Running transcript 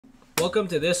Welcome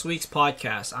to this week's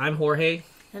podcast. I'm Jorge.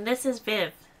 And this is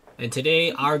Viv. And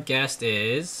today our guest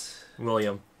is...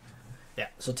 William. Yeah,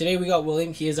 so today we got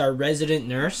William. He is our resident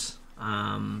nurse.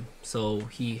 So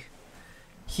he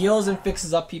heals and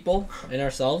fixes up people and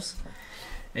ourselves.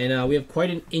 And we have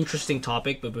quite an interesting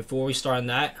topic, but before we start on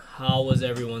that, how was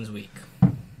everyone's week?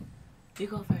 You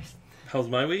go first. How's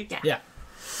my week? Yeah.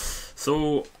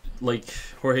 So, like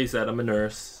Jorge said, I'm a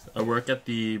nurse. I work at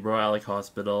the Royal Alec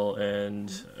Hospital, and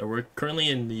I work currently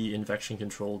in the infection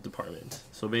control department.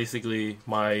 So basically,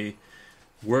 my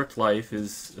work life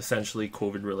is essentially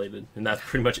COVID related, and that's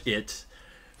pretty much it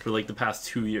for like the past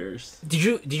 2 years. Did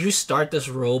you start this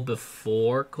role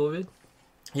before COVID?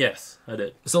 Yes, I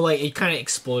did. So like it kind of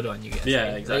exploded on you guys. Yeah,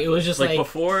 right? exactly. Like, it was just like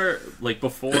before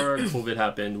COVID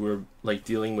happened, we're like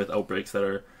dealing with outbreaks that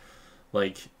are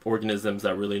like organisms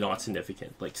that are really not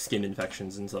significant, like skin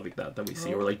infections and stuff like that we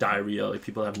see, or like diarrhea, like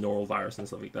people have norovirus and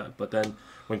stuff like that. But then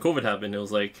when COVID happened, it was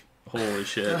like, holy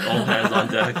shit, all hands on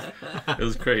deck. It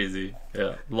was crazy.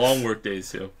 Yeah, long work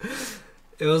days too.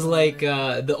 It was like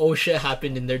the oh shit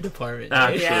happened in their department.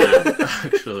 Right?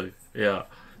 Actually, yeah.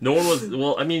 No one was.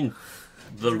 Well, I mean,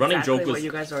 the running exactly joke was what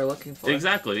you guys are looking for.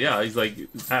 Exactly. Yeah. He's like,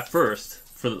 at first,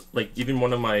 for like even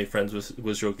one of my friends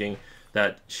was joking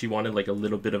that she wanted like a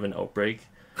little bit of an outbreak,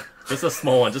 just a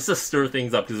small one, just to stir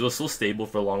things up, because it was so stable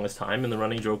for the longest time. And the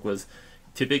running joke was,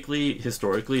 typically,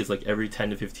 historically, it's like every 10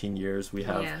 to 15 years we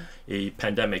have a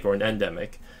pandemic or an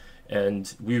endemic.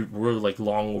 And we were like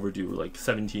long overdue, like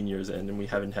 17 years in, and we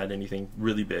haven't had anything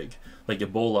really big. Like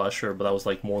Ebola, sure, but that was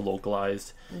like more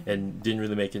localized and didn't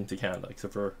really make it into Canada,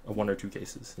 except for 1 or 2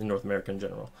 cases in North America in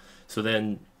general. So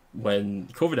then when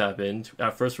COVID happened,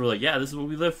 at first we were like, yeah, this is what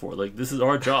we live for. Like, this is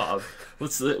our job.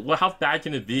 How bad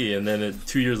can it be? And then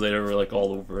 2 years later, we're like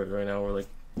all over it right now. We're like,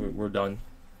 we're done.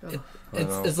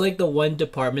 It's like the one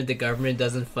department the government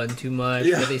doesn't fund too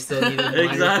much, but they still need a minor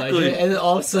Exactly. budget, and then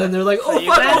all of a sudden they're like, "Oh, you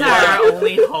guys are our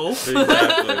only hope."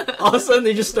 Exactly. All of a sudden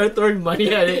they just start throwing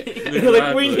money at it. And they're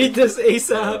like, "We need this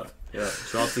ASAP Yeah,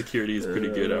 job security is pretty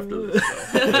good after this.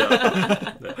 So.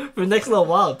 Yeah. for the next little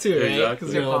while too, right? Exactly.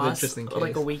 Because Your all the boss, interesting case.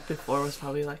 like a week before, was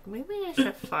probably like, maybe I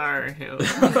should fire him.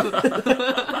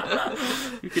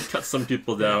 You could cut some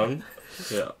people down.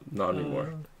 Yeah, not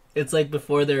anymore. It's like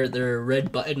before their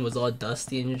red button was all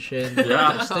dusty and shit.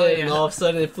 Yeah. And all of a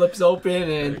sudden it flips open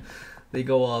and they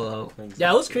go all out. Exactly.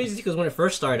 Yeah, it was crazy because when it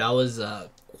first started, I was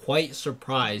quite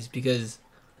surprised because,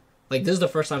 like, this is the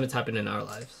first time it's happened in our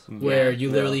lives where you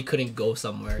literally couldn't go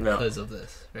somewhere because of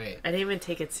this, right? I didn't even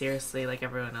take it seriously like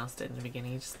everyone else did in the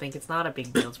beginning. You just think it's not a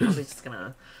big deal. It's probably just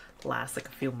gonna last like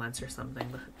a few months or something.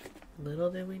 But little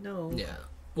did we know. Yeah.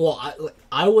 Well,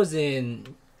 I was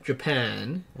in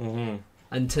Japan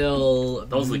until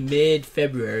That was like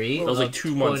mid-February. That was like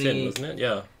 2 months in, wasn't it?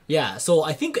 Yeah. Yeah, so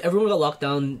I think everyone got locked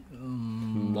down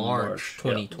March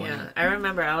 2020. Yeah, I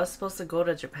remember I was supposed to go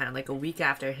to Japan like a week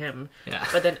after him. Yeah.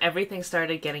 But then everything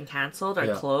started getting canceled or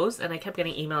Yeah. closed, and I kept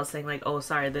getting emails saying like, "Oh,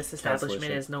 sorry, this establishment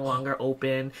Cancellation. is no longer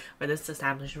open, or this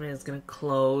establishment is gonna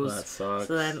close." That sucks.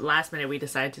 So then last minute we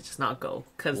decided to just not go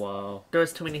because Wow. there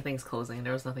was too many things closing.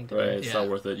 There was nothing to Right, do. it's Yeah. not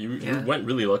worth it. You went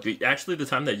really lucky. Actually, the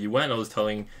time that you went, I was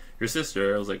telling your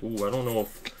sister, I was like, "Ooh, I don't know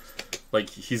if like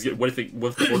what if the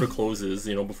border closes,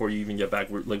 you know, before you even get back?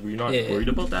 Were you not worried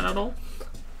about that at all?"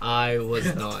 I was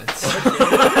not.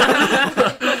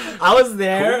 I was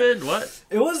there. COVID? What?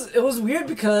 It was weird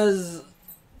because,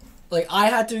 like, I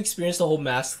had to experience the whole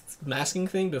masking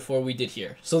thing before we did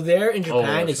here. So there in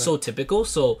Japan, it's so typical.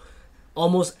 So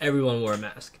almost everyone wore a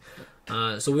mask.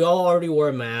 So we all already wore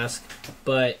a mask,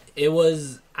 but it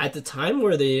was at the time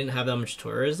where they didn't have that much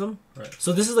tourism. Right.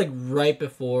 So this is like right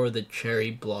before the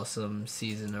cherry blossom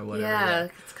season or whatever. Yeah,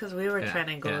 it's because we were trying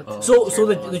to go. Yeah. To So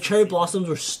the cherry blossoms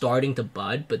were starting to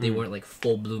bud, but they weren't like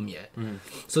full bloom yet.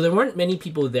 So there weren't many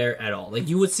people there at all. Like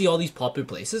you would see all these popular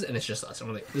places, and it's just us. And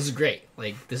we're like, this is great.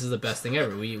 Like this is the best thing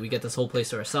ever. We get this whole place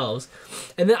to ourselves.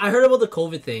 And then I heard about the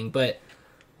COVID thing, but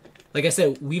like I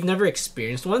said, we've never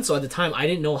experienced one. So at the time, I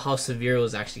didn't know how severe it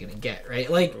was actually gonna get. Right?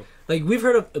 Like we've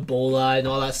heard of Ebola and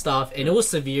all that stuff, and it was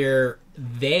severe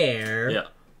there. Yeah.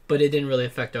 But it didn't really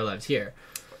affect our lives here.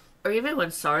 Or even when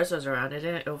SARS was around, it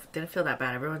didn't feel that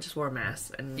bad. Everyone just wore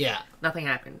masks, and nothing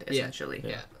happened essentially.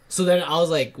 Yeah. So then I was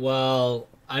like, well,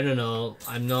 I don't know.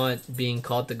 I'm not being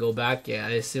called to go back yet.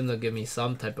 I assume they'll give me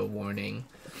some type of warning.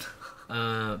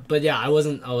 But yeah, I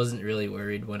wasn't really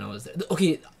worried when I was there.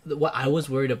 Okay, what I was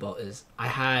worried about is I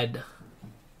had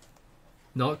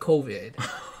not COVID,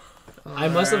 I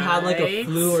must have had like a Alright.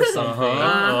 flu or something.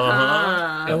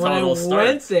 Uh-huh. And That's when how it I all went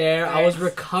starts. there, I was Right.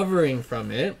 recovering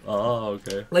from it. Oh,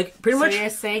 okay. Like pretty So much. you're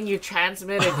saying you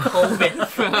transmitted COVID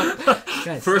from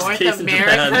Guys, First North case in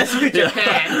America Japan. to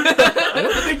Japan? I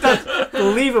don't think that's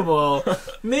believable.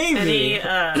 Maybe. Any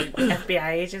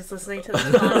FBI agents listening to this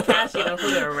podcast? You know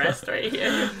who to arrest right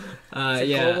here?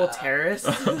 Yeah. Global terrorist.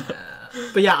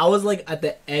 But yeah, I was like at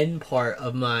the end part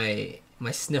of my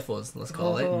sniffles, let's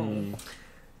call it. Oh.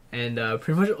 And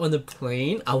pretty much on the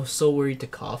plane, I was so worried to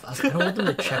cough. I was like, I don't want them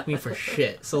to check me for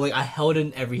shit. So like I held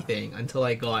in everything until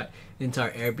I got into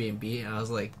our Airbnb, and I was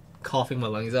like coughing my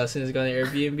lungs out as soon as I got in the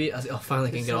Airbnb. I was like, oh, finally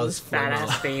I can get all this phlegm fat out.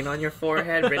 ass vein on your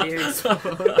forehead, ready to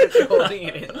explode. You're holding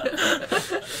it in.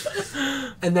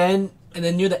 And then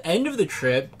near the end of the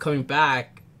trip, coming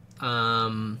back, I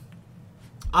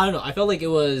don't know. I felt like it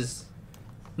was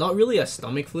not really a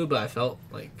stomach flu, but I felt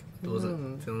like it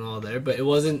wasn't feeling all there. But it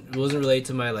wasn't related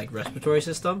to my like respiratory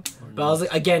system. But I was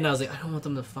like, I don't want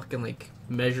them to fucking like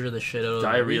measure the shit out of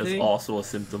Diarrhea is everything. also a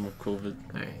symptom of COVID.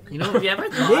 Alright, you know, Have you ever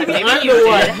thought maybe maybe I'm you the did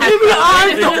one. have Maybe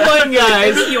I'm the one,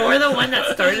 guys. Maybe you're the one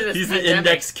that started this He's the pandemic.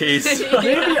 index case.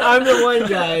 Maybe I'm the one,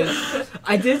 guys.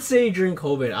 I did say during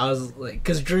COVID, I was like,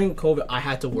 because during COVID, I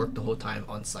had to work the whole time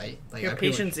on site. Like, You're I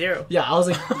pretty patient much- zero. Yeah, I was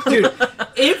like, dude,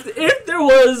 if there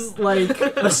was like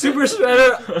a super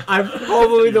spreader, I'm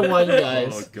probably the one, Oh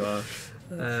guys. gosh.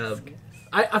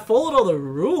 I followed all the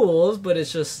rules, but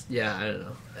it's just, yeah, I don't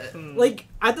know. Like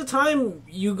at the time,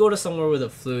 you go to somewhere with a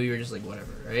flu, you're just like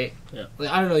whatever, right? Yeah.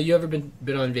 Like I don't know. You ever been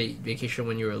on vacation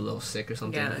when you were a little sick or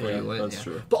something Yeah. before Yeah, you went? that's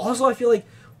true. But also, I feel like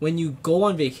when you go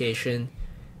on vacation,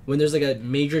 when there's like a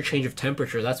major change of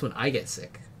temperature, that's when I get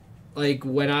sick. Like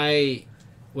when I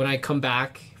come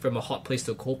back from a hot place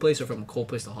to a cold place, or from a cold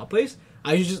place to a hot place,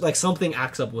 I usually like something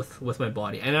acts up with my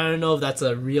body, and I don't know if that's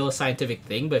a real scientific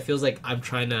thing, but it feels like I'm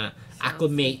trying to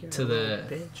acclimate to the.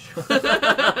 Bitch.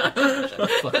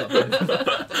 Fuck up,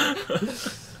 dude.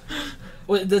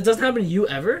 Wait, that doesn't happen to you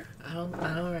ever? I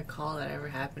don't recall that ever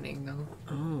happening though.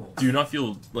 Oh. Do you not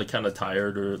feel like kind of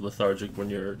tired or lethargic when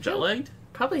you're jet lagged?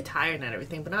 Probably tired and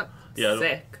everything, but not Yeah, I don't-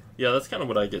 sick. Yeah, that's kind of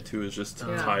what I get too. Is just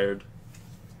Yeah. tired.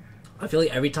 I feel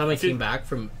like every time I came back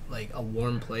from like a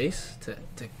warm place to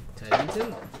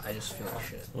Edmonton, I just feel like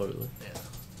shit. Oh really? Yeah.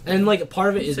 And like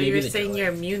part of it is So maybe you're the saying jet your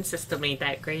lag. immune system ain't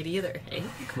that great either, hey?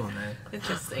 Come on, man.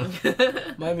 Interesting.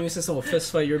 My immune system will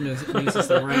fist fight your immune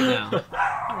system right now.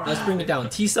 Let's bring it down.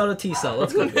 T cell to T cell.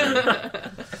 Let's go.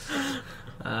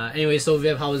 Anyway, so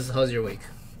Viv, how's your week?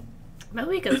 My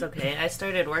week is okay. I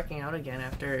started working out again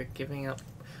after giving up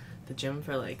the gym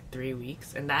for like 3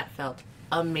 weeks, and that felt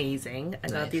amazing. I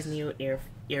got Nice. these new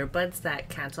earbuds that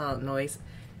cancel out noise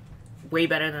way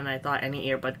better than I thought any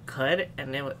earbud could,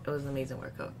 and it was an amazing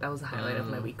workout. That was the highlight of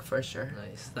my week for sure.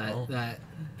 Nice. Oh. That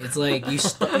it's like you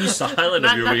It's the highlight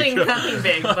of your Nothing, week. nothing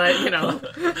big, but you know,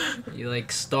 you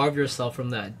like starve yourself from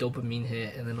that dopamine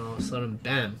hit, and then all of a sudden,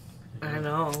 bam. I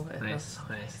know. It Nice, was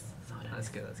nice. so nice. That's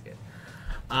good. That's good.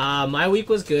 My week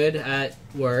was good at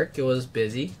work. It was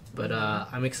busy, but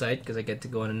I'm excited because I get to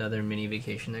go on another mini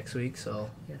vacation next week, so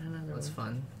Yet another that's one.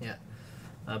 fun. Yeah.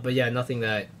 But yeah, nothing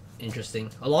that interesting.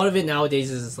 A lot of it nowadays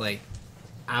is like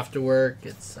after work.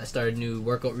 I started a new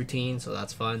workout routine, so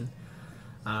that's fun.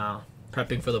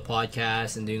 Prepping for the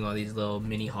podcast and doing all these little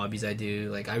mini hobbies I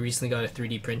do. Like I recently got a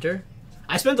 3D printer.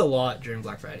 I spent a lot during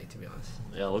Black Friday, to be honest.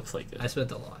 Yeah, it looks like it. I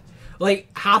spent a lot.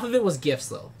 Like half of it was gifts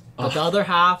though, but the other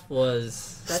half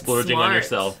was That's Splurging on smart.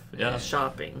 yourself. Yeah.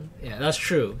 Shopping. yeah, that's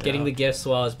true. Getting Yeah. the gifts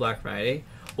while it's Black Friday.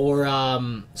 Or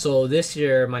so this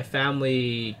year my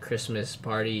family Christmas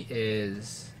party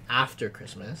is after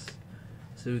Christmas,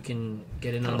 so we can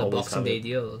get in on the Always Boxing have Day it.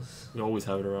 deals. You always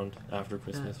have it around after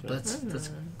Christmas. But right? that's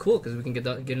cool because we can get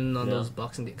in on Yeah. those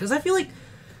Boxing Day. Because I feel like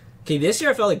this year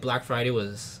I felt like Black Friday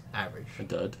was average. A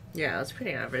dud. Yeah, it was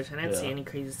pretty average. I didn't see Yeah. any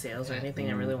crazy sales or Yeah. anything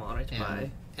I really wanted to Yeah.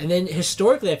 buy. And then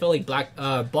historically, I felt like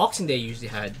Boxing Day usually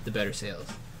had the better sales.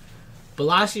 But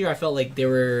last year, I felt like they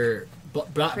were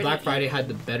Black Friday had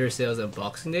the better sales than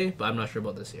Boxing Day. But I'm not sure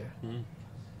about this year. Mm.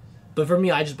 But for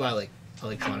me, I just buy like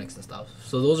electronics and stuff.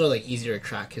 So those are like easier to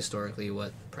track historically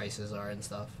what prices are and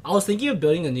stuff. I was thinking of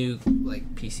building a new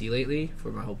like PC lately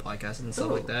for my whole podcast and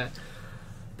stuff like that.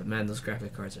 But man, those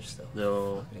graphic cards are still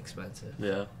No. fucking expensive.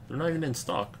 Yeah. They're not even in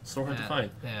stock. It's so hard to find.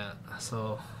 Yeah,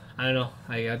 so I don't know.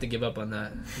 I have to give up on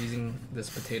that. Using this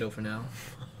potato for now,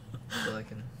 so I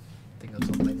can think of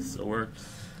something. Still works.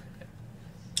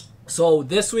 So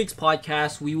this week's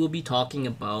podcast, we will be talking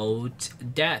about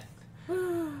death.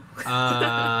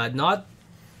 Not.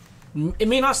 It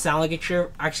may not sound like a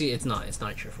cheer. Actually, it's not. It's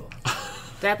not cheerful.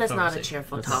 That is not a Conversation.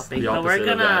 cheerful That's topic, the but we're opposite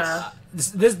of gonna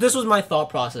this was my thought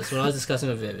process when I was discussing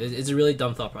with Viv. It's a really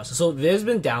dumb thought process. So Viv's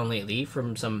been down lately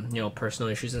from some personal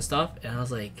issues and stuff, and I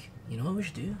was like, you know what we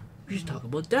should do? We should talk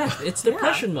about death. It's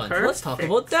depression month. Perfect. Let's talk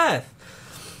about death.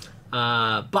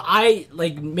 But I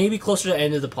maybe closer to the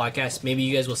end of the podcast, maybe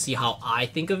you guys will see how I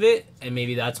think of it, and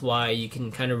maybe that's why you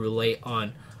can kind of relate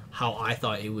on how I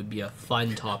thought it would be a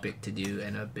fun topic to do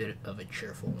and a bit of a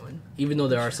cheerful one, even though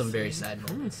there are some very sad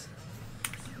moments.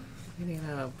 You need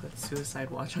to put suicide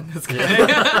watch on this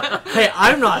guy. Hey,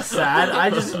 I'm not sad. I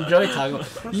just enjoy talking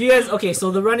about you guys. Okay,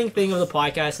 so the running thing of the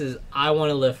podcast is I want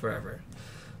to live forever.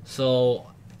 So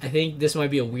I think this might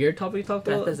be a weird topic to talk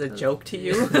about. Death is a joke to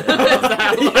you?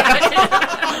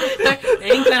 It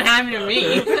ain't gonna happen to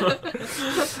me.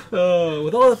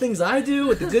 With all the things I do,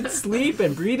 with the good sleep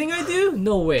and breathing I do,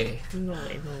 no way. No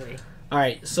way. All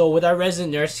right, so with our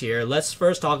resident nurse here, let's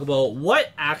first talk about what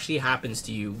actually happens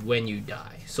to you when you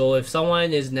die. So if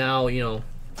someone is now,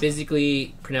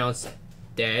 physically pronounced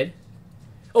dead.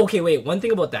 Okay, wait, one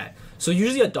thing about that. So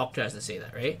usually a doctor has to say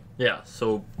that, right? Yeah,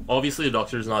 so obviously the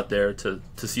doctor is not there to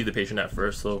see the patient at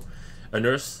first. So a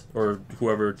nurse or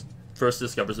whoever first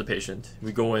discovers the patient,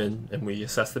 we go in and we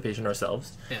assess the patient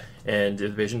ourselves. Yeah. And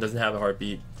if the patient doesn't have a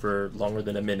heartbeat for longer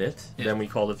than a minute, Yeah. then we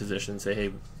call the physician and say,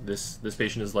 hey, this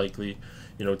patient is likely,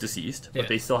 deceased. But Yeah.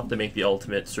 they still have to make the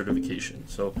ultimate certification.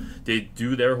 So they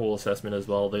do their whole assessment as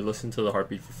well. They listen to the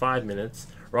heartbeat for 5 minutes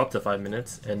or up to 5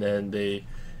 minutes, and then they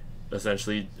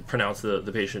essentially pronounce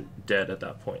the patient dead at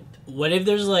that point. What if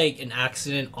there's an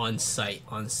accident on site,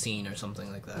 on scene or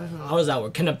something like that? How does that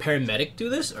work? Can a paramedic do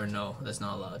this or no? That's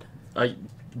not allowed.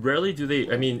 Rarely do they.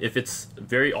 I mean, if it's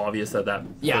very obvious that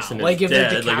person is if they're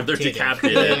dead, if they're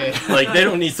decapitated. decapitated, they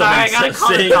don't need Sorry, someone I gotta call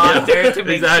the saying doctor to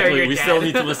make exactly. sure you're We dead. still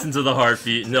need to listen to the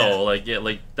heartbeat. No,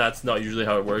 that's not usually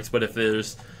how it works. But if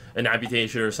there's an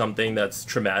amputation or something that's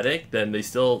traumatic, then they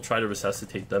still try to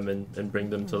resuscitate them and bring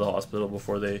them to the hospital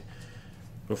before they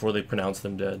pronounce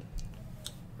them dead.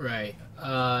 Right.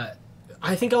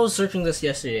 I think I was searching this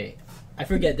yesterday. I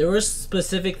forget. There were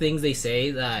specific things they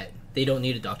say that they don't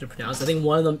need a doctor to pronounce. I think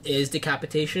one of them is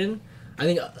decapitation. I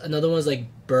think another one is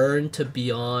burn to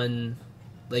beyond,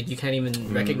 you can't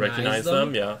even recognize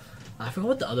them. Yeah. I forgot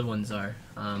what the other ones are,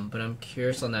 but I'm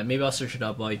curious on that. Maybe I'll search it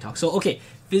up while you talk. So, okay,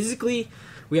 physically,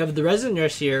 we have the resident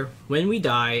nurse here. When we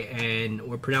die and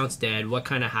we're pronounced dead, what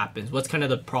kind of happens? What's kind of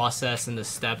the process and the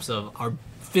steps of our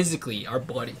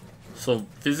body? So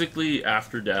physically,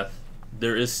 after death,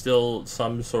 there is still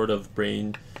some sort of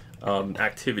brain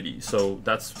activity. So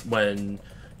that's when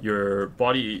your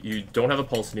body, you don't have a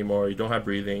pulse anymore, you don't have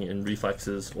breathing and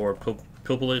reflexes or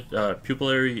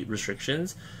pupillary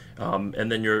restrictions,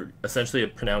 and then you're essentially a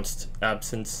pronounced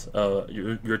absence.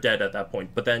 You're dead at that point.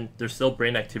 But then there's still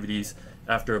brain activities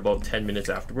after about 10 minutes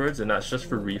afterwards, and that's just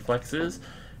for reflexes,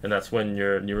 and that's when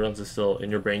your neurons are still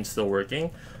in your brain still working.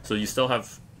 So you still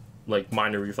have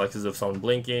minor reflexes of someone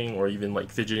blinking or even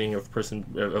fidgeting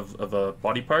of a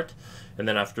body part, and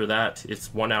then after that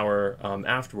it's 1 hour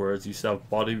afterwards you still have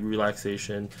body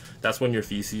relaxation. That's when your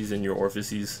feces and your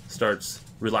orifices starts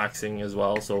relaxing as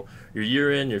well, so your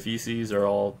urine, your feces are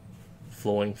all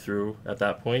flowing through at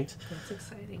that point. That's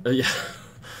exciting. Yeah.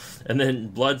 And then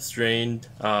blood's drained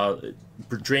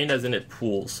as in it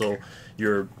pools, so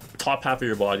your top half of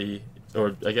your body,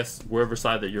 or I guess wherever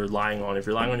side that you're lying on, if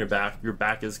you're lying on your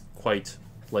back is quite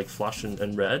flush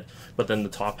and red, but then the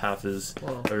top half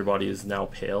of your body is now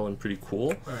pale and pretty cool.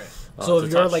 All right. So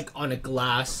if you're touch. on a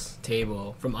glass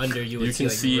table from under, you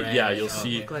can see red. you'll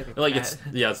see Like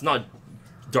it's not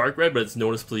dark red, but it's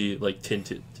noticeably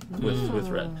tinted with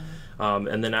red.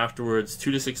 And then afterwards,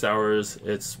 2 to 6 hours,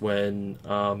 it's when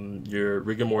your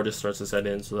rigor mortis starts to set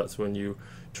in, so that's when you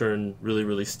turn really,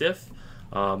 really stiff.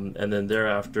 And then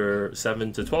thereafter,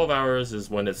 7 to 12 hours is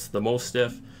when it's the most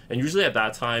stiff. And usually at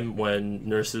that time, when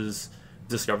nurses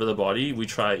discover the body, we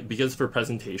try, because for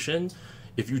presentation,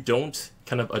 if you don't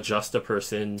kind of adjust a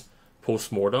person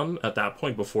post-mortem at that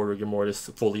point before rigor mortis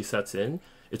fully sets in,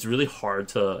 it's really hard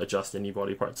to adjust any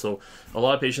body part. So a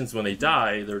lot of patients, when they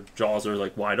die, their jaws are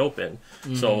wide open.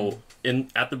 Mm-hmm. So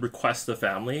at the request of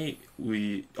family,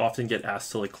 we often get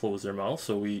asked to close their mouth.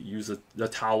 So we use a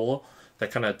towel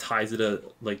that kind of ties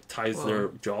their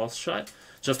jaws shut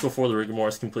just before the rigor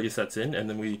mortis completely sets in, and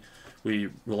then we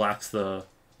relax the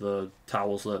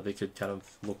towel so that they could kind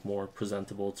of look more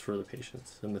presentable for the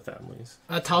patients and the families.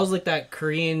 Towels like that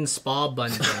Korean spa bun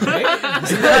thing, right?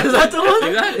 Is that the one?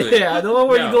 Exactly. Yeah, the one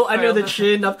where you go under the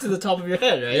chin up to the top of your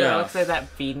head, right? Yeah, it looks like that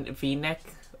V-neck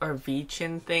or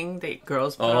V-chin thing that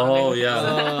girls put on. Oh, yeah.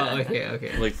 Oh,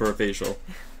 okay. For a facial.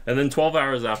 And then 12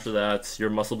 hours after that, your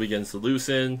muscle begins to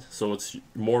loosen, so it's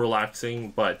more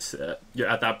relaxing, but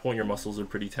at that point, your muscles are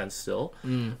pretty tense still.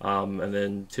 And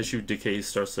then tissue decay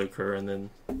starts to occur, and then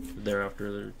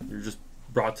thereafter, you're just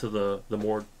brought to the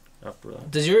morgue after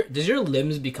that. Does your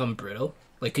limbs become brittle?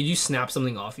 Like, could you snap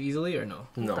something off easily or no?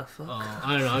 No.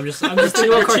 I don't know. I'm just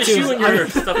thinking about cartoons. Tissue and your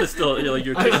stuff is still, like,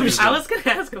 your tissue. I was gonna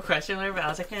ask a question later, but I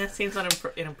was like, it seems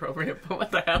inappropriate. But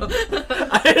what the hell?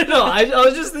 I don't know. I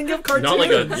was just thinking of cartoons. Not like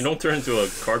you don't turn into a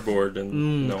cardboard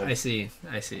and no. I see.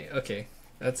 Okay,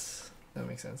 that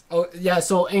makes sense. Oh yeah.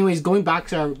 So, anyways, going back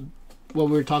to what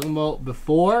we were talking about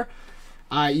before,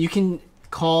 you can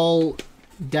call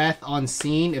death on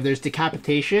scene if there's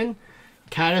decapitation,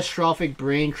 catastrophic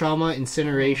brain trauma,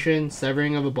 incineration,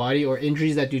 severing of a body, or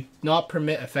injuries that do not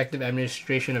permit effective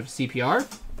administration of CPR,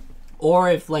 or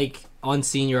if, like, on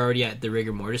scene you're already at the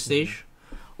rigor mortis stage,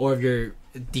 or if you're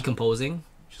decomposing,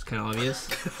 which is kind of obvious.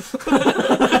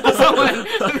 Someone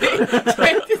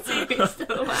trying to see if he's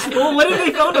still alive. Well, what if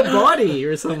they found a body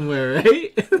or somewhere,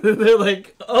 right? They're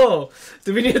like, oh,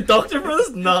 do we need a doctor for this?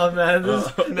 Nah, man.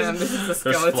 This is a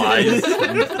skeleton.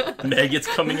 There's flies, maggots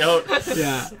coming out.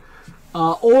 Yeah.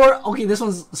 Okay, this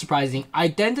one's surprising.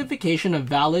 Identification of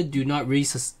valid do not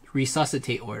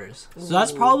resuscitate orders. So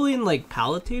that's probably in, like,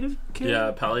 palliative care?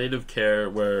 Yeah, palliative care,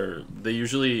 where they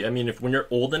usually, I mean, when you're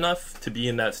old enough to be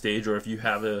in that stage, or if you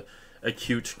have a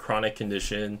acute chronic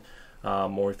condition,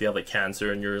 or if you have, like,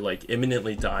 cancer and you're, like,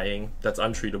 imminently dying, that's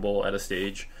untreatable at a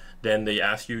stage, then they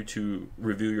ask you to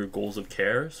review your goals of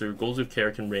care. So your goals of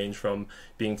care can range from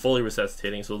being fully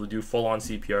resuscitating, so they'll do full-on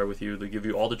CPR with you, they'll give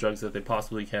you all the drugs that they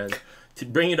possibly can to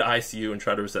bring you to ICU and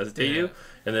try to resuscitate you.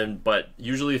 And then, but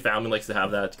usually the family likes to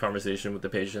have that conversation with the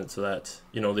patient so that,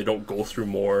 you know, they don't go through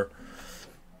more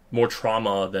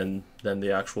trauma than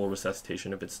the actual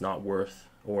resuscitation if it's not worth,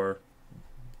 or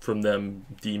from them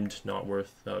deemed not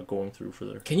worth going through for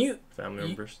their family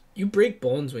members. You break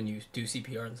bones when you do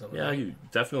CPR and something. Yeah, right? you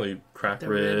definitely crack The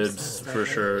ribs for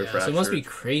sure. Yeah, so it must be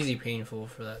crazy painful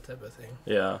for that type of thing.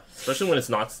 Yeah, especially when it's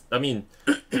not. I mean,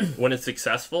 when it's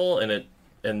successful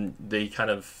and they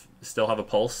kind of still have a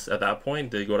pulse at that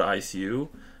point, they go to ICU.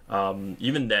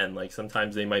 Even then, like,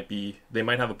 sometimes they might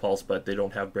have a pulse, but they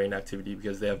don't have brain activity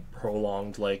because they have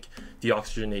prolonged, like,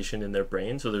 deoxygenation in their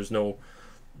brain. So there's no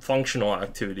functional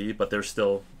activity, but they're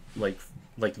still like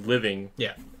living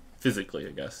physically,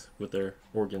 I guess, with their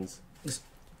organs.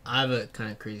 I have a kind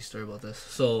of crazy story about this.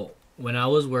 So when I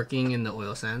was working in the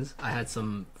oil sands, I had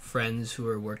some friends who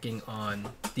were working on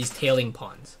these tailing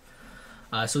ponds.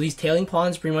 So these tailing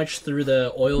ponds, pretty much through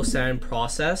the oil sand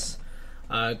process,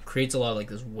 creates a lot of, like,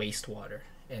 this wastewater,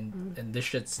 and this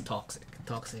shit's toxic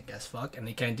as fuck, and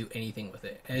they can't do anything with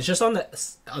it. And it's just on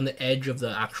the edge of the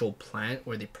actual plant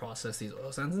where they process these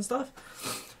oil sands and stuff.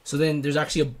 So then there's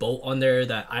actually a boat on there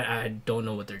that I don't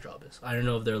know what their job is. I don't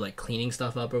know if they're, like, cleaning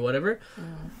stuff up or whatever.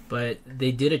 But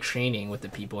they did a training with the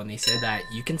people, and they said that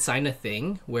you can sign a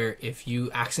thing where if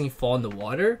you accidentally fall in the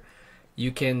water,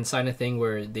 you can sign a thing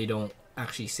where they don't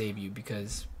actually save you,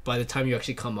 because by the time you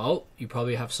actually come out, you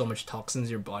probably have so much toxins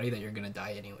in your body that you're gonna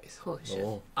die anyways. Holy shit.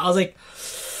 I was like,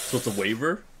 so it's a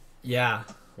waiver? Yeah.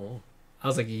 I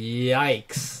was like,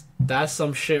 yikes, that's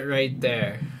some shit right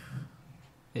there.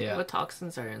 Yeah. What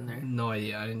toxins are in there? No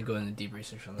idea. I didn't go into deep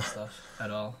research on this stuff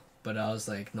at all. But I was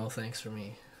like, no thanks for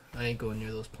me. I ain't going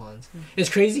near those ponds. It's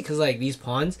crazy because, like, these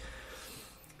ponds,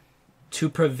 to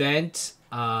prevent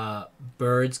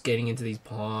birds getting into these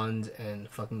ponds and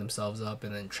fucking themselves up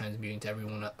and then transmuting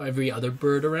to every other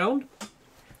bird around,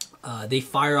 they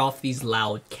fire off these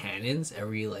loud cannons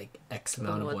every, like, X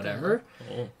amount of whatever.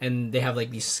 And they have, like,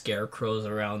 these scarecrows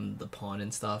around the pond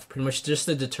and stuff, pretty much just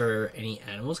to deter any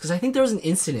animals. Because I think there was an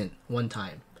incident one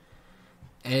time,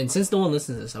 and since no one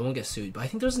listens to this, I won't get sued, but I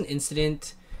think there was an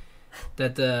incident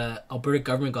that the Alberta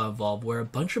government got involved where a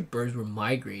bunch of birds were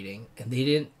migrating, and they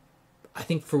didn't, I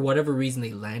think for whatever reason,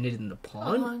 they landed in the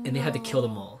pond, and they had to kill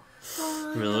them all.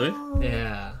 Really?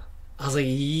 Yeah. I was like,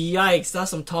 yikes,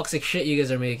 that's some toxic shit you guys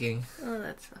are making. Oh,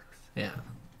 that sucks. Yeah.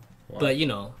 Wow. But, you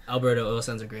know, Alberta oil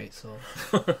sands are great, so.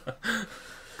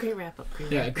 Great wrap up.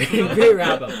 Great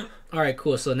wrap up. Alright,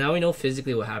 cool. So now we know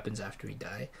physically what happens after we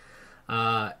die.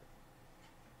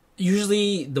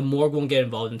 Usually the morgue won't get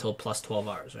involved until plus 12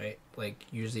 hours, right? Like,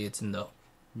 usually it's in the...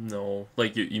 No.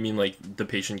 Like, you mean, like, the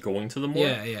patient going to the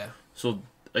morgue? Yeah. So,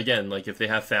 again, like, if they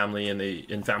have family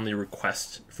and family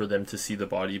request for them to see the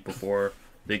body before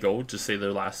they go, just say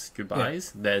their last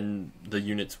goodbyes, then the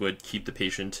units would keep the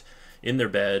patient in their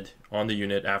bed on the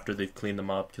unit after they've cleaned them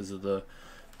up because of the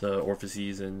the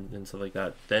orifices and stuff like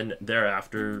that. Then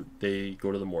thereafter they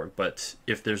go to the morgue. But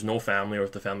if there's no family, or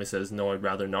if the family says no, I'd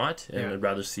rather not, and I'd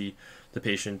rather see the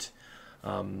patient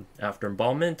after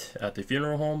embalmment at the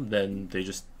funeral home, then they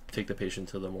just take the patient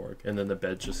to the morgue, and then the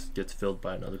bed just gets filled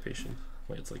by another patient.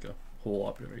 Like, it's like a whole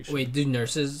operation. Wait, do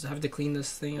nurses have to clean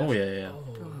this thing? Oh yeah.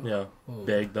 Yeah.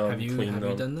 Bag them, clean them. Have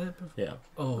you done that before? Yeah.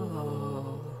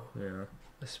 Oh. Yeah.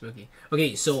 That's spooky.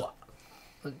 Okay, so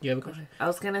do you have a question? I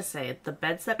was gonna say, the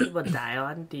beds that people die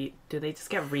on, do they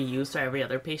just get reused for every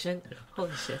other patient? Yeah.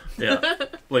 Holy shit. Yeah.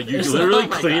 Like, you literally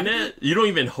clean it. You don't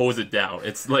even hose it down.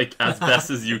 It's like as best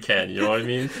as you can. You know what I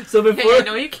mean? So before, Hey, I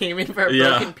know you came in for a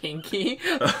broken pinky.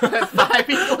 5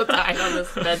 people died on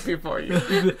this bed before you.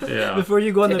 Yeah. before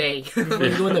you go on Today. before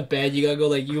you go in the bed, you gotta go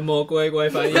like you mo koi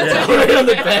Wi-Fi. You gotta right on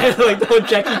the bed, like the whole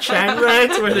Jackie Chan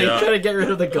rants where they try to get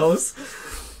rid of the ghosts.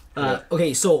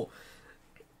 Okay, so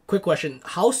quick question: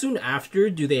 how soon after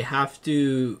do they have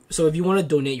to? So if you want to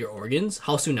donate your organs,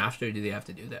 how soon after do they have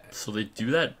to do that? So they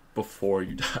do that before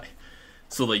you die.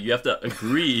 So like you have to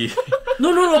agree.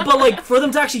 No, but like for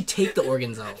them to actually take the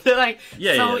organs out. They're like,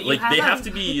 Yeah, so yeah. Like they have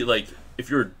to be like, if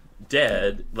you're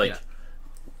dead,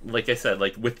 like I said,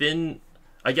 like within,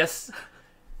 I guess.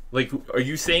 Like, are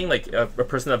you saying like a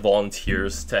person that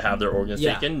volunteers to have their organs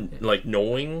taken, like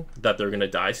knowing that they're gonna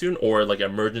die soon, or like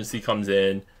emergency comes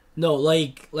in? No,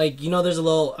 like you know, there's a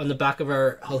little on the back of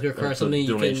our healthcare card or something.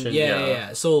 You donation, can,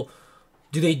 yeah. So,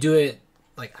 do they do it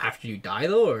like after you die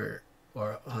though, or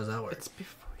how does that work? It's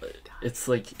before you die. It's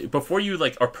like before you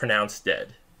like are pronounced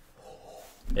dead.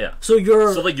 Yeah. So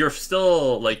you're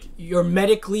still like you're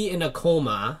medically in a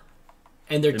coma,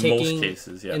 and they're taking most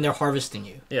cases, and they're harvesting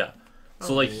you. Yeah.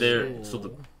 So like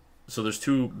so there's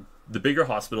the bigger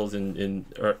hospitals in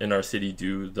our city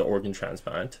do the organ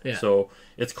transplant. Yeah. So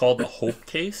it's called the HOPE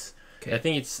case. Okay. I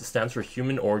think it stands for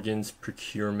Human Organs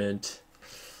Procurement.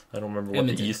 I don't remember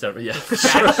what the E stands for. Yeah,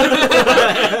 sure.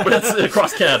 But it's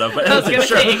across Canada. But I was gonna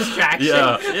say extraction.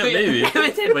 Yeah, maybe.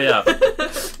 But yeah.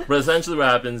 But essentially what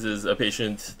happens is a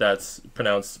patient that's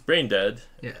pronounced brain dead,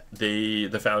 the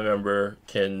family member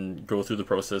can go through the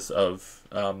process of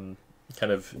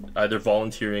kind of either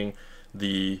volunteering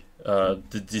the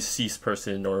deceased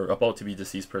person or about to be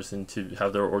deceased person to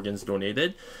have their organs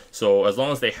donated. So as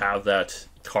long as they have that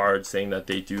card saying that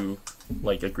they do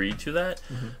like agree to that,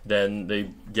 then they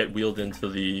get wheeled into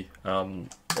the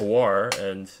OR,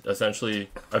 and essentially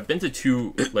I've been to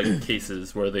 2 like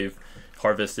cases where they've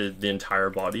harvested the entire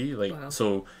body, like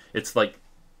so it's like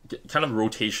kind of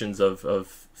rotations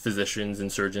of physicians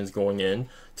and surgeons going in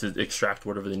to extract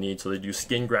whatever they need. So they do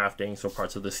skin grafting, so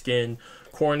parts of the skin,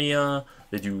 cornea,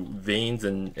 they do veins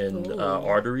and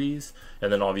arteries,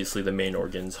 and then obviously the main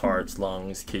organs, hearts,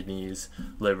 lungs, kidneys,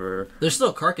 liver. There's still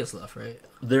a carcass left, right?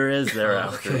 There is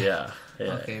thereafter. Yeah.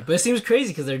 Okay, but it seems crazy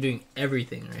because they're doing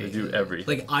everything, right? They do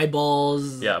everything, like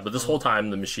eyeballs. Yeah, but this whole time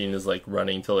the machine is like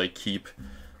running to like keep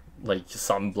like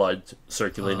some blood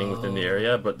circulating within the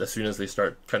area, but as soon as they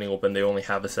start cutting open, they only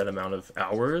have a set amount of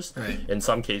hours. In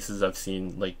some cases I've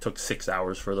seen like took 6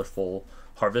 hours for their full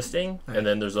harvesting, and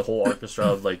then there's a whole orchestra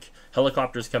of like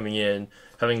helicopters coming in,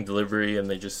 having delivery, and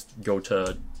they just go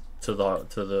to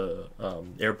the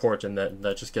airport, and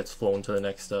that just gets flown to the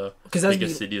next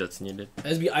biggest city that's needed.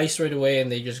 As be iced right away,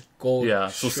 and they just go. Yeah,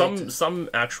 so some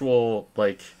actual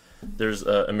like there's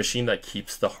a machine that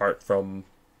keeps the heart from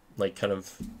like kind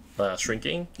of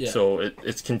shrinking, so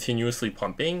it's continuously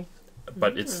pumping,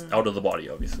 but it's out of the body,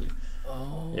 obviously.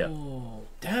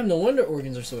 Damn, no wonder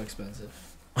organs are so expensive.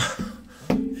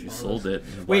 If you sold it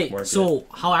in the black market. So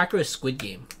how accurate is Squid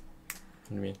Game? What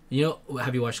do you mean? You know,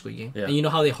 have you watched Squid Game? Yeah. And you know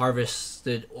how they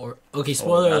harvested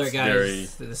spoiler alert,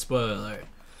 guys. Very... The spoiler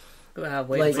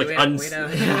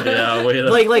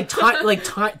alert.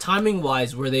 Timing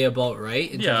wise, were they about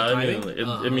right?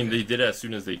 I mean, they did it as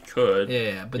soon as they could.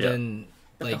 Yeah, but then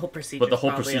the whole procedure. That's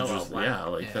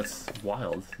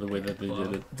wild the way that they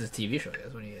did it. It's a TV show,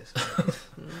 that's what he is.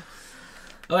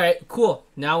 All right, cool.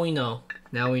 Now we know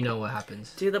what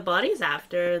happens. Do the bodies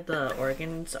after the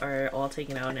organs are all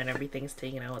taken out and everything's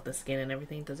taken out with the skin and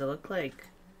everything? Does it look like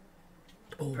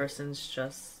the person's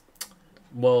just?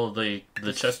 Well, the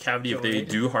chest cavity, if they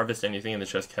do harvest anything in the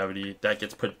chest cavity, that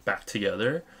gets put back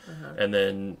together. And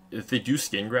then if they do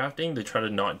skin grafting, they try to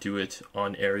not do it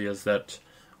on areas that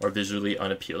are visually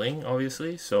unappealing,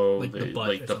 obviously. So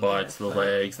the butts, the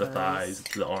legs, the thighs,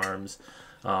 the arms.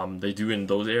 They do in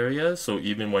those areas. So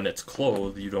even when it's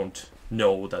clothed, you don't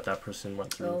know that that person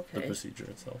went through the Okay. procedure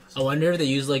itself. I So. wonder if they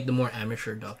use like the more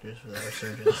amateur doctors for that, or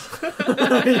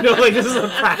surgeons. You know, like this is a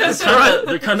practice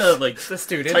They're kind of like The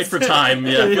students. tight for time.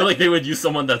 Yeah, I feel like they would use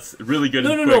someone that's really good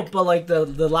No, and no, no. quick. But like the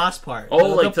last part. Oh,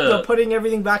 like the putting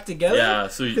everything back together. Yeah,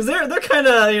 so Because they're kind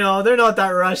of, you know, they're not that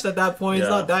rushed at that point. It's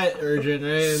Yeah. not that urgent,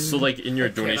 right? And so like in your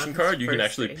Okay, donation that's card, you can first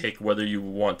actually thing. pick whether you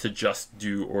want to just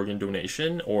do organ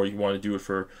donation or you want to do it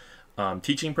for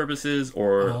teaching purposes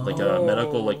or like a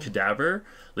medical like Oh. cadaver.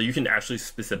 Like you can actually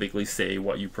specifically say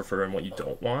what you prefer and what you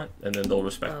don't want, and then they'll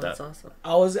respect Oh, that. that's awesome.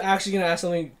 I was actually gonna ask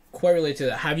something quite related to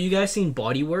that. Have you guys seen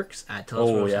Body Works at Oh,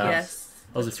 Telescope? yeah. Yes.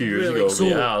 That was a That's few years really ago. cool.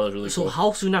 But yeah, that was really So cool.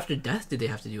 how soon after death did they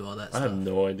have to do all that I stuff? have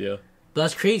no idea. But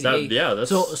that's crazy. That, eh? yeah, that's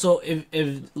So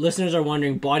if listeners are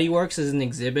wondering, Body Works is an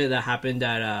exhibit that happened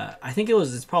at I think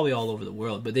it's probably all over the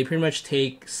world, but they pretty much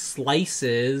take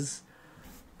slices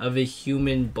of a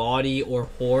human body or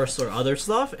horse or other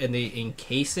stuff and they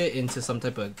encase it into some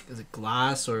type of is it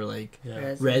glass or like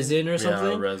yeah. resin or Yeah,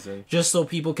 something, resin. just so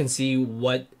people can see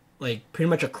what like pretty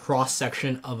much a cross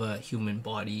section of a human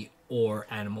body or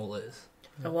animal is.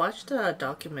 I watched a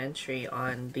documentary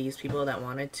on these people that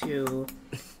wanted to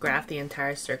graft the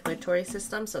entire circulatory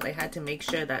system, so they had to make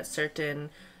sure that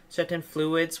certain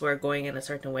fluids were going in a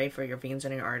certain way for your veins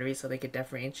and your arteries so they could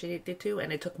differentiate the two,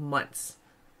 and it took months.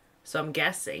 So I'm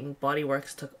guessing Body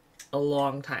Works took a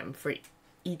long time for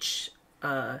each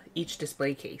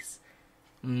display case.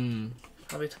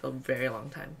 Probably took a very long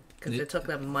time because it took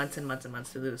them months and months and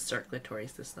months to do the circulatory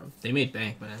system. They made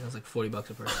bank, man. It was like $40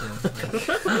 a person.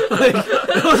 Like,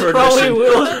 it was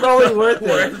probably worth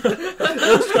it.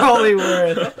 It was probably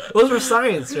worth. Those were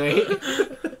science, right?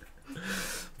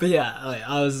 But yeah, like,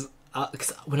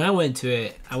 cause when I went to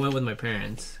it, I went with my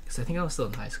parents because I think I was still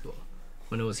in high school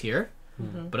when it was here.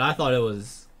 But I thought it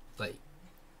was like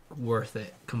worth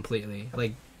it completely.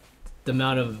 Like the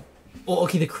amount of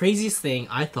the craziest thing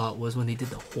I thought was when they did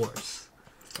the horse.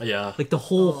 Yeah. Like the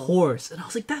whole horse, and I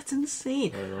was like, "That's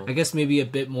insane." I know. I guess maybe a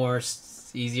bit more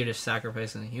easier to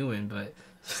sacrifice than a human, but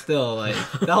still, like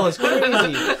that was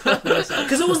crazy.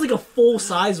 Because it was like a full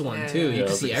size one too. Yeah, You it could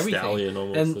was see like a everything, stallion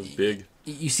almost. and It was big.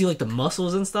 you see like the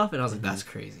muscles and stuff, and I was like, "That's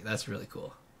crazy. That's really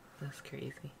cool." That's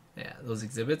crazy. Yeah, those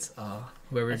exhibits.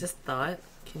 Whoever. I just thought,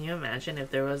 can you imagine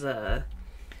if there was a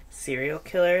serial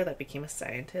killer that became a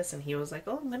scientist and he was like,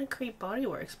 "Oh, I'm gonna create Body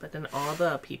Works," but then all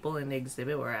the people in the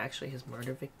exhibit were actually his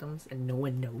murder victims and no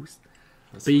one knows.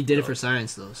 But he did it for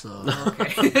science though. So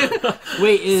Okay.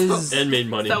 wait, is And made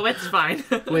money. So it's fine.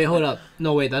 wait, hold up.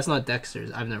 No, wait, that's not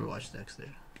Dexter's. I've never watched Dexter.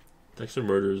 Dexter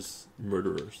murders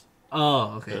murderers.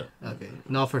 Oh, okay, Yeah. okay.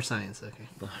 Not for science. Okay,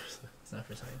 it's not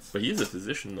for science. But he's a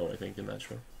physician though, I think, in that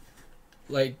show.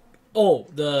 Like,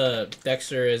 the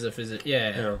Dexter is a physician.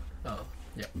 Yeah. Yeah. Oh,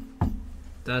 yeah.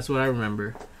 That's what I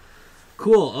remember.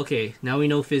 Cool. Okay, now we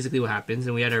know physically what happens,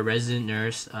 and we had our resident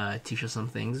nurse teach us some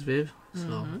things, Viv.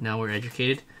 So now we're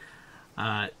educated.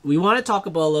 We want to talk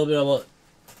about a little bit about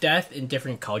death in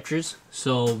different cultures.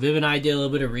 So Viv and I did a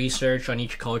little bit of research on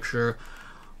each culture.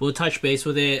 We'll touch base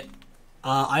with it.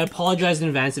 I apologize in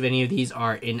advance if any of these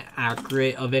are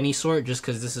inaccurate of any sort, just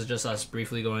because this is just us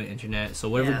briefly going on the internet. So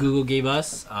whatever Yeah. Google gave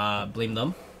us, blame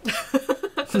them,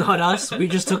 not us. We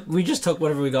just took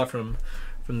whatever we got from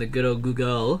the good old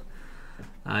Google.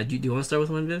 Do you want to start with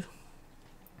one, Viv?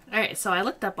 Alright, so I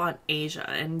looked up on Asia,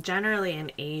 and generally in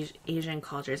Asian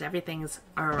cultures, everything's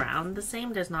around the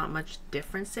same. There's not much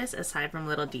differences aside from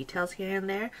little details here and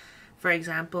there. For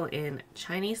example, in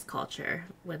Chinese culture,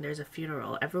 when there's a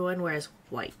funeral, everyone wears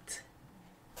white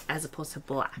as opposed to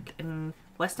black. In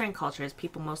Western cultures,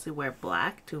 people mostly wear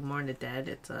black to mourn the dead.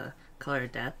 It's a color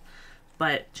of death.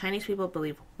 But Chinese people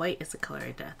believe white is the color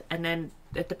of death. And then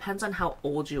it depends on how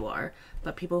old you are.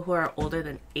 But people who are older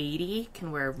than 80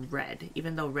 can wear red,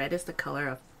 even though red is the color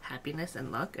of happiness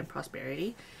and luck and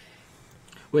prosperity.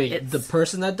 Wait, It's- the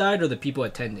person that died or the people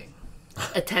attending?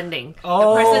 Attending.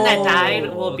 Oh, The person that died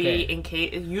will okay. be in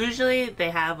case. Usually they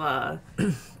have a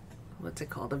what's it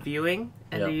called? A viewing,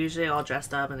 and Yeah. they're usually all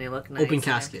dressed up and they look nice. Open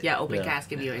casket. Yeah, open Yeah.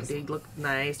 casket viewing. They look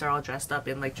nice. They're all dressed up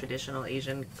in like traditional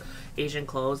Asian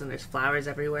clothes, and there's flowers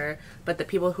everywhere. But the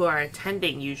people who are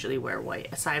attending usually wear white.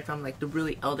 Aside from like the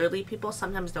really elderly people,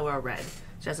 sometimes they'll wear red,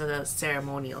 just as a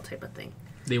ceremonial type of thing.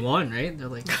 They won, right? They're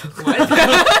like, what?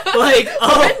 Like,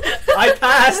 I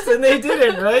passed and they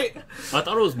didn't, right? I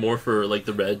thought it was more for like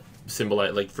the red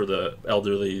symbolize like for the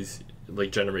elderly's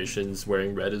like generations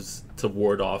wearing red is to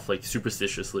ward off like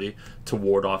superstitiously to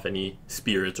ward off any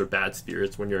spirits or bad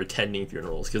spirits when you're attending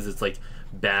funerals because it's like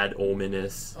bad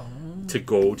ominous to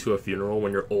go to a funeral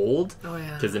when you're old Oh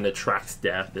yeah. because it attracts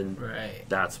death and Right.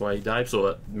 that's why he died.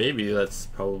 So maybe that's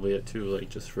probably it too, like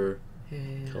just for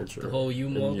culture. The whole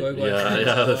And right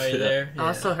there. I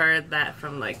also heard that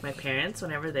from like my parents.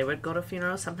 Whenever they would go to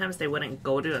funerals, sometimes they wouldn't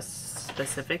go to a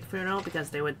specific funeral because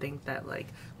they would think that like,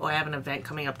 oh, I have an event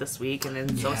coming up this week, and then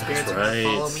those spirits are gonna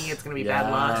follow me. It's gonna be bad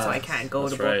luck, so I can't go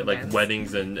to both events. Like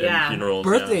weddings and funerals.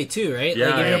 Birthday too, right?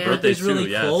 Yeah, like if your birthday's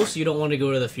really yes. close, you don't want to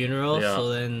go to the funeral. So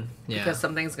then, because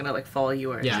something's gonna like follow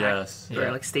you or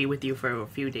or like stay with you for a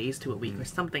few days to a week or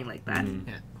something like that.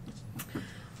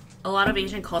 A lot of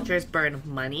Asian cultures burn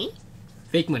money.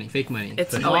 Fake money.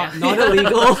 It's not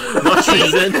illegal. Not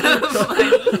treason.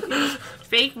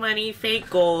 Fake money, fake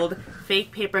gold,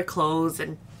 fake paper clothes,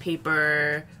 and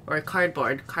paper or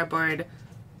cardboard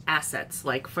assets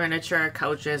like furniture,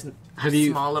 couches,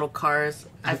 small little cars.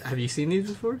 Have you seen these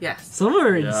before? Yes. Some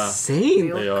are insane.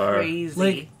 They are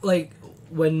crazy. Like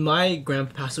when my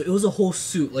grandpa passed away, it was a whole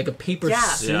suit, like a paper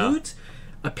suit.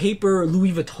 A paper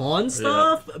Louis Vuitton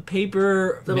stuff, a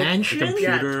paper little mansion,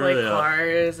 toy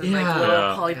cars, and like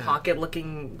little Polly Pocket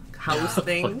looking house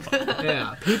thing.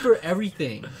 Paper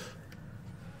everything.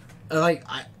 Like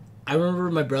I remember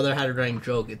my brother had a running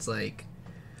joke. It's like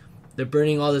they're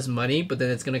burning all this money, but then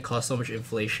it's gonna cause so much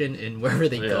inflation in wherever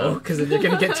they go because they're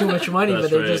gonna get too much money, but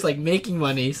they're just like making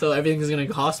money, so everything's gonna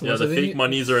cost more. Yeah, so the fake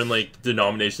monies are in like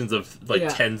denominations of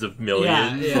like tens of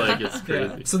millions. Like it's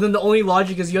crazy. So then the only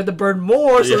logic is you have to burn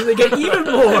more, so they get even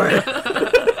more.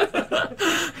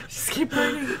 Just keep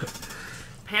burning.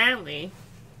 Apparently,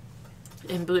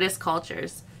 in Buddhist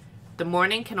cultures, the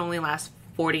mourning can only last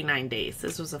 49 days.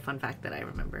 This was a fun fact that I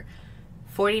remember.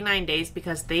 49 days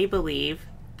because they believe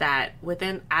that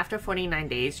after 49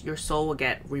 days, your soul will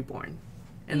get reborn.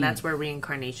 And that's where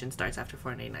reincarnation starts after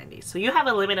 49 days. So you have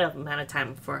a limited amount of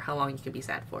time for how long you can be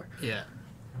sad for. Yeah.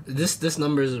 This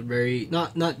number is very,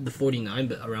 not the 49,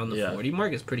 but around the 40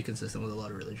 mark is pretty consistent with a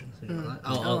lot of religions. You know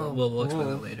that? We'll explain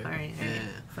that later. All right.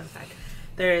 Fun fact.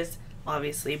 There's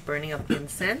obviously burning of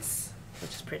incense,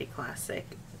 which is pretty classic.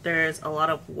 There's a lot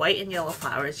of white and yellow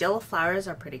flowers. Yellow flowers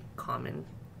are pretty common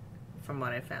from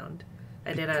what I found.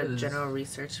 I did a general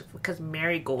research because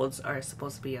marigolds are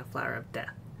supposed to be a flower of death.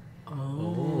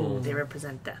 Oh. They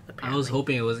represent death, apparently. I was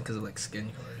hoping it wasn't because of like skin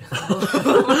color.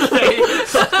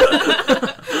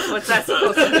 What's that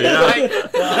supposed to be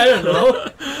like? Well, I don't know.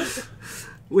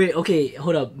 Wait, okay,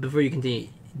 hold up before you continue.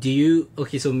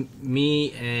 So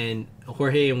me and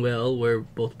Jorge and Will were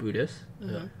both Buddhists.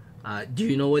 Do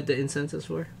you know what the incense is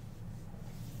for?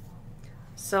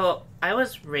 So I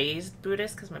was raised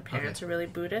Buddhist because my parents are really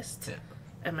Buddhist,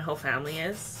 and my whole family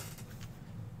is.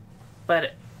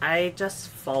 But I just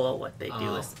follow what they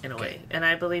do in a way, and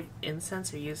I believe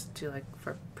incense are used to like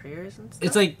for prayers and stuff.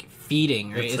 It's like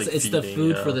feeding, right? It's feeding, the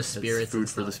food for the spirits. It's food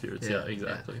for the spirits. Yeah,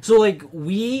 exactly. So like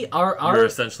we are you're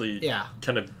essentially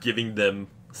kind of giving them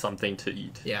something to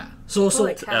eat. Yeah. So as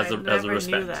a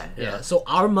respect. Yeah. So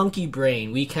our monkey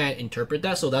brain, we can't interpret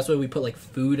that, so that's why we put like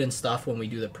food and stuff when we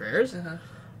do the prayers.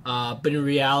 But in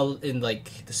reality, in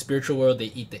like the spiritual world, they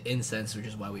eat the incense, which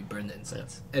is why we burn the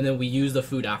incense, and then we use the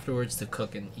food afterwards to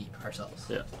cook and eat ourselves.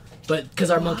 Yeah. But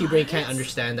because our monkey brain can't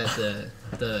understand that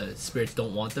the spirits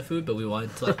don't want the food, but we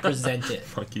want to like present it.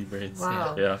 Monkey brains.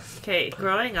 Wow. Yeah. Okay.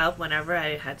 Growing up, whenever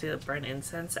I had to burn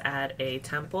incense at a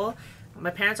temple, my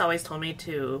parents always told me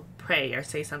to pray or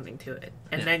say something to it.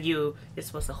 And then you're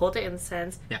supposed to hold the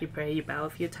incense, you pray, you bow a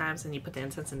few times, and you put the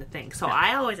incense in the thing. So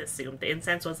I always assumed the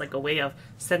incense was like a way of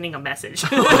sending a message.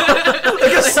 Like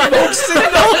a smoke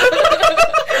signal?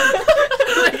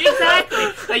 Like, exactly.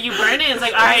 Like you burn it, it's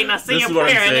like, alright, now say your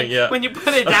prayer. And then when you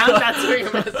put it down, that's where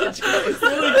your message goes.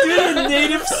 Like, dude, a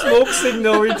native smoke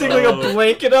signal where you take like a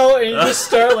blanket out and you just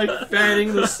start like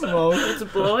fanning the smoke. It's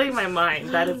blowing my mind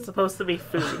that it's supposed to be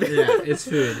food. Yeah, it's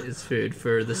food. It's food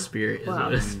for the spirit is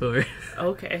what it's for.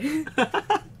 Okay.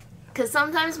 Because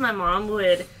sometimes my mom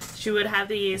would have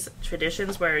these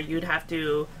traditions where you'd have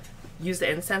to use the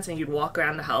incense and you'd walk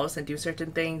around the house and do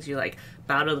certain things. You like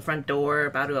bow to the front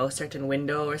door, bow to a certain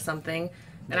window or something.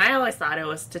 And I always thought it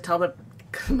was to tell my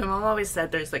mom always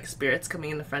said there's like spirits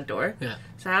coming in the front door. Yeah.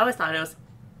 So I always thought it was,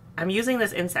 I'm using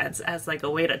this incense as like a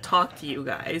way to talk to you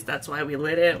guys. That's why we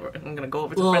lit it. I'm gonna go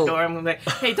over to the front door. I'm gonna be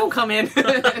like, hey, don't come in. Go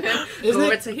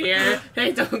over to here.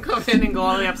 Hey, don't come in, and go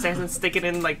all the way upstairs and stick it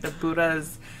in like the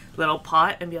Buddha's little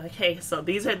pot and be like, hey, so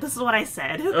this is what I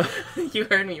said. You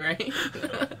heard me, right?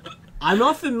 I'm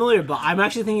not familiar, but I'm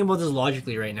actually thinking about this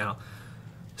logically right now.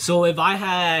 So if I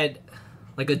had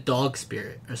like a dog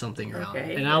spirit or something around,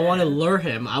 and I want to lure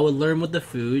him, I would lure him with the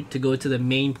food to go to the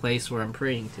main place where I'm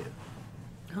praying to.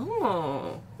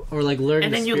 Oh. Or like learn.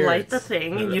 And then you light the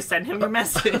thing and you send him your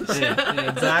message.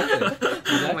 Exactly.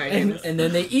 Oh my goodness. And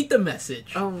then they eat the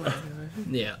message. Oh my god.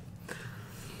 Yeah.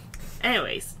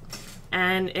 Anyways,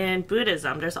 And in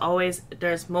Buddhism,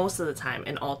 there's most of the time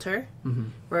an altar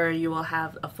where you will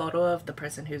have a photo of the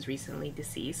person who's recently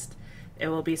deceased. It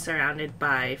will be surrounded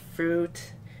by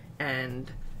fruit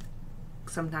and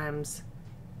sometimes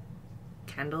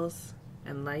candles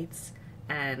and lights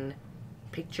and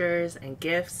pictures and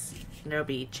gifts. And there'll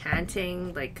be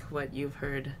chanting, like what you've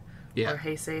heard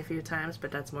Jorge say a few times,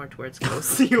 but that's more towards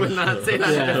ghosts. You would not say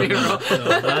that at a funeral.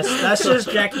 No, that's just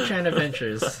Jackie Chan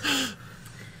Adventures.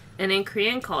 And in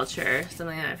Korean culture,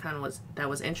 something that I found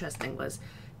was interesting was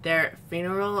their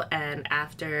funeral and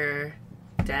after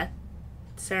death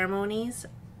ceremonies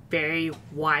vary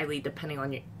widely depending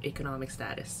on your economic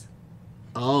status.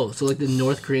 Oh, so like the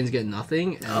North Koreans get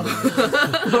nothing? And,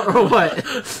 or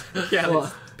what? Yeah,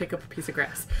 well, pick up a piece of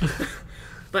grass.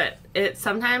 But it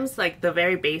sometimes, like the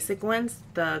very basic ones,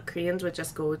 the Koreans would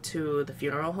just go to the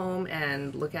funeral home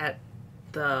and look at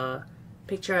the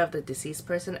picture of the deceased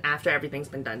person after everything's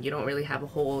been done. You don't really have a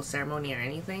whole ceremony or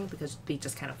anything because they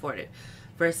just can't afford it.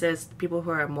 Versus people who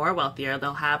are more wealthier,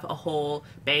 they'll have a whole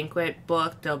banquet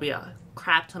booked. There'll be a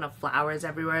crap ton of flowers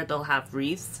everywhere. They'll have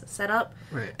wreaths set up.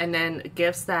 Right. And then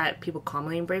gifts that people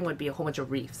commonly bring would be a whole bunch of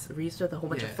wreaths. Wreaths with a whole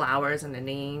bunch of flowers and a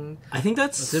name. I think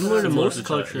that's similar to most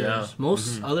cultures. Yeah.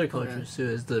 Most other cultures too,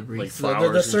 is the wreath. Like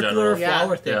the circular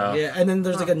flower thing. Yeah. And then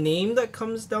there's like a name that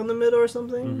comes down the middle or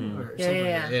something. Or something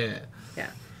Yeah.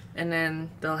 And then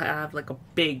they'll have like a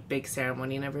big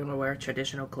ceremony and everyone will wear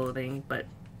traditional clothing, but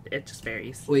it just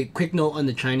varies. Wait, quick note on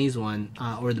the Chinese one,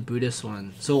 or the Buddhist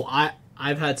one. So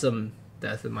I've had some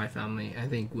death in my family. I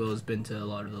think Will's been to a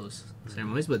lot of those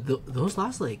ceremonies, but those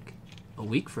last like a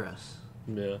week for us.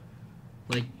 Yeah.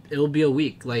 Like it'll be a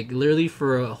week, like literally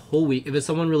for a whole week. If it's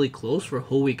someone really close, for a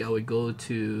whole week, I would go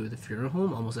to the funeral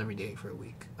home almost every day for a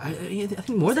week. I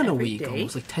think more than a week,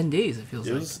 almost like 10 days. It feels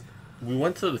like. We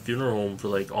went to the funeral home for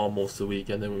like almost a week,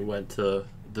 and then we went to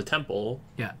the temple.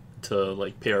 Yeah. To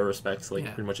like pay our respects, like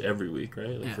pretty much every week,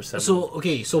 right? Like for 7.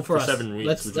 So for us, 7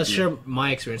 weeks, let's share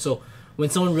my experience. So when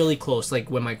someone really close,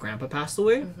 like when my grandpa passed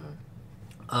away,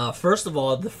 first of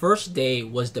all, the first day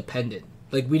was dependent.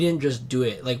 Like we didn't just do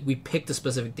it. Like we picked a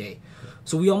specific day.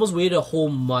 So we almost waited a whole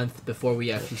month before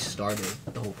we actually started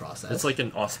the whole process. It's like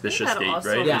an auspicious date,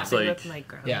 right? Yeah. It's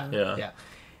like yeah.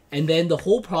 And then the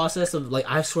whole process of like,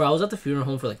 I swear I was at the funeral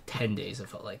home for like 10 days. It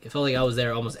felt like I was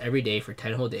there almost every day for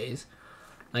 10 whole days.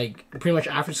 Like pretty much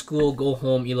after school, go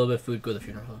home, eat a little bit of food, go to the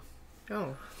funeral home.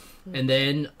 Oh. And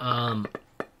then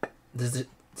this is a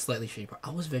slightly shitty part.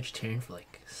 I was vegetarian for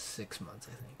like 6 months,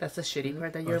 I think. That's the shitty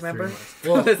part that you remember?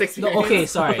 Well, no, okay,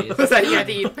 sorry. Was that you had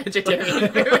to eat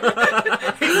vegetarian food?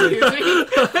 Excuse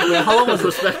me? Wait, how long was it?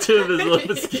 Perspective is a little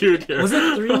bit skewed here. Was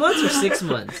it 3 months or 6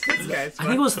 months? This guy's I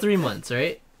think it was 3 months,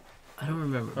 right? I don't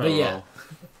remember. But yeah. know.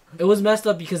 It was messed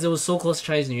up because it was so close to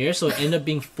Chinese New Year, so it ended up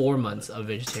being 4 months of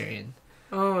vegetarian.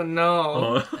 Oh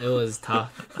no. It was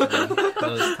tough.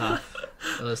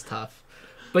 It was tough.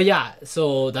 But yeah,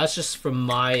 so that's just from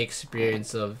my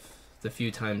experience of the few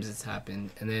times it's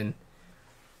happened. And then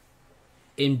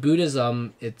in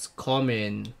Buddhism, it's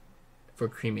common for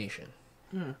cremation.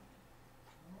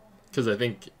 Because I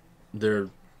think they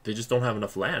just don't have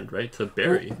enough land, right, to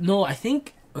bury. Well, no, I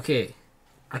think, okay,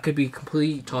 I could be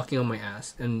completely talking on my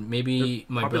ass, and maybe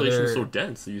my population brother... is so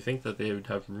dense. Do you think that they would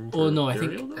have room for Oh no, I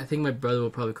burial, think my brother will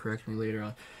probably correct me later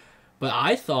on. But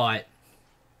I thought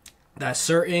that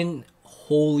certain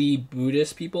holy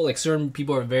Buddhist people, like certain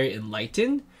people are very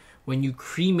enlightened. When you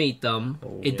cremate them,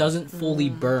 it doesn't fully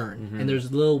burn, and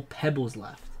there's little pebbles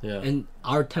left. Yeah. And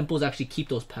our temples actually keep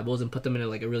those pebbles and put them in a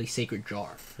really sacred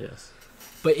jar. Yes.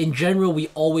 But in general, we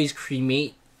always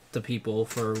cremate the people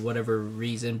for whatever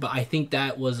reason. But I think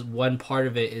that was one part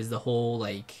of it, is the whole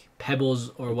like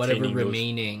pebbles or whatever Containing those-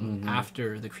 remaining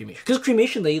after the cremation. Because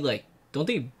cremation, they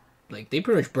they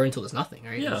pretty much burn till there's nothing,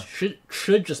 right? Yeah. It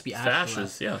should just be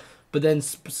Ashes, yeah. But then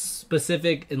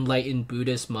specific enlightened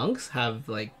Buddhist monks have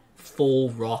like full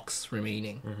rocks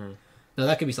remaining. Now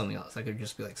that could be something else. That could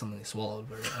just be like something they swallowed,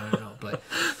 or I don't know.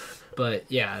 But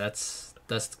yeah, that's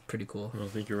pretty cool. I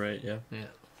think you're right. Yeah. Yeah.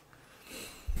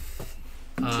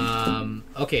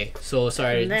 Okay, so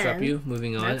sorry to interrupt then- you.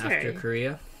 Moving on That's after okay.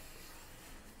 Korea.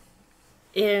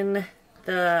 In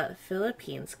the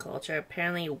Philippines culture,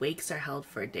 apparently wakes are held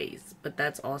for days, but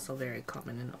that's also very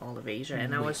common in all of Asia.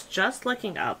 And I was just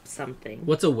looking up something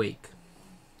What's a wake?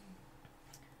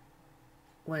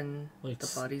 when Like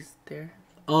the body's there.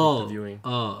 Oh, the viewing.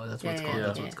 oh, that's what it's Yeah, called. yeah,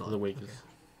 That's yeah. what it's called. The wake is Okay.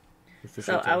 the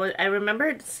official So term. I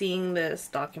remembered seeing this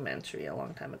documentary a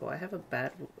long time ago.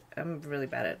 I'm really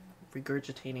bad at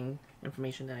regurgitating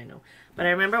information that I know. But I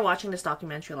remember watching this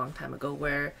documentary a long time ago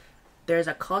where there's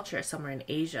a culture somewhere in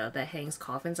Asia that hangs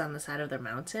coffins on the side of their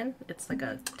mountain. It's like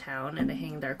a town, and they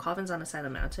hang their coffins on the side of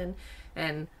the mountain.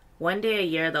 And one day a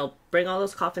year, they'll bring all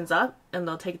those coffins up, and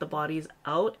they'll take the bodies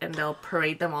out, and they'll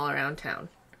parade them all around town.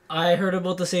 I heard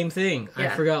about the same thing. I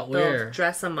forgot where. They'll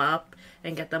dress them up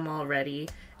and get them all ready.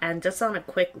 And just on a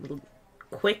quick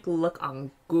look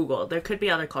on Google, there could be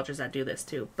other cultures that do this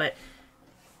too, but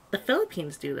the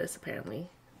Philippines do this apparently.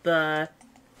 The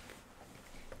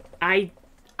Igorot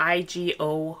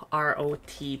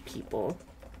people,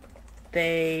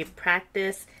 they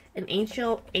practice an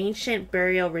ancient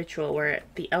burial ritual where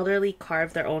the elderly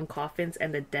carve their own coffins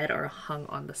and the dead are hung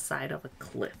on the side of a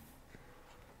cliff.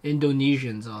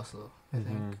 Indonesians also, I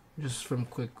think, just from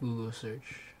quick Google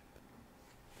search.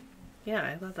 Yeah,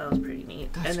 I thought that was pretty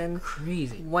neat. That's and then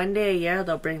crazy. One day a year,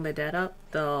 they'll bring the dead up,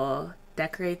 they'll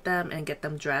decorate them and get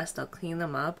them dressed, they'll clean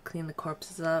them up, clean the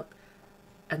corpses up,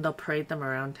 and they'll parade them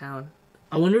around town.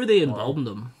 I wonder if they embalm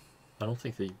them. I don't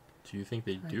think they... Do you think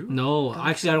they do? No,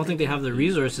 actually, I don't think they have the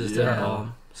resources to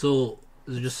embalm. So,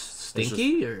 is it just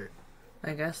stinky, or...?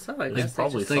 I guess so. I There's guess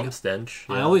probably just, some stench.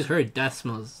 I always heard death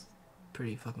smells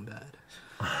pretty fucking bad.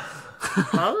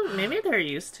 probably, maybe they're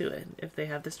used to it if they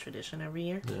have this tradition every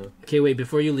year. Yeah. Okay, wait,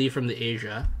 before you leave from the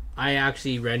Asia, I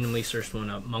actually randomly searched one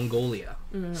up, Mongolia.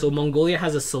 So Mongolia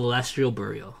has a celestial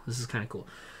burial. This is kind of cool.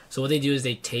 So what they do is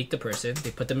they take the person,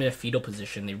 they put them in a fetal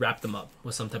position, they wrap them up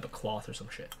with some type of cloth or some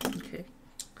shit. Okay.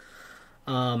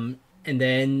 And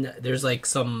then there's like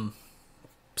some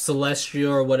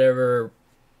celestial or whatever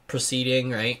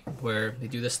proceeding, right, where they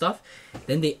do this stuff.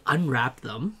 Then they unwrap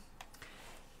them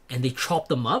and they chop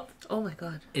them up. Oh my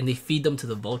god. And they feed them to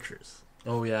the vultures.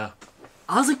 Oh, yeah.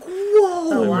 I was like,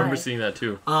 whoa! I why? remember seeing that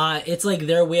too. It's like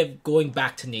their way of going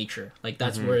back to nature. Like,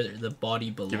 that's where the body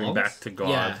belongs. Giving back to God.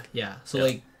 Yeah, yeah. So,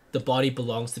 like, the body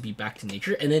belongs to be back to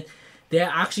nature. And then they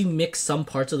actually mix some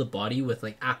parts of the body with,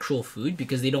 like, actual food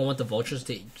because they don't want the vultures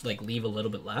to, like, leave a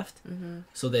little bit left.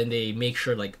 So then they make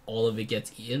sure, like, all of it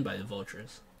gets eaten by the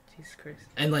vultures. Jesus Christ.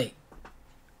 And, like,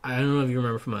 I don't know if you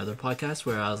remember from my other podcast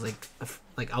where I was like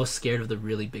I was scared of the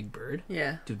really big bird.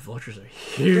 Yeah. Dude, vultures are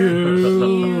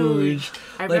huge.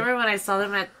 I remember when I saw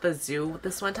them at the zoo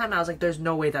this one time, I was like, there's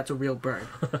no way that's a real bird.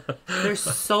 They're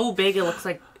so big, it looks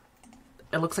like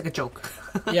a joke.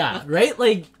 Yeah, right?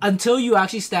 Like, until you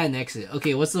actually stand next to it.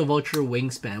 Okay, what's the vulture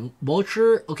wingspan?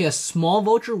 A small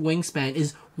vulture wingspan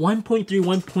is 1.3,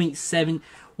 1.7.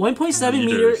 1.7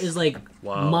 meter is like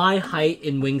my height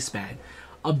in wingspan.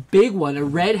 A big one, a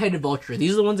red-headed vulture.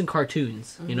 These are the ones in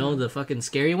cartoons. You know, the fucking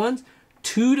scary ones.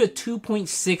 2 to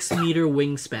 2.6 meter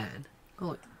wingspan.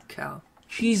 Holy cow.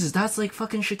 Jesus, that's like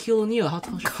fucking Shaquille O'Neal. How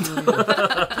tall is Shaquille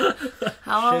O'Neal?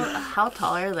 How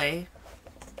tall are they?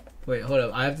 Wait, hold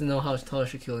up. I have to know how tall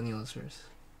Shaquille O'Neal is first.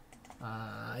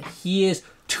 He is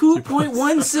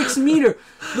 2.16 meter.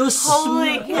 The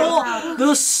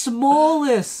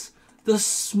smallest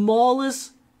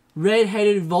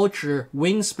red-headed vulture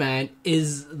wingspan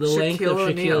is the length of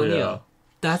Shaquille O'Neal. Yeah.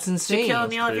 That's insane. Shaquille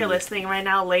O'Neal, if you're listening right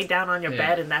now, lay down on your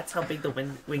bed, and that's how big the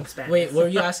wingspan is. Wait, what were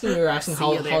you asking? You were asking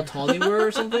how tall they were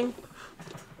or something?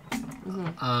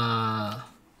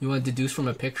 You want to deduce from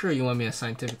a picture, or you want me to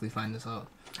scientifically find this out?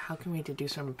 How can we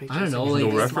deduce from a picture? I don't know. Like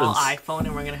no a small iPhone,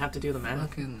 and we're gonna have to do the math.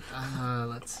 Fucking,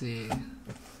 let's see.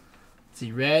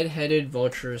 Red-headed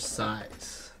vulture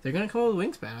size. They're gonna come up with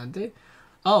wingspan, aren't they?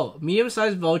 Oh,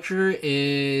 medium-sized vulture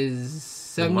is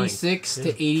 76 to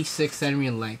 86 centimeter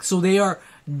in length. So they are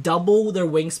double their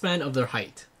wingspan of their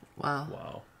height.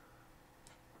 Wow.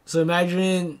 So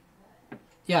imagine,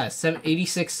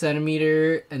 86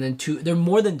 centimeter, and then they're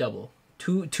more than double.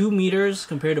 2 meters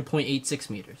compared to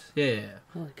 0.86 meters. Yeah.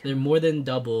 They're more than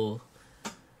double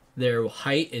their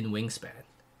height and wingspan.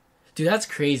 Dude, that's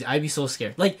crazy. I'd be so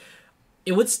scared. Like,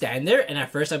 it would stand there, and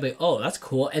at first I'd be like, oh, that's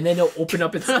cool. And then it'll open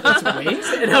up its wings,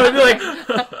 and I would be like,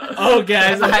 oh,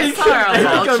 guys, I saw a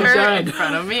vulture in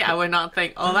front of me. I would not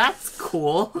think, oh, that's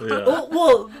cool. Yeah.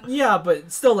 Well, yeah,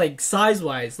 but still, like,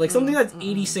 size-wise. Like, something that's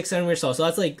 86 centimeters tall, so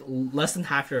that's, like, less than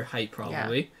half your height,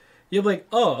 probably. Yeah. You'll be like,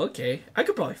 oh, okay, I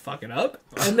could probably fuck it up.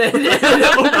 And then it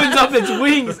opens up its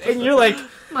wings, and you're like,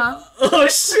 oh,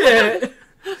 shit.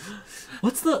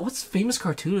 What's famous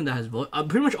cartoon that has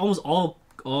pretty much almost all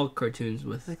cartoons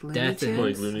with like death and...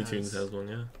 Like Looney Tunes has one,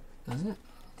 yeah. Doesn't it?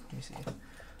 Let me see.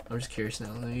 I'm just curious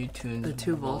now. Looney Tunes. The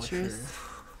two vultures.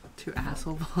 Two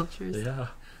asshole vultures. Yeah.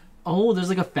 Oh, there's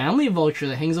like a family vulture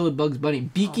that hangs out with Bugs Bunny.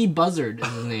 Beaky Buzzard is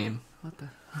his name. What the...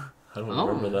 I don't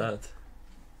remember that.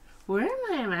 Where am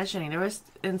I imagining? There was,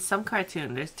 in some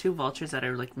cartoon, there's two vultures that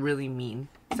are like really mean.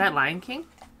 Is that Lion King?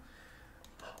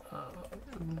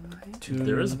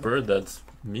 There is a bird that's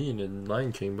mean in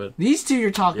Lion King, but These two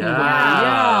you're talking Yeah.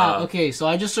 about. Yeah. Okay, so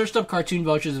I just searched up cartoon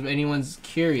vouchers if anyone's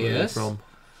where are they curious. from?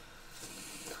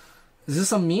 Is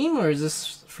this a meme or is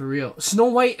this for real? Snow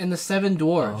White and the Seven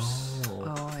Dwarfs.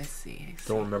 Oh, I see.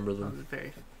 Don't remember That them. was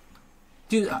very...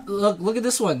 Dude, look at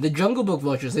this one. The Jungle Book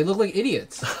vouchers. They look like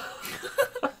idiots.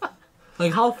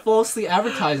 Like, how falsely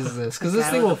advertised is this? Because The this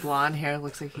guy thing with will... the blonde hair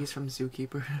looks like he's from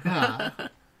Zookeeper. Yeah.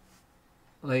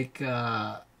 Like,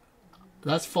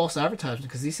 that's false advertisement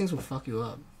because these things will fuck you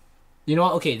up. You know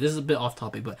what? Okay, this is a bit off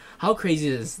topic, but how crazy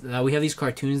is it that we have these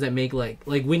cartoons that make like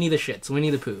Winnie the Shits, Winnie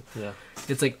the Pooh. Yeah.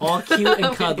 It's like all cute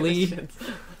and cuddly,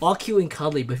 all cute and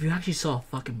cuddly. But if you actually saw a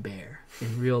fucking bear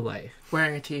in real life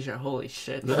Wearing a t-shirt. Holy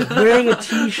shit. wearing a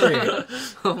t-shirt,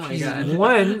 Oh my god.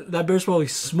 one, that bear's probably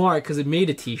smart because it made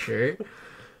a t-shirt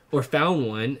or found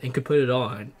one and could put it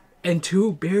on. And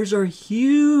two, bears are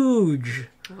huge.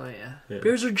 Oh yeah. Yeah.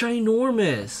 Bears are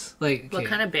ginormous. Like, What okay.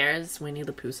 kind of bear is Winnie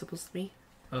the Pooh supposed to be?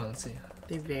 Oh, let's see.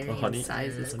 They vary A honey- in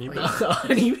sizes. honey quite- bear?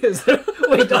 Honey is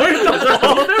wait, don't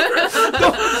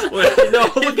Wait,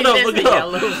 no, look it up, It look is it a up.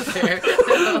 yellow bear.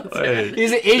 Wait.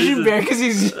 He's an Asian bear because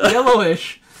he's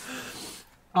yellowish.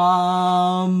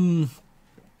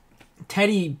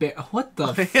 Teddy bear. What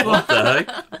the fuck? What the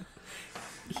heck?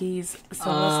 He's supposed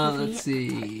to be... Let's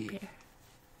see.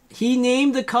 He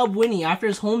named the cub Winnie after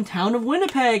his hometown of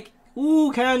Winnipeg.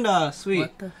 Ooh, Canada, sweet.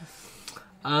 What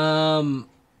the...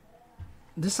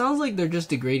 This sounds like they're just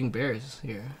degrading bears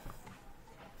here.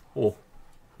 Oh,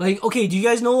 Like, okay, do you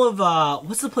guys know of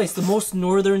what's the place, the most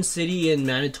northern city in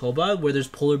Manitoba, where there's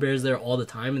polar bears there all the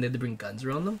time and they have to bring guns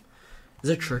around them? Is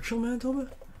it Churchill, Manitoba?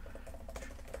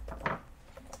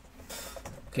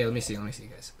 Okay, let me see,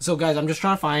 guys. So, guys, I'm just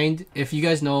trying to find, if you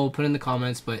guys know, put in the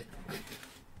comments, but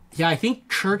yeah, I think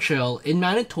Churchill in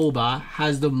Manitoba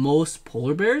has the most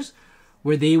polar bears,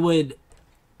 where they would,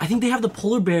 I think they have the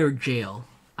polar bear jail.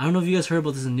 I don't know if you guys heard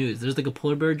about this in the news. There's like a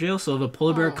polar bear jail, so if a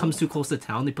polar bear comes too close to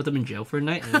town, they put them in jail for a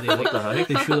night and then they like the heck?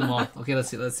 they shoot them off. Okay, let's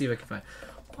see if I can find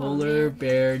polar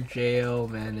bear jail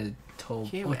Manitoba.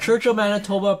 Cute, Oh, man. Churchill,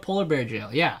 Manitoba polar bear jail.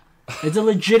 Yeah, it's a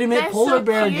legitimate That's polar so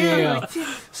bear cute. jail.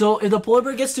 So if the polar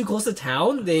bear gets too close to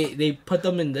town, they put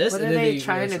them in this. What and are then they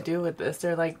trying to do with this?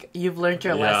 They're like, you've learned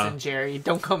your Yeah. lesson, Jerry.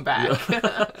 Don't come back.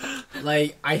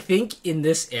 Like, I think in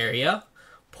this area,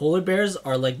 polar bears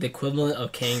are like the equivalent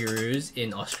of kangaroos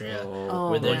in Australia.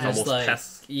 Oh, Where they're man. just Almost like,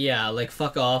 pests. yeah, like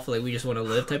fuck off, like we just want to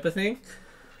live type of thing.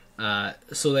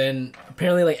 So then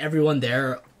apparently like everyone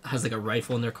there has like a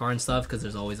rifle in their car and stuff because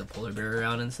there's always a polar bear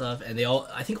around and stuff. And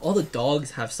I think all the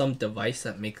dogs have some device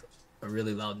that make a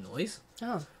really loud noise.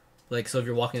 Oh. Like, so if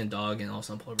you're walking a dog and all of a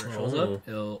sudden a polar bear shows Oh. up,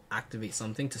 it'll activate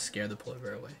something to scare the polar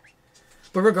bear away.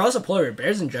 But regardless of polar bear,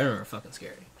 bears in general are fucking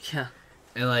scary. Yeah.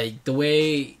 And like the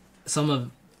way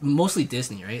mostly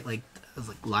Disney, right? Like it's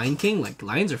like Lion King, like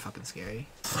lions are fucking scary.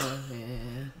 Oh,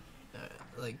 yeah.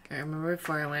 Like I remember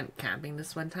before I went camping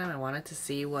this one time, I wanted to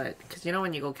see because you know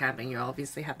when you go camping, you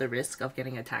obviously have the risk of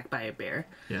getting attacked by a bear.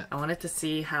 yeah. I wanted to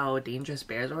see how dangerous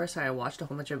bears were, so I watched a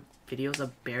whole bunch of videos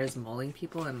of bears mauling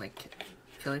people and like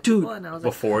killing Dude, people, and I was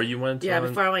like, before you went yeah, on?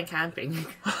 before I went camping.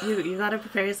 you gotta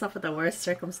prepare yourself for the worst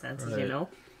circumstances, you Right. know?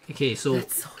 Okay, so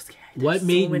That's so scary. what There's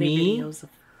made so many me- videos of...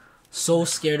 so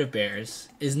scared of bears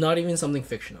is not even something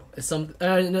fictional. It's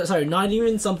not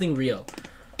even something real.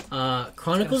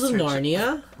 Chronicles of Search it.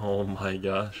 Narnia. Oh my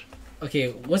gosh.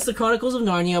 Okay, what's the Chronicles of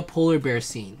Narnia polar bear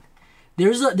scene? There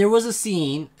was a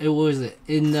scene. It was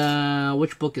in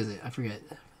which book is it? I forget.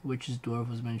 Which dwarf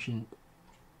was mentioned.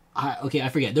 I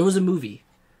forget. There was a movie.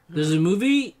 There's a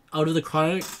movie out of the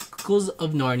Chronicles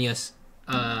of Narnia,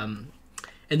 and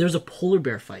there's a polar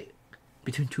bear fight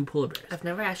between two polar bears. I've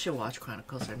never actually watched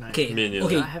Chronicles or not. Okay, Me neither.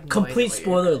 okay. I have no Complete idea what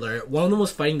spoiler alert. One of them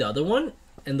was fighting the other one,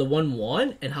 and the one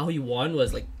won. And how he won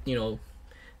was like,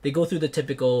 they go through the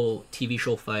typical TV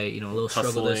show fight. A little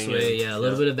struggle this Hustling way, and- a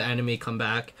little yeah. bit of the anime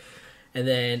comeback, and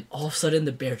then all of a sudden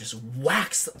the bear just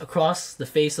whacks across the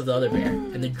face of the other bear,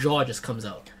 and the jaw just comes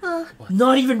out.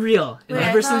 Not even real. And Wait, I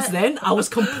ever since thought- then, I was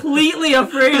completely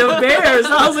afraid of bears.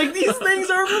 I was like, these things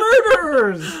are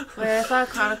murderers. Wait, I thought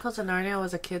Chronicles of Narnia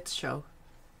was a kids show.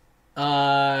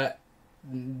 I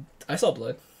saw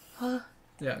blood.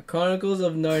 Yeah, Chronicles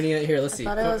of Narnia. Here, let's I see.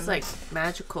 thought it was like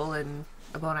magical and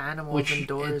about animals and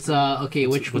doors. It's okay.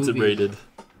 Which What's movie? it rated?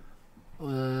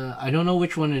 I don't know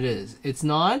which one it is. It's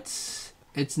not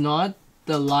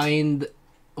the Lion.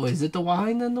 Oh, is it the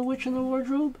Lion and the Witch in the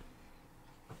Wardrobe?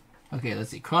 Okay, let's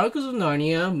see. Chronicles of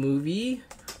Narnia movie,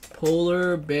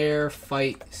 polar bear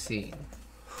fight scene.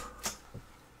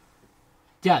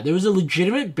 Yeah, there was a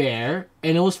legitimate bear,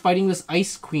 and it was fighting this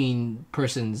Ice Queen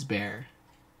person's bear.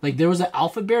 Like, there was an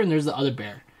alpha bear, and there's the other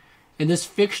bear. and this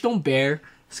fictional bear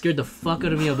scared the fuck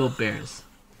out of me about bears.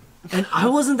 And I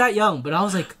wasn't that young, but I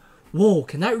was like, whoa,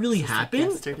 can that really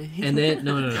happen? And then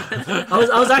no. I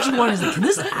was actually wondering, like, can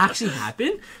this actually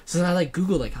happen? So then I like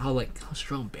Googled like how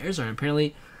strong bears are. And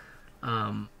apparently,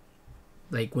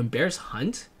 like when bears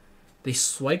hunt, they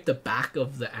swipe the back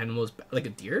of the animal's like a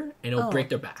deer, and it'll break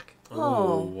their back.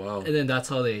 Oh wow! And then that's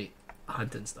how they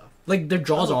hunt and stuff. Like their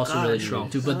jaws are also really strong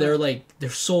too, but they're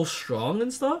so strong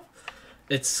and stuff.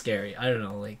 It's scary. I don't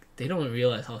know. Like they don't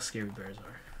realize how scary bears are.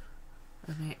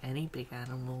 I mean, any big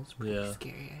animal's pretty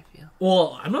scary, I feel.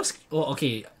 Well, I'm not. Well,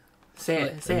 okay. Say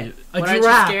it. A What are you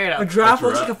giraffe. scared of? A giraffe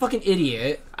looks like a fucking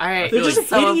idiot. Alright, They're just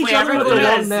so hitting if each we other ever with go to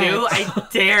their a long zoo, necks. I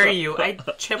dare you. I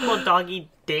triple doggy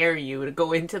dare you to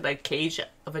go into the cage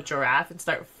of a giraffe and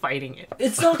start fighting it.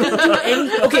 It's not gonna do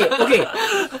anything.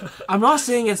 Okay. I'm not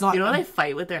saying it's not. You know they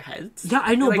fight with their heads? Yeah,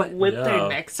 I know, They, like, but whip their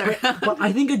necks around. but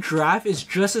I think a giraffe is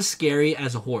just as scary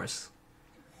as a horse.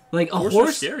 Like a Horses are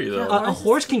horse, scary, though. a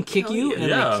horse can kick kill you you. and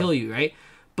Yeah. like kill you, right?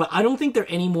 But I don't think they're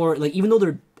any more like, even though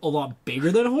they're a lot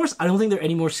bigger than a horse, I don't think they're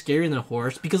any more scary than a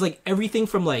horse, because like everything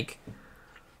from like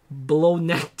below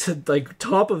neck to like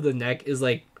top of the neck is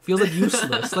like feels like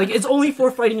useless. Like it's only for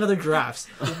fighting other giraffes.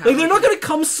 Like they're not gonna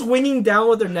come swinging down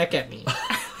with their neck at me,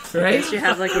 right? She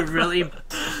has like a really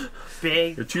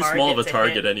big. You're too small of a to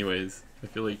target, hit. anyways. I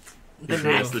feel like The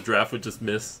neck. the giraffe would just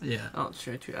miss. Yeah. Oh,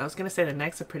 true. I was gonna say the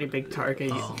neck's a pretty big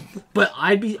target. But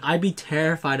I'd be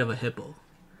terrified of a hippo.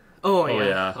 Oh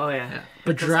yeah. yeah.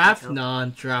 But giraffe,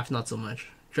 giraffe not so much.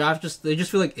 Giraffe they just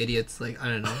feel like idiots. Like I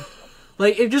don't know.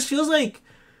 Like it just feels like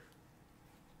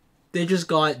they just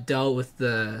got dealt with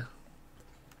the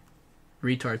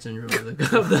retard syndrome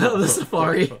of the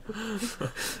safari.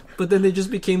 But then they just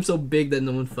became so big that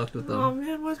no one fucked with them. Oh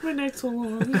man, why's my neck so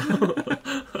long?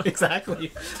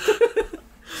 Exactly.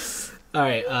 All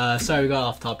right. Sorry, we got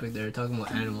off topic there, talking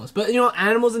about animals. But you know,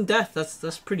 animals and death.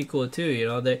 That's pretty cool too. You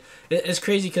know, it's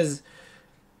crazy because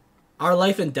our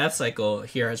life and death cycle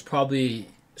here has probably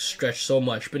stretched so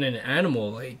much. But in an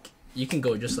animal, like you can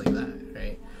go just like that,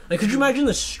 right? Like, could you imagine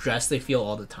the stress they feel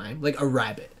all the time? Like a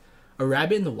rabbit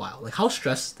in the wild. Like, how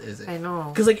stressed is it? I know.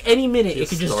 Because like any minute it It's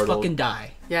could just startled. fucking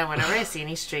die. Yeah, whenever I see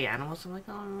any stray animals, I'm like,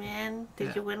 oh man,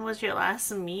 when was your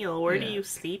last meal? Where do you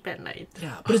sleep at night?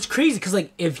 Yeah, but it's crazy because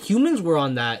like if humans were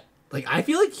on that, like I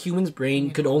feel like humans'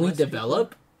 brain could only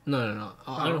develop. No.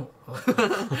 I don't.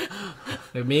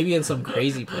 Like, maybe in some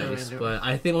crazy place, but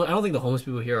I don't think the homeless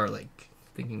people here are like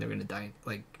thinking they're gonna die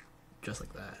like just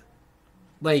like that.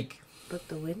 Like But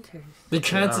the winters. the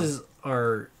chances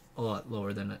are a lot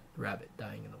lower than a rabbit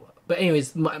dying in the wild. But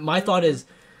anyways, my thought is,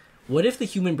 what if the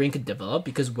human brain could develop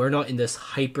because we're not in this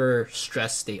hyper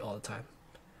stress state all the time?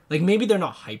 Like maybe they're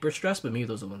not hyper stressed, but maybe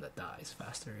those are the one that dies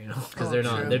faster, you know, because they're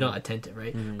not attentive,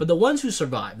 right? But the ones who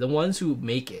survive, the ones who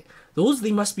make it,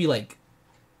 they must be like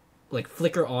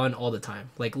flicker on all the time,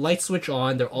 like light switch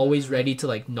on. They're always ready to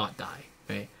like not die,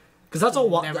 right? Because that's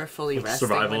all. Never fully resting.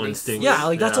 Survival when they instinct. Yeah,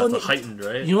 like that's all. It's heightened,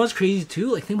 right? You know what's crazy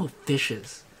too? Like think about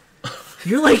fishes.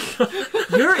 You're in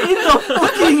the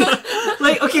fucking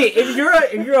like okay. If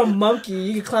you're a monkey,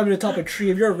 you can climb to the top of a tree.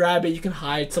 If you're a rabbit, you can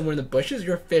hide somewhere in the bushes.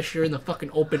 You're a fish. You're in the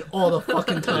fucking open all the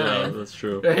fucking Yeah, time, that's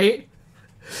true. right?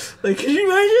 Like, can you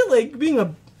imagine like being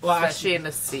a Especially in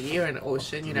the sea or an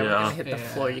ocean, you're never Yeah. gonna hit the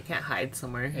floor. You can't hide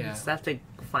somewhere. You just have to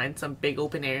find some big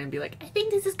open area and be like, I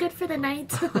think this is good for the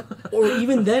night. or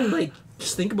even then, like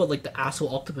just think about like the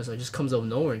asshole octopus that just comes out of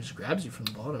nowhere and just grabs you from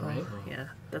the bottom, right? Yeah,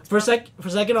 that's For a second,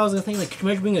 I was gonna think like, can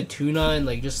you imagine being a tuna and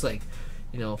like just like,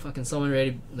 you know, fucking someone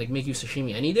ready to like make you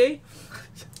sashimi any day?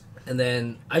 And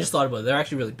then I just thought about it. They're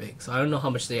actually really big, so I don't know how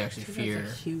much they actually fear.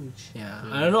 huge. Yeah,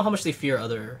 I don't know how much they fear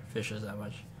other fishes that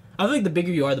much. I feel like the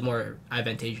bigger you are, the more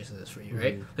advantageous it is for you,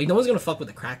 right? Like no one's gonna fuck with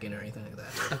a kraken or anything like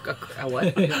that. A what?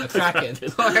 A kraken,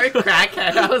 I heard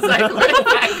crackhead. I was like, what is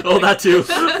that? Oh, that too.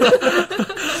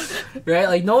 right?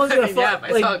 Like no one's gonna fuck. Yeah, if I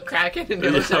like, saw a kraken in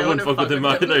the Yeah, ocean, I wouldn't fuck with him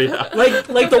either. Yeah.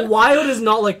 like the wild is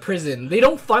not like prison. They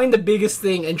don't find the biggest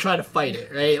thing and try to fight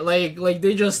it, right? Like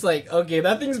they just like, okay,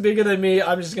 that thing's bigger than me.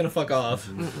 I'm just gonna fuck off.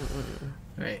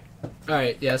 Right. All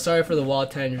right. Yeah. Sorry for the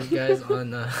wild tangent, guys,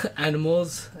 on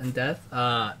animals and death.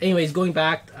 Anyways, going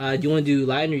back, do you want to do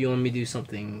Latin or you want me to do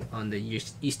something on the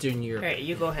Eastern Europe? Alright,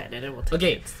 you go ahead and it will take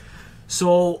Okay. it.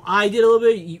 So I did a little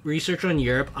bit of research on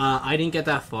Europe. I didn't get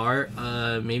that far,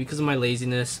 maybe because of my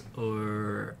laziness,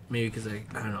 or maybe because I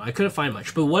don't know. I couldn't find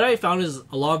much. But what I found is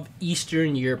a lot of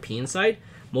Eastern European side.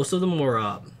 Most of them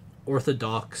were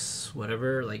Orthodox,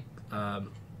 whatever, like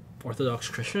Orthodox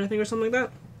Christian, I think, or something like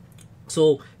that.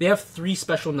 So they have 3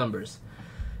 special numbers.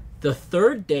 The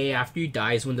 3rd day after you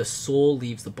die is when the soul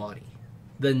leaves the body.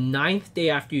 The 9th day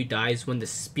after you die is when the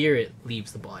spirit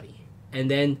leaves the body. and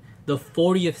then the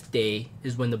 40th day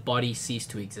is when the body ceased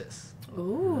to exist.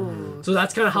 Ooh. So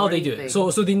that's kind of how they do it. thing. So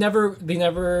they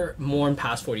never mourn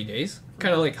past 40 days.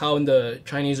 Kind of like how in the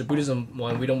Chinese or Buddhism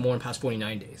one, we don't mourn past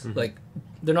 49 days. Like,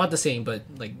 they're not the same, but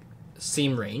like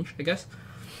same range, I guess.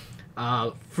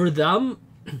 For them,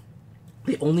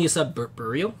 they only accept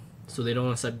burial, so they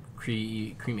don't accept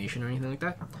cremation or anything like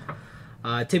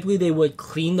that. Typically, they would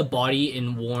clean the body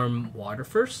in warm water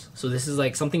first. So this is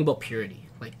like something about purity,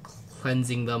 like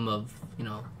cleansing them of, you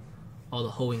know, all the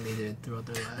hoeing they did throughout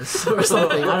their lives or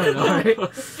something. I don't know,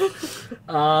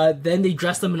 right? Then they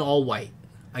dress them in all white.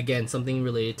 Again, something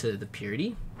related to the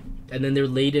purity. And then they're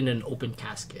laid in an open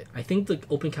casket. I think the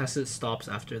open casket stops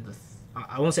after the...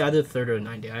 I want to say either the 3rd or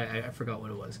 9th day. I forgot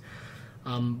what it was.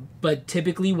 But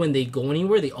typically when they go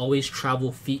anywhere, they always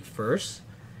travel feet first.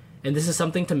 And this is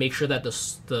something to make sure that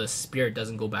the spirit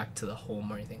doesn't go back to the home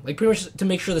or anything. Like, pretty much to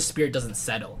make sure the spirit doesn't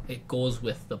settle. It goes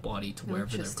with the body to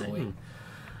wherever they're going.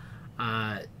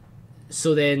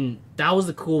 So then that was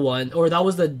the cool one, or that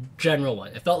was the general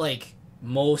one. It felt like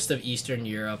most of Eastern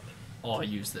Europe all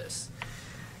use this.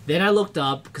 Then I looked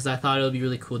up, because I thought it would be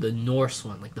really cool, the Norse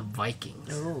one, like the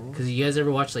Vikings. Because you guys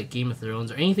ever watch like Game of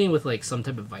Thrones or anything with like some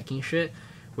type of Viking shit,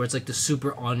 where it's like the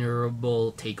super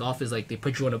honorable takeoff is like they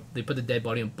put the dead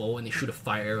body in a bow and they shoot a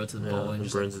fire arrow to the bow and it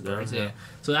just burns it down. Yeah.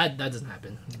 So that doesn't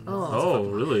happen. Oh,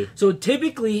 really? So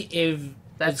typically, if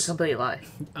That's a complete lie.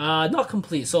 not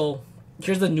complete. So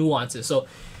here's the nuances. So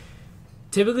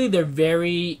typically they're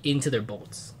very into their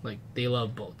boats. Like, they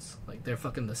love boats. Like, they're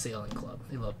fucking the sailing club.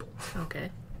 They love boats. Okay.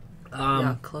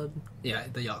 Yacht club. Yeah,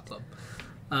 the yacht club.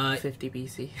 50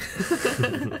 BC.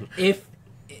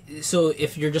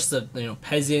 If you're just a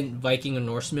peasant, Viking, or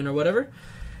Norseman or whatever,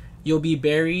 you'll be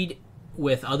buried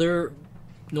with other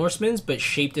Norsemen, but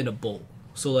shaped in a bowl.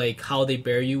 So like how they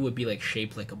bury you would be like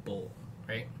shaped like a bowl,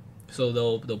 right? So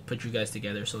they'll put you guys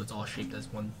together so it's all shaped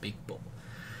as one big bowl.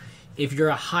 If you're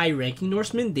a high-ranking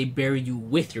Norseman, they bury you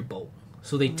with your boat.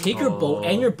 So they take your boat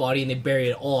and your body and they bury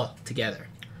it all together.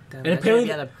 Damn, And apparently,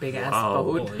 had a big ass Wow.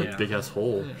 boat. Oh, yeah. Big ass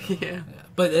hole. Yeah.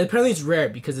 But apparently it's rare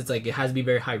because it's like it has to be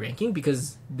very high-ranking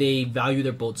because they value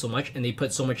their boat so much and they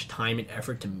put so much time and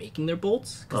effort to making their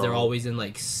boats because they're always in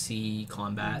like sea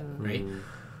combat, right?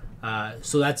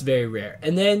 So that's very rare.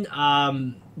 And then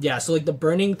so like the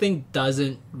burning thing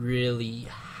doesn't really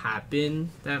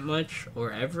happen that much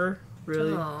or ever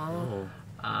really. Aww.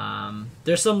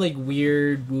 There's some like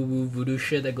weird woo-woo voodoo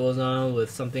shit that goes on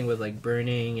with something with like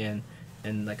burning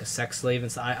and like a sex slave and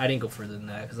stuff. I didn't go further than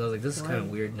that because I was like, this is kind of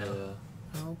weird now.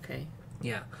 Okay.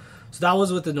 Yeah. So that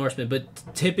was with the Norsemen, but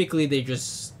typically they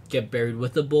just get buried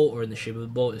with the boat or in the shape of the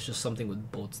boat. It's just something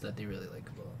with boats that they really like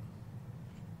about.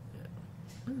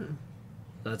 Yeah.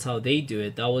 That's how they do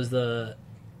it. That was the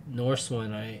Norse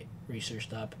one I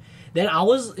researched up. Then I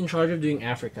was in charge of doing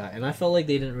Africa, and I felt like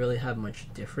they didn't really have much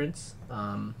difference.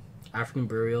 African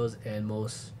burials and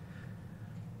most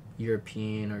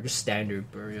European or just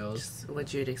standard burials. Just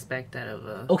what you'd expect out of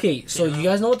a... Okay, so you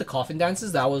guys know what the coffin dance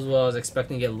is? That was what I was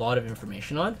expecting to get a lot of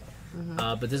information on.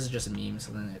 But this is just a meme,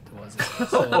 so then it wasn't.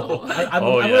 So I'm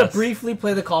going to briefly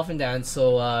play the coffin dance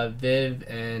so Viv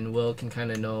and Will can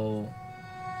kind of know.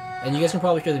 And you guys can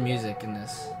probably hear the music in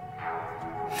this.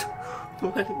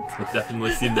 I've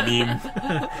definitely seen the meme.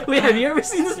 Wait, have you ever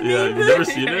seen this meme? Yeah, you've never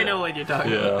seen it? I know what you're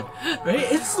talking about. Right?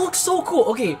 It looks so cool.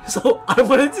 Okay, so I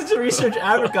wanted to research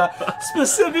Africa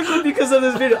specifically because of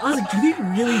this video. I was like, do they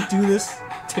really do this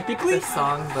typically? The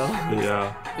song, though.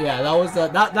 Yeah. Yeah, that was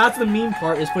that's the meme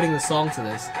part, is putting the song to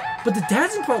this. But the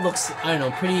dancing part looks, I don't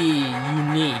know, pretty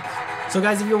unique. So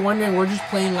guys, if you're wondering, we're just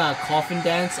playing Coffin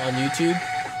Dance on YouTube,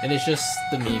 and it's just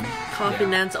the meme. Coffin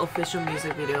Dance official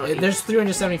music video. There's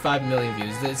 375 million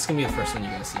views. It's gonna be the first one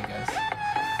you're gonna see, guys.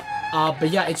 But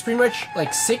yeah, it's pretty much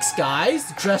like 6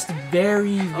 guys dressed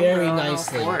very, very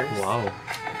nicely. Wow.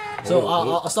 So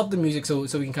I'll stop the music so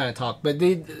we can kind of talk. But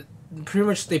they pretty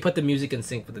much they put the music in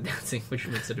sync with the dancing, which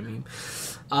makes it a meme.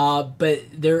 But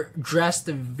they're dressed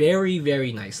very,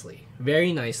 very nicely,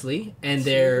 and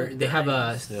they have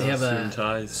a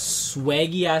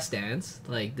swaggy ass dance.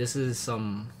 Like, this is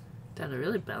some. Damn, they're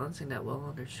really balancing that well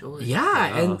on their shoulders.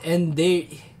 Yeah, and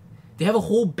they have a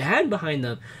whole band behind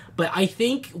them. But I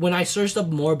think when I searched up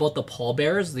more about the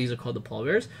pallbearers, these are called the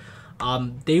pallbearers.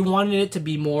 They wanted it to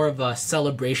be more of a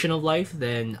celebration of life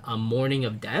than a mourning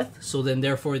of death. So then,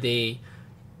 therefore, they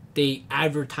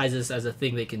advertise this as a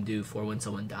thing they can do for when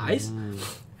someone dies.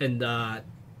 And I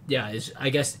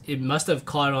guess it must have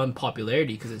caught on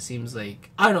popularity because it seems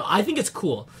like, I don't know, I think it's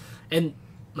cool. And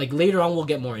like later on we'll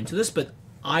get more into this, but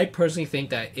I personally think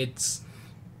that it's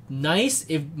nice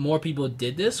if more people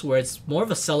did this, where it's more of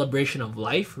a celebration of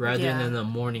life rather Yeah. than a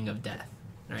mourning of death,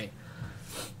 right?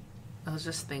 I was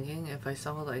just thinking if I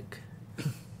saw like.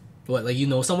 What, like you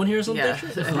know someone here or something? Yeah.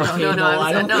 Okay,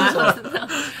 I don't think so. no.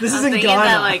 This I is was in thinking Ghana.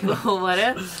 that, like, what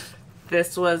if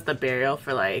this was the burial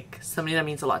for, like, somebody that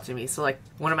means a lot to me? So, like,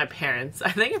 one of my parents.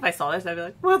 I think if I saw this, I'd be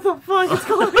like, what the fuck is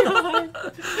going on?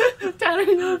 Dad, are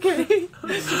you okay?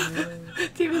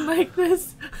 Do you even like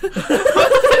this?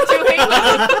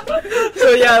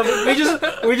 So yeah,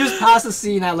 we just passed a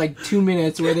scene at like 2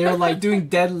 minutes where they were like doing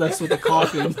deadlifts with the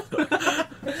coffin.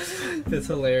 It's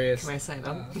hilarious. Can I sign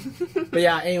up? But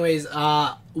yeah, anyways,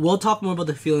 we'll talk more about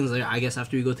the feelings later, I guess,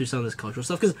 after we go through some of this cultural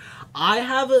stuff. Because I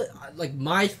have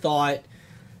my thought,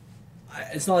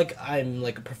 it's not like I'm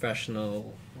like a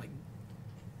professional, like,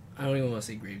 I don't even want to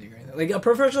say gravedigger or anything. Like a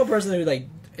professional person who like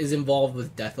is involved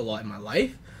with death a lot in my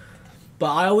life.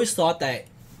 But I always thought that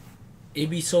it'd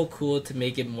be so cool to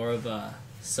make it more of a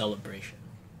celebration.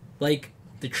 Like,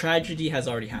 the tragedy has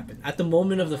already happened. At the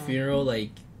moment of the funeral,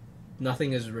 like,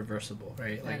 nothing is reversible,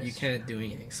 right? Like, you can't do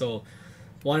anything. So,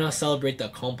 why not celebrate the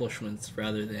accomplishments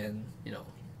rather than, you know,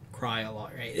 cry a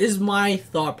lot, right? This is my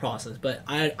thought process, but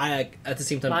I at the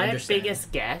same time My understand.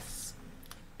 biggest guess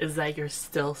is that you're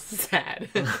still sad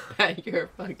that your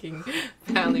fucking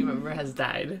family member has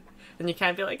died. And you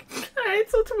can't be like, alright,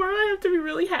 so tomorrow I have to be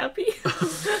really happy.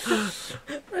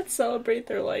 Let's celebrate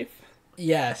their life.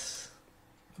 Yes.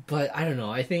 But I don't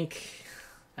know. I think,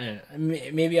 I don't know,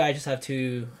 maybe I just have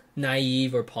too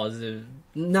naive and positive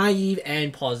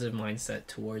mindset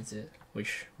towards it,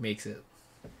 which makes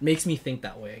me think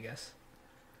that way, I guess.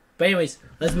 But anyways,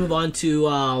 let's move on to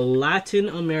Latin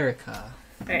America.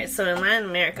 Alright, so in Latin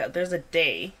America, there's a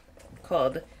day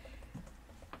called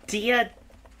Dia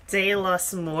de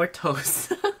los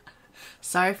Muertos.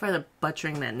 Sorry for the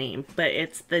butchering that name, but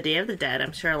it's the Day of the Dead.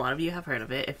 I'm sure a lot of you have heard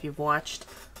of it. If you've watched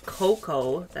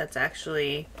Coco, that's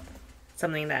actually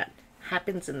something that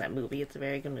happens in that movie. It's a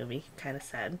very good movie. Kind of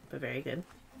sad, but very good.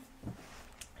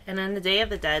 And on the Day of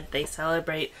the Dead, they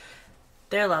celebrate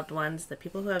their loved ones, the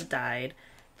people who have died.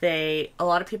 A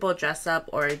lot of people dress up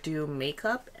or do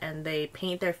makeup, and they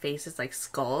paint their faces like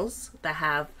skulls that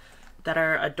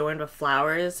are adorned with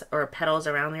flowers or petals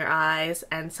around their eyes,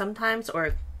 and sometimes,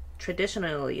 or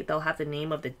traditionally, they'll have the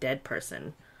name of the dead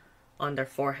person on their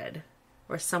forehead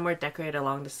or somewhere decorated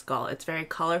along the skull. It's very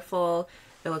colorful.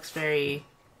 It looks very,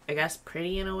 I guess,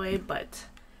 pretty in a way, but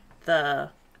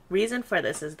the reason for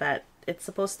this is that it's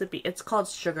supposed to be, it's called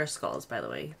sugar skulls, by the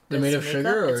way. They're made of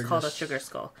sugar, or it's called just a sugar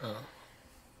skull. Oh.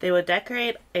 They would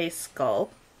decorate a skull.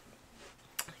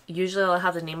 Usually it'll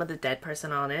have the name of the dead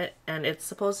person on it, and it's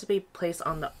supposed to be placed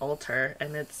on the altar,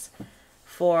 and it's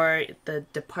for the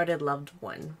departed loved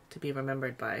one to be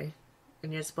remembered by.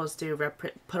 And you're supposed to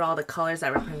put all the colors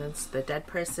that represents the dead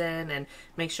person, and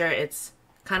make sure it's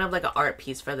kind of like an art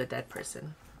piece for the dead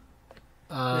person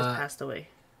who has passed away.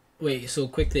 Wait, so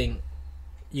quick thing.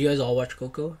 You guys all watch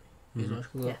Coco? You guys watch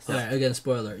Coco? Yes. Alright, again,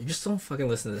 spoiler. You just don't fucking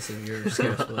listen to this if you're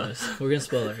scared of spoilers. We're gonna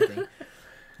spoil everything.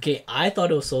 Okay, I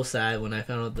thought it was so sad when I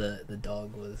found out the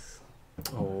dog was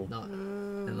not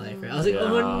in life. Right? I was like,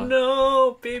 oh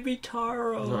no, baby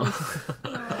Taro.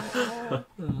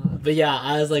 But yeah,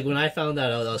 I was like, when I found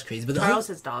that out, that was crazy. But Taro's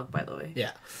his dog, by the way.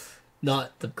 Yeah,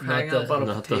 not the Crying not out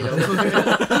about the. a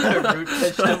potato. A root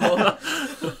vegetable.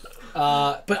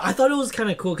 But I thought it was kind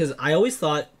of cool because I always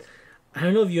thought, I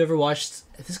don't know if you ever watched.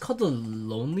 Is this called the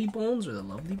Lonely Bones or the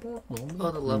Lovely Bones?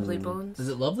 Oh, the Lovely Bones. Is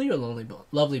it Lovely or Lonely Bones?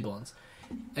 Lovely Bones.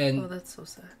 And Oh, that's so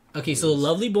sad. okay, so the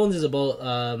Lovely Bones is about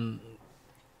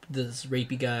this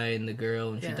rapey guy and the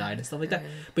girl, and she Yeah, died and stuff like that. yeah.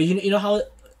 But you know how,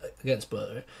 again,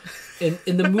 spoiler.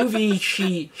 In the movie,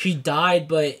 she died,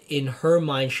 but in her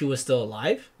mind, she was still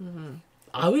alive. Mm-hmm.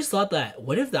 I always thought that.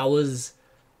 What if that was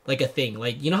like a thing?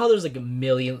 Like, you know how there's like a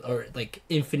million or like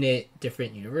infinite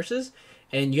different universes,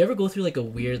 and you ever go through like a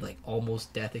weird like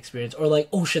almost death experience, or like,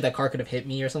 oh shit, that car could have hit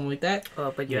me or something like that.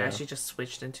 Oh, but you actually just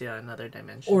switched into another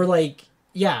dimension. Or like,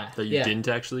 yeah, That you yeah. didn't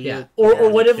actually Yeah. get? Or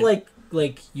what if Yeah.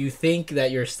 like you think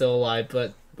that you're still alive,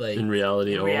 but like In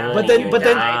reality, But then- you but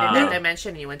then- died in no. that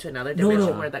dimension, you went to another No,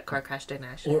 dimension no. where that car crash didn't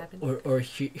actually happen. or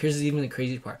here's even the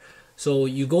crazy part. So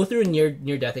you go through a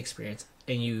near death experience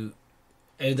and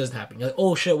it doesn't happen. You're like,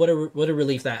 oh shit, what a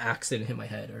relief that accident hit my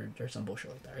head or some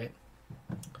bullshit like that, right?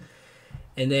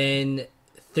 And then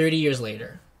 30 years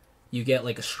later, you get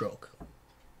like a stroke.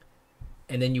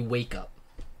 And then you wake up.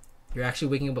 You're actually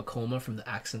waking up a coma from the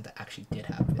accident that actually did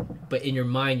happen. But in your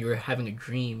mind, you were having a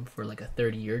dream for like a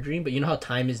 30-year dream. But you know how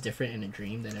time is different in a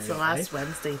dream than in It's the real last life?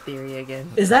 Wednesday theory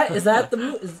again. Is that the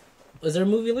movie? Is there a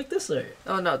movie like this or?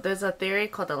 Oh no, there's a theory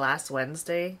called the last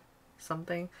Wednesday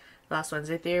something, last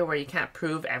Wednesday theory, where you can't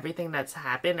prove everything that's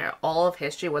happened, or all of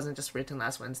history wasn't just written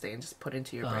last Wednesday and just put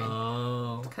into your brain.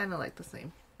 Oh. It's kind of like the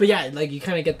same. But yeah, like you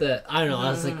kind of get the. I don't know. I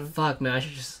was like, fuck, man.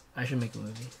 I should make a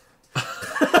movie.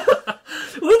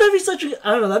 Wouldn't that be such a?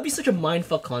 I don't know. That'd be such a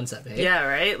mindfuck concept. Hey? Yeah,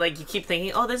 right. Like you keep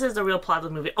thinking, oh, this is the real plot of the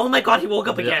movie. Oh my god, he woke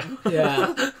up again.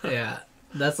 Yeah, yeah.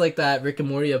 That's like that Rick and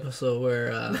Morty episode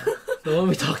where the one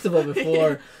we talked about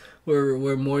before,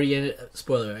 where Morty ended.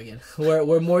 Spoiler again.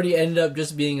 Where Morty ended up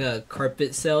just being a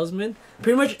carpet salesman.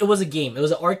 Pretty much, it was a game. It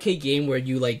was an arcade game where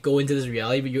you like go into this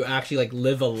reality, but you actually like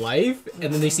live a life,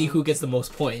 and then they see who gets the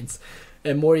most points.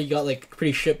 And Morty got like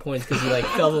pretty shit points because he like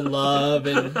fell in love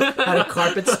and had a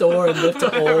carpet store and lived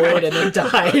to old and then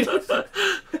died.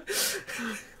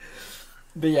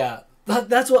 But yeah,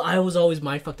 that's what I was always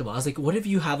mind fucked about. I was like, what if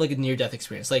you have like a near death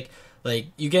experience? Like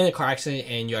you get in a car accident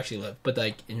and you actually live, but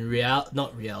like in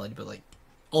not reality, but like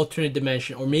alternate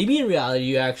dimension, or maybe in reality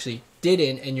you actually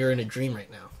didn't and you're in a dream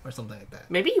right now or something like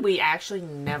that. Maybe we actually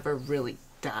never really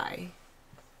die.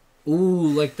 Ooh,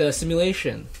 like the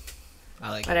simulation. I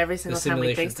like But every single time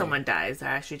we think thing. someone dies, they're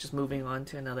actually just moving on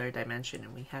to another dimension,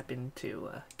 and we happen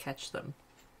to catch them.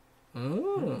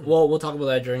 Well, we'll talk about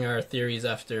that during our theories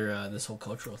after this whole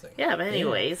cultural thing. Yeah, but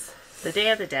anyways, the Day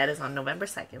of the Dead is on November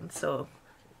 2nd, so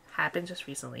happened just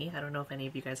recently. I don't know if any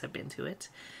of you guys have been to it.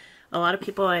 A lot of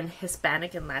people in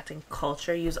Hispanic and Latin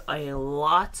culture use a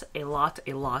lot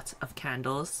of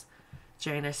candles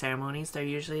during their ceremonies. They're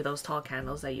usually those tall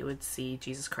candles that you would see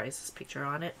Jesus Christ's picture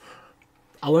on it.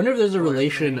 I wonder if there's a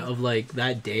relation of like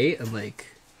that day and like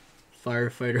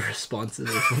firefighter responses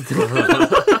or something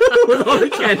with all the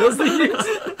candles they use.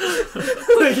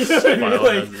 Like, you know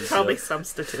what I mean? Like, Probably some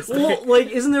statistic. well,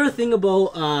 like, isn't there a thing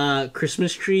about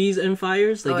Christmas trees and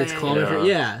fires? Like, it's common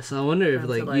for so I wonder if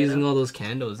like using all those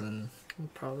candles and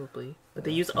Probably, but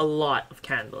they use a lot of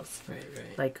candles. right.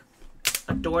 Like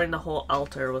adorn the whole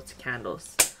altar with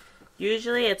candles.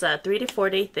 Usually it's a 3 to 4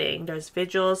 day thing. There's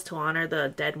vigils to honor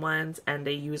the dead ones, and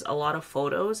they use a lot of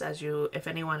photos. If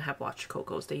anyone have watched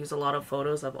Coco's, they use a lot of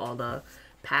photos of all the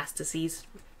past deceased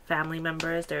family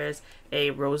members. There's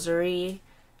a rosary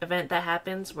event that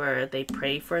happens where they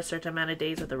pray for a certain amount of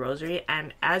days with the rosary.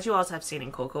 And as you also have seen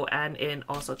in Coco and in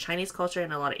also Chinese culture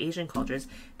and a lot of Asian cultures,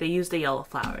 they use the yellow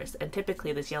flowers. And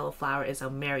typically this yellow flower is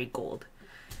a marigold.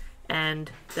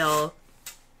 And they'll,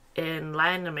 in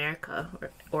Latin America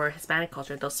or Hispanic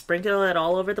culture, they'll sprinkle it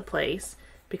all over the place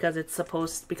because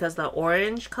the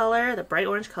orange color, the bright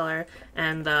orange color,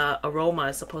 and the aroma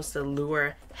is supposed to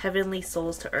lure heavenly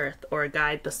souls to earth or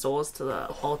guide the souls to the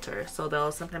altar. So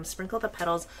they'll sometimes sprinkle the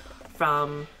petals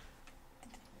from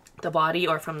the body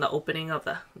or from the opening of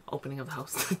the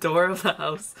house, the door of the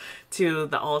house to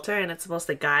the altar, and it's supposed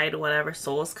to guide whatever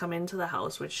souls come into the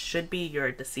house, which should be your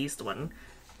deceased one,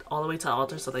 all the way to the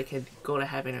altar so they could go to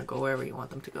heaven or go wherever you want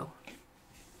them to go.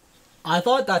 I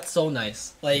thought that's so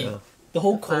nice. Like, the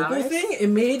whole Coco Flowers? thing, it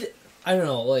made, I don't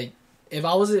know, like, if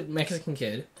I was a Mexican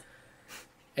kid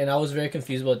and I was very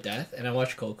confused about death and I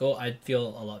watched Coco, I'd feel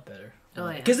a lot better. Oh,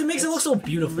 yeah. Because it makes it look so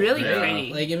beautiful. really right?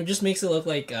 pretty. Like, it just makes it look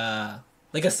like a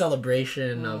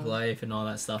celebration of life and all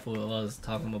that stuff what I was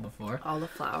talking about before. All the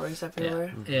flowers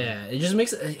everywhere. Yeah, it just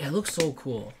makes it looks so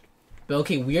cool. But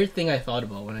okay, weird thing I thought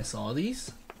about when I saw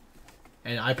these,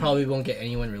 and I probably won't get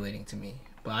anyone relating to me,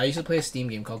 but I used to play a Steam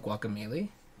game called Guacamelee,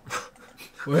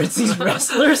 where it's these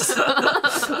wrestlers,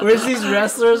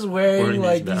 wearing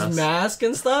like these masks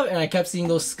and stuff, and I kept seeing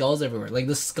those skulls everywhere. Like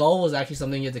the skull was actually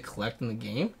something you had to collect in the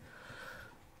game.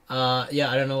 Yeah,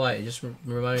 I don't know why. It just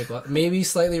reminded me of maybe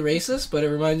slightly racist, but it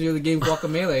reminds me of the game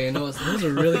Guacamelee, and it was a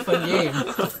really fun game.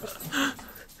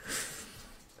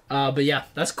 But yeah,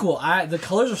 that's cool. The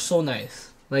colors are so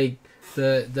nice. Like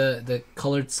the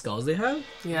colored skulls they have.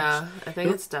 Yeah, I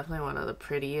think it's definitely one of the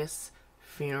prettiest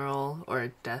funeral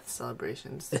or death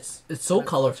celebrations. It's so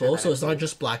colorful, so it's not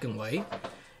just black and white.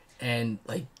 And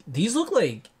like these look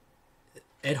like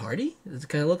Ed Hardy. Does it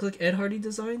kind of look like Ed Hardy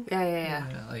design? Yeah.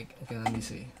 Like, okay, let me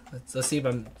see. Let's see if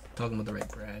I'm talking about the right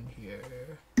brand here.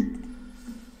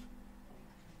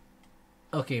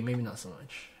 Okay, maybe not so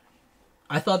much.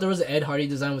 I thought there was an Ed Hardy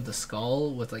design with the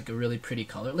skull with like a really pretty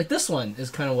color. Like this one is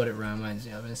kind of what it reminds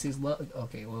me of. And it says,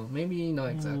 okay, well maybe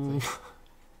not exactly.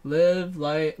 Live,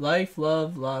 life,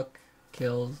 love, luck,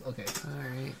 kills. Okay.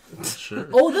 Alright. Sure.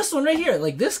 Oh, this one right here.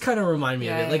 Like this kind of remind me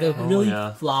of it. Like a really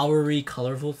flowery,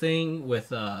 colorful thing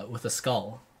with a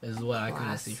skull is what I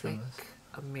kind of see from this.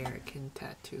 American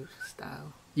tattoo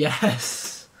style.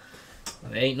 Yes.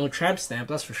 Well, there ain't no tramp stamp,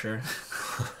 that's for sure.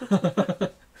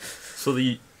 So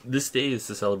this day is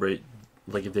to celebrate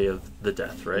like a day of the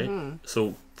death, right? Mm-hmm.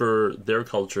 So for their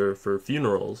culture, for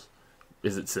funerals,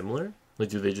 is it similar? Like,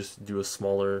 do they just do a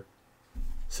smaller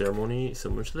ceremony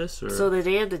similar to this, or So the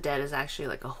Day of the Dead is actually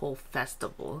like a whole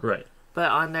festival. right?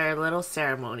 But on their little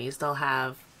ceremonies, they'll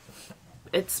have.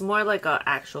 It's more like a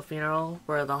actual funeral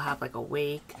where they'll have like a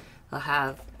wake, they'll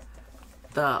have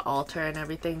the altar and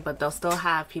everything, but they'll still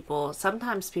have people.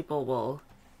 Sometimes people will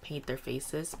paint their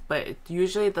faces, but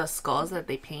usually the skulls that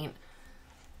they paint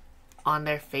on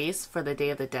their face for the Day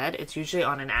of the Dead, it's usually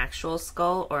on an actual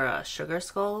skull or a sugar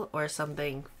skull or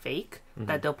something fake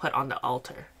that they'll put on the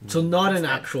altar. So not an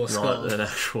actual skull. Not an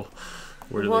actual.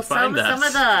 Where do Well, they find that? some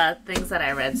of the things that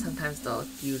I read, sometimes they'll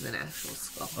use an actual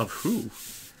skull. Of who?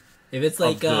 If it's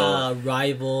like the- a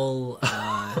rival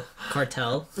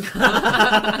cartel.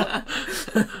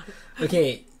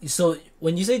 Okay, so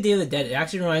when you say Day of the Dead, it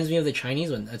actually reminds me of the Chinese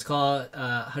one. It's called,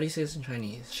 how do you say this in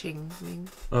Chinese? Qingming.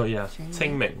 Oh yeah, Qingming.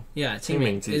 Qingming. Yeah,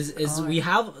 Qingming Qingming. tea. Is we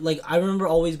have, like, I remember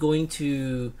always going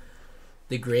to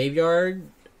the graveyard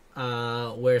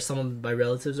where some of my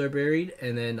relatives are buried,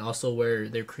 and then also where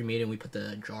they're cremated and we put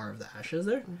the jar of the ashes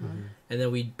there. And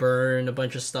then we burn a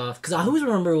bunch of stuff. Because I always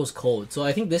remember it was cold. So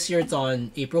I think this year it's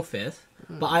on April 5th.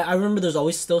 But I remember there's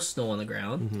always still snow on the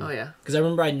ground. Oh yeah. Because I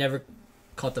remember I never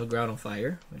caught the ground on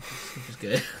fire, which is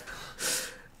good.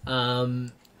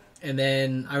 And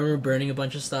then I remember burning a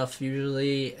bunch of stuff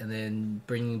usually, and then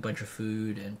bringing a bunch of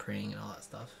food and praying and all that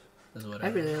stuff. That's what I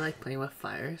really like playing with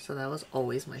fire, so that was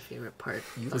always my favorite part.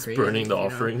 Just crazy, burning the you know?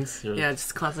 offerings. You're- Yeah,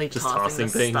 just constantly Just tossing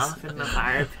the things. stuff in the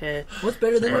fire pit. What's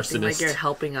better than Acting like Arsonist. you're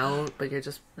helping out, but you're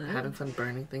just having fun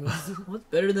burning things. what's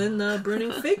better than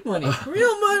burning fake money?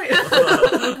 Real money.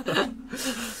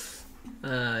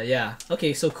 Yeah.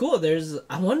 Okay. So cool.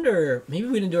 I wonder. Maybe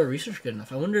we didn't do our research good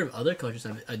enough. I wonder if other cultures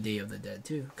have a Day of the Dead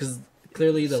too, because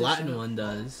clearly the Latin one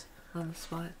does. On the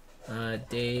spot.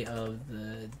 Day of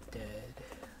the Dead.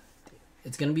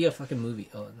 It's gonna be a fucking movie.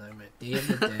 Oh, never mind. Day of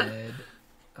the Dead.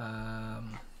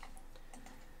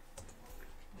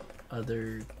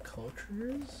 Other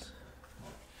cultures.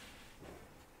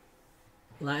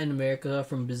 Latin America,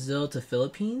 from Brazil to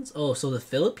Philippines. Oh, so the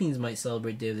Philippines might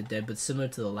celebrate Day of the Dead, but similar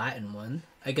to the Latin one.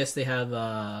 I guess they have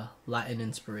Latin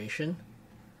inspiration.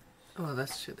 Oh,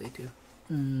 that's true. They do.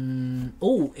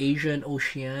 Oh, Asia and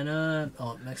Oceania.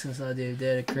 Oh, Mexicans saw Day of the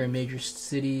Dead occur in major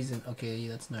cities, and okay,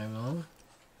 that's not wrong.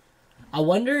 I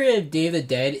wonder if Day of the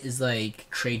Dead is like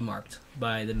trademarked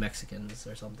by the Mexicans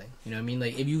or something. You know what I mean?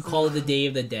 Like if you call it the Day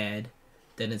of the Dead,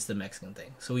 then it's the Mexican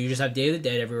thing. So you just have Day of the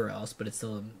Dead everywhere else, but it's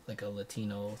still like a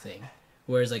Latino thing.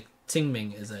 Whereas like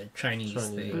Qingming is a Chinese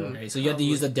thing, right? So you have to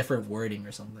use a different wording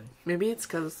or something. Maybe it's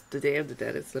because the Day of the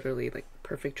Dead is literally like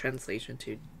perfect translation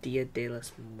to Dia de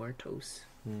los Muertos.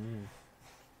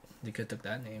 They could have took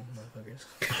that name, motherfuckers.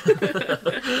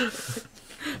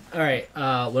 All right,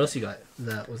 what else you got?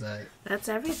 Was that? That's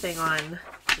everything on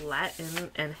Latin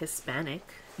and Hispanic.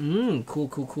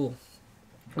 Cool.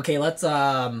 Okay, let's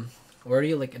we're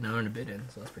already like an hour and a bit in,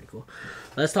 so that's pretty cool.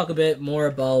 Let's talk a bit more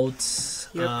about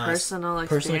Your personal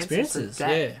experiences. with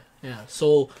death. Yeah.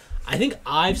 So I think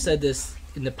I've said this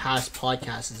in the past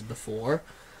podcasts before.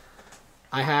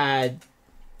 I had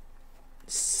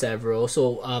several.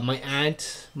 So my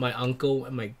aunt, my uncle,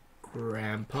 and my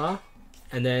grandpa,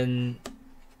 and then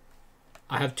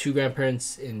I have two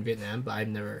grandparents in Vietnam, but I've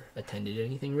never attended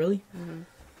anything really.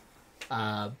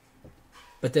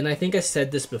 But then I think I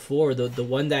said this before. The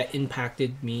one that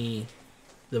impacted me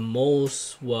the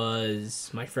most was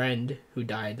my friend who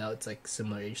died. That's like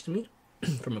similar age to me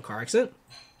from a car accident.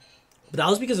 But that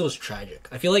was because it was tragic.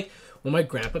 I feel like when my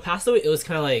grandpa passed away, it was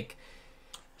kind of like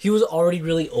he was already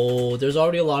really old. There's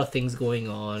already a lot of things going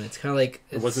on. It's kind of like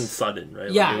It wasn't sudden,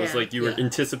 right? Yeah. Like, it was like you were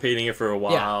anticipating it for a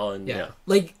while, and yeah.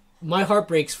 Like my heart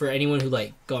breaks for anyone who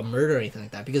like got murdered or anything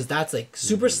like that, because that's like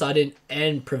super sudden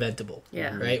and preventable.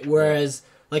 Yeah. Right. Whereas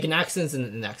like an accident's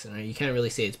an accident, right? You can't really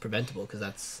say it's preventable because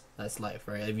that's life,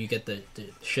 right? If you get the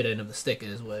shit end of the stick, it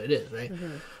is what it is, right?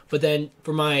 But then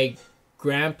for my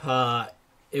grandpa,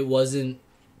 it wasn't.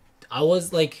 I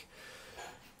was like,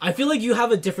 I feel like you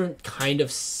have a different kind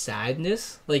of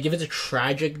sadness. Like if it's a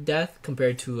tragic death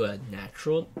compared to a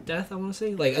natural death, I want to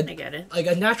say I get it. Like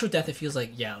a natural death, it feels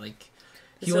like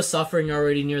he was suffering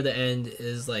already near the end.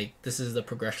 Is like this is the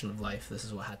progression of life. This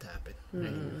is what had to happen.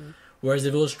 Right? Whereas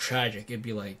if it was tragic, it'd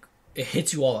be like it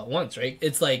hits you all at once, right?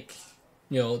 It's like,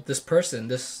 this person,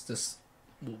 this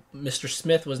Mr.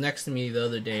 Smith was next to me the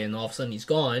other day, and all of a sudden he's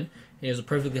gone. And he was a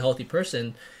perfectly healthy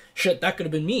person. Shit, that could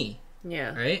have been me.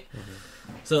 Yeah. Right?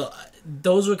 So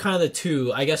those were kind of the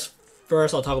two. I guess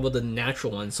first I'll talk about the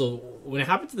natural one. So when it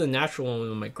happened to the natural one,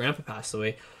 when my grandpa passed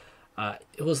away,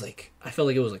 it was like, I felt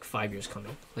like it was like 5 years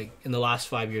coming. Like in the last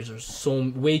 5 years, there's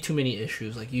way too many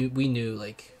issues. Like we knew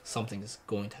like something's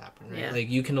going to happen, right? Yeah. Like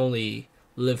you can only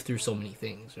live through so many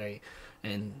things, right?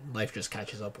 and life just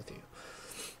catches up with you.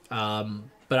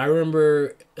 But I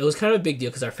remember it was kind of a big deal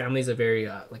because our family is a very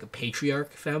like a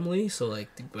patriarch family. So like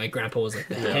my grandpa was like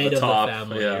the head of the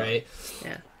family, right?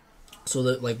 Yeah. So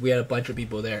that like we had a bunch of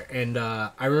people there, and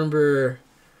I remember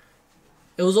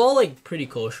it was all like pretty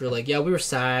kosher. Like yeah, we were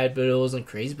sad, but it wasn't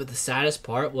crazy. But the saddest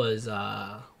part was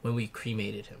when we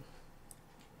cremated him.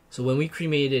 So when we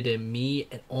cremated him, me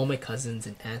and all my cousins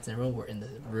and aunts and everyone were in the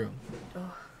room,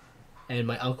 and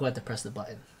my uncle had to press the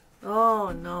button.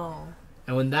 Oh no.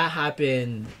 And when that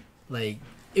happened, like,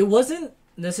 it wasn't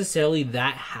necessarily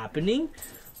that happening,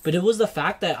 but it was the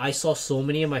fact that I saw so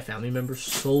many of my family members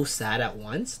so sad at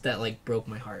once that, like, broke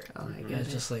my heart. Oh my goodness.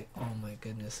 It's just like, oh my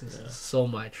goodness, this is so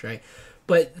much, right?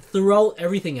 But throughout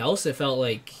everything else, it felt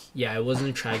like, yeah, it wasn't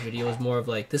a tragedy. It was more of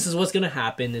like, this is what's going to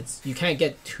happen. It's you can't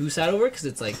get too sad over it because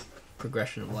it's, like,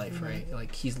 progression of life, right?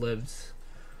 Like, he's lived,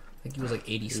 like, he was, like,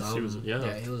 80-something.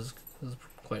 Yeah, he was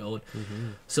quite old.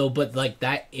 So but like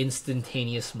that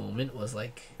instantaneous moment was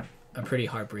like a pretty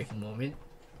heartbreaking moment,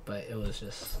 but it was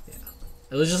just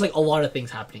it was just like a lot of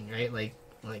things happening, right? Like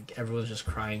everyone's just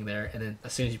crying there, and then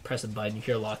as soon as you press a button you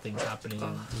hear a lot of things happening,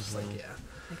 and it's just like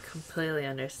I completely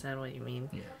understand what you mean.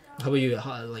 How about you?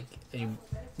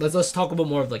 Let's talk about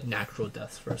more of like natural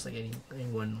deaths first, like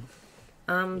anyone.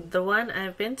 The one,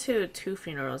 I've been to 2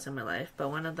 funerals in my life, but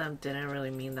one of them didn't really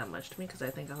mean that much to me because I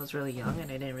think I was really young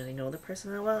and I didn't really know the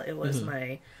person that well. It was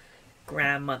my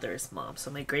grandmother's mom,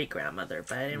 so my great grandmother,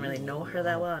 but I didn't really know her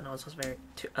that well, and I was just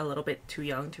a little bit too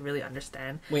young to really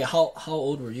understand. Wait, how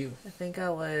old were you? I think I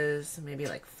was maybe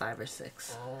like 5 or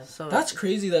 6. So that's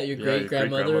crazy that your great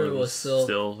grandmother was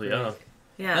still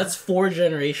yeah. That's 4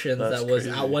 generations That's that was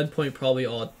crazy. at one point probably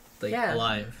all like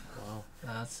alive. Wow,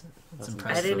 that's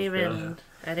impressive.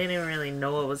 I didn't even really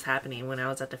know what was happening when I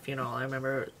was at the funeral. I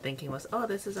remember thinking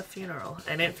this is a funeral.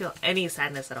 I didn't feel any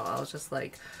sadness at all. I was just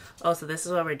like, oh, so this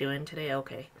is what we're doing today?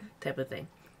 Okay, type of thing.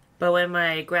 But when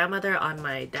my grandmother on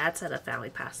my dad's side of the family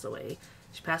passed away,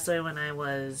 she passed away when I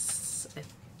was, I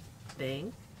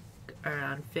think,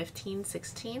 around 15,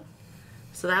 16.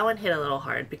 So that one hit a little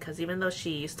hard because even though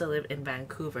she used to live in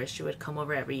Vancouver, she would come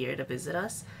over every year to visit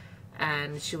us.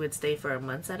 And she would stay for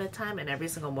months at a time, and every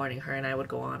single morning her and I would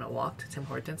go on a walk to Tim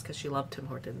Hortons because she loved Tim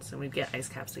Hortons, and we'd get ice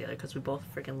caps together because we both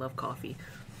freaking love coffee.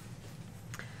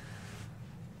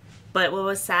 But what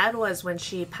was sad was when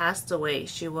she passed away,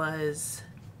 she was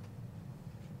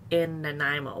in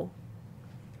Nanaimo,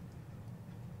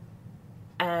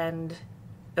 and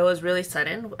it was really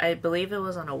sudden. I believe it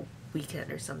was on a weekend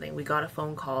or something. We got a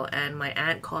phone call, and my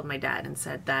aunt called my dad and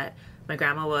said that my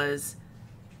grandma was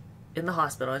in the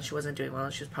hospital and she wasn't doing well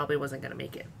and she probably wasn't going to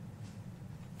make it.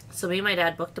 So me and my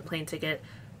dad booked a plane ticket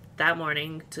that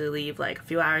morning to leave like a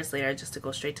few hours later just to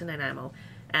go straight to Nanaimo,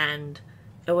 and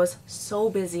it was so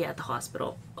busy at the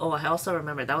hospital. Oh, I also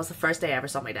remember that was the first day I ever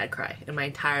saw my dad cry in my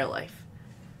entire life.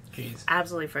 Jeez.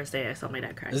 Absolutely first day I saw my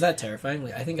dad cry. Is that terrifying?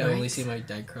 Like I think I only see my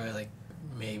dad cry like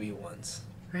maybe once.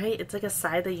 Right? It's like a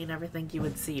side that you never think you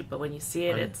would see, but when you see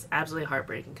it, it's absolutely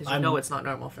heartbreaking because you know it's not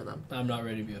normal for them. I'm not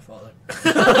ready to be a father.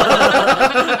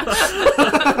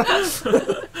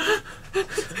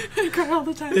 I cry all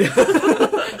the time.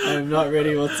 I'm not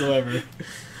ready whatsoever.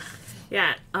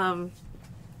 Yeah, when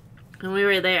we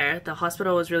were there, the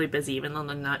hospital was really busy, even though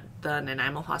the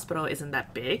Nanaimo hospital isn't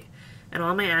that big. And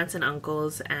all my aunts and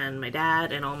uncles and my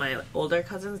dad and all my older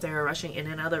cousins, they were rushing in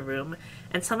and out of the room.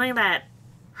 And something that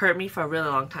hurt me for a really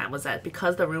long time was that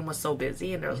because the room was so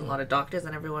busy and there was a lot of doctors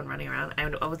and everyone running around,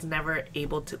 I was never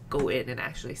able to go in and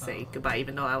actually say goodbye,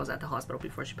 even though I was at the hospital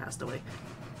before she passed away.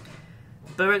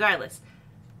 But regardless,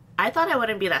 I thought I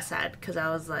wouldn't be that sad because I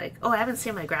was like, oh, I haven't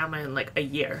seen my grandma in like a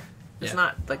year. It's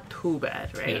not like too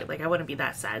bad, right? Yeah. Like I wouldn't be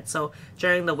that sad. So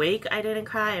during the wake, I didn't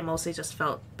cry. I mostly just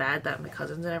felt bad that my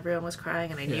cousins and everyone was crying,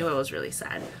 and I knew it was really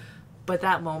sad. But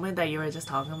that moment that you were just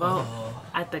talking about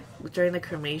during the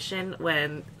cremation,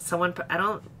 when someone, I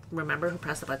don't remember who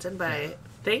pressed the button, but I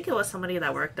think it was somebody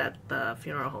that worked at the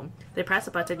funeral home. They press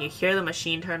the button, you hear the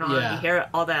machine turn on, you hear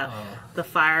all the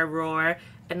fire roar,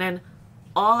 and then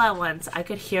all at once I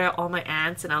could hear all my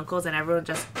aunts and uncles and everyone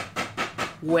just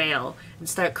wail and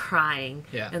start crying,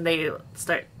 and they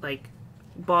start like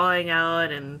bawling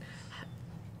out and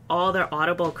all their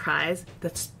audible cries.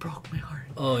 That just broke my heart.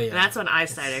 Oh yeah. And that's when I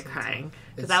started crying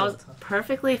because I was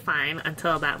perfectly fine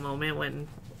until that moment when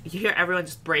you hear everyone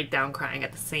just break down crying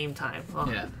at the same time. Oh.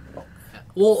 Yeah.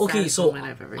 Well, okay, so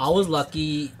I was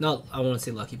lucky. Not I won't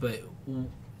say lucky, but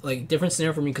like different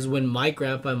scenario for me because when my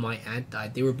grandpa and my aunt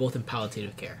died, they were both in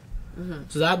palliative care.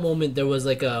 So that moment, there was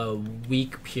like a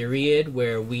week period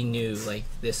where we knew like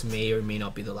this may or may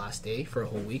not be the last day for a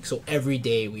whole week. So every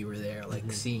day we were there,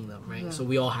 like seeing them, right? So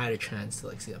we all had a chance to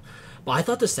like see them. But I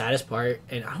thought the saddest part,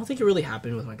 and I don't think it really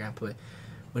happened with my grandpa, but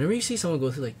whenever you see someone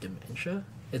go through like dementia,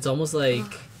 it's almost like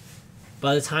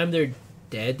by the time they're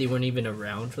dead, they weren't even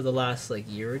around for the last like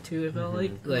year or two. It felt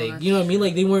like you know what I mean?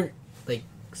 Like they weren't like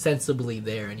sensibly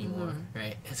there anymore,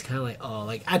 right? It's kind of like, oh,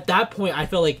 like at that point I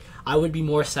felt like I would be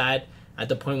more sad at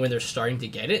the point when they're starting to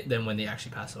get it than when they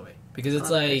actually pass away, because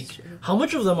it's like how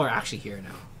much of them are actually here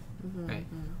now, right?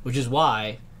 Which is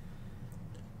why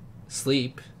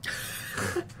sleep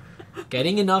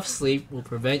getting enough sleep will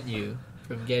prevent you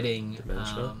from getting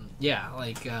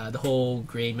the whole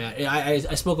gray matter. I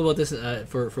spoke about this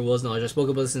for Will's knowledge. I spoke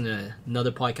about this in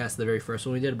another podcast, the very first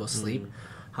one we did about sleep,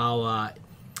 how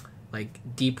like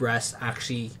deep rest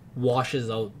actually washes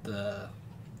out the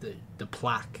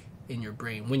plaque in your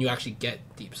brain when you actually get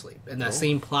deep sleep, and that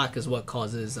same plaque is what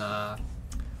causes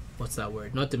what's that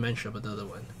word? Not dementia, but the other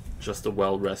one. Just a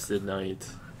well-rested night.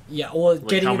 Yeah, well,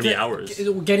 like how many hours?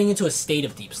 Getting into a state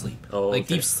of deep sleep. Oh, like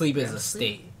okay. deep sleep is a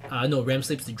state. No, REM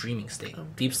sleep is the dreaming state.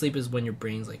 Deep sleep is when your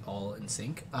brain's like all in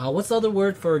sync. What's the other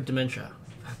word for dementia?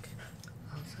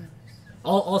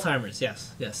 Alzheimer's.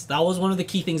 Yes. That was one of the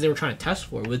key things they were trying to test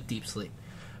for with deep sleep.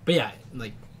 But yeah,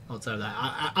 like outside of that,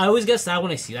 I always get sad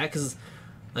when I see that, because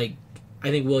like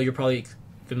I think, Will, you're probably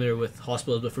familiar with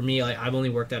hospitals, but for me, like I've only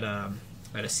worked at a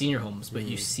senior homes, but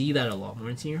you see that a lot more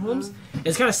in senior homes.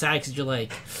 It's kind of sad because you're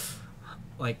like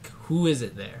who is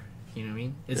it there? You know what I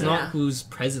mean? It's not who's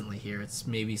presently here. It's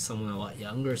maybe someone a lot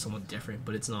younger, someone different,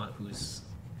 but it's not who's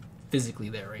physically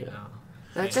there right now.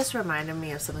 That just reminded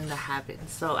me of something that happened.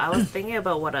 So I was thinking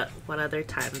about what other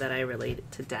time that I related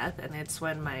to death, and it's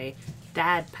when my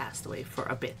dad passed away for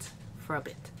a bit.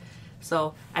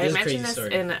 So I mentioned this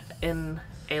in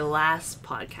a last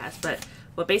podcast, but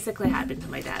what basically happened to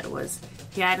my dad was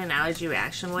he had an allergy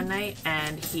reaction one night,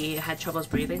 and he had troubles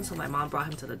breathing, so my mom brought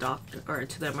him to the doctor, or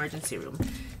to the emergency room,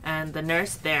 and the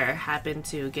nurse there happened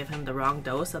to give him the wrong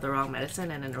dose of the wrong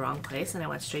medicine and in the wrong place, and it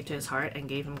went straight to his heart and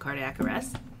gave him cardiac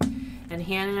arrest. And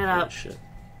he ended up,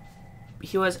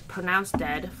 he was pronounced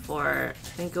dead for, I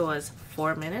think it was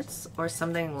 4 minutes or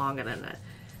something longer than that.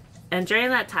 And during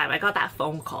that time, I got that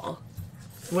phone call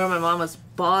where my mom was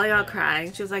bawling out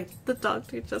crying. She was like, the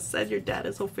doctor just said your dad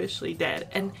is officially dead.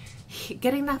 And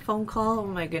getting that phone call, oh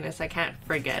my goodness, I can't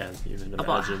forget.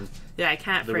 I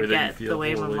can't forget the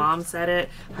way my mom said it.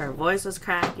 Her voice was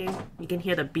cracking. You can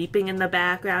hear the beeping in the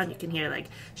background. You can hear like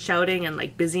shouting and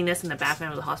like busyness in the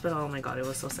background of the hospital. Oh my god, it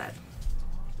was so sad.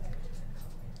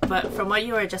 But from what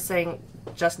you were just saying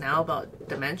just now about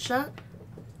dementia,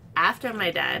 after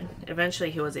my dad, eventually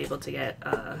he was able to get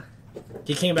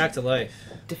he came back to life.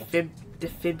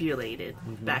 Defibrillated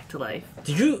back to life.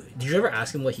 Did you ever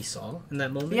ask him what he saw in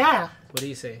that moment? Yeah. What did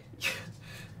he say?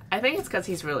 I think it's because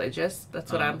he's religious.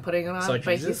 That's what I'm putting it on. Saw but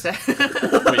Jesus? he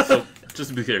said Wait, so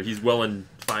just to be clear, he's well and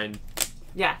fine.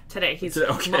 Yeah, today he's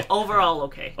okay. overall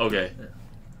okay. Okay. Yeah.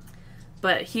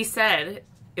 But he said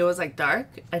it was like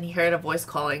dark, and he heard a voice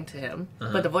calling to him.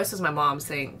 But the voice was my mom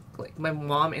saying, like my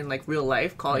mom in like real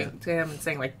life calling to him and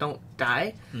saying like, "Don't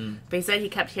die." But he said he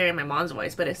kept hearing my mom's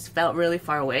voice, but it felt really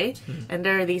far away. And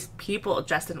there are these people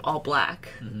dressed in all black,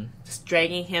 just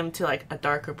dragging him to like a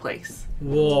darker place.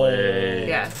 Whoa.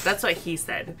 Yeah, that's what he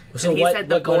said. So and he what said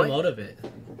got him out of it?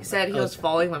 He said he was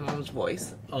following my mom's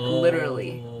voice,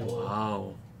 literally.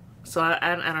 Wow. So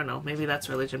I don't know. Maybe that's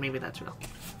religion. Maybe that's real.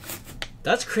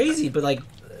 That's crazy, but like,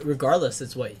 regardless,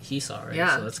 it's what he saw, right?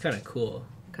 Yeah. So that's kind of cool.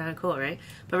 Kind of cool, right?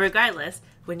 But regardless,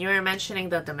 when you were mentioning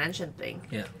the dementia thing,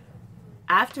 Yeah.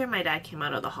 after my dad came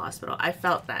out of the hospital, I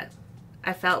felt that.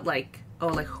 I felt like, oh,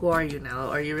 like, who are you now?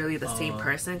 Are you really the same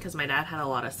person? Because my dad had a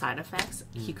lot of side effects.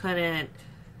 He couldn't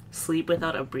sleep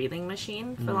without a breathing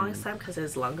machine for the longest time because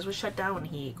his lungs were shut down when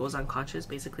he goes unconscious,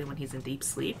 basically when he's in deep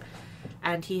sleep.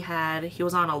 And he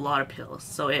was on a lot of pills,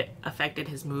 so it affected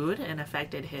his mood and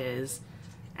affected his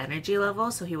energy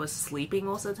level. So he was sleeping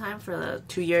most of the time for the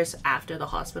 2 years after the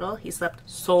hospital. He slept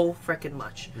so freaking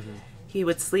much. He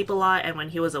would sleep a lot, and when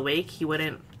he was awake, he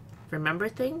wouldn't remember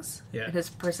things. Yeah. And his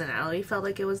personality felt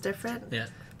like it was different. Yeah.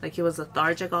 Like he was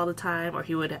lethargic all the time, or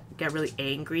he would get really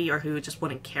angry, or he just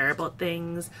wouldn't care about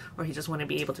things, or he just wouldn't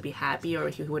be able to be happy, or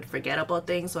he would forget about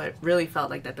things. So it really felt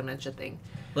like that dementia thing.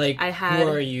 Like, who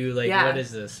are you? Like, what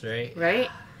is this, right? Right?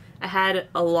 I had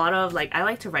a lot of, like, I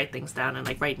like to write things down and,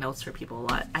 like, write notes for people a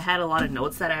lot. I had a lot of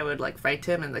notes that I would, like, write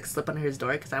to him and, like, slip under his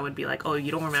door, because I would be like, oh,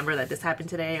 you don't remember that this happened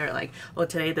today? Or, like, oh,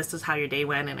 today this is how your day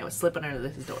went, and it would slip under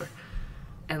his door.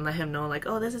 and let him know, like,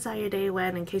 oh, this is how your day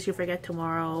went in case you forget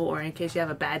tomorrow, or in case you have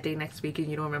a bad day next week and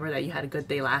you don't remember that you had a good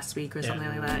day last week or something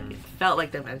like that. It felt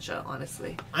like dementia,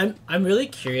 honestly. I'm really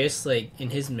curious, like, in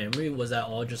his memory, was that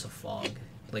all just a fog?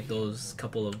 Like those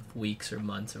couple of weeks or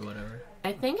months or whatever?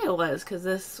 I think it was,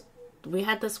 because we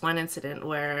had this one incident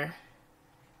where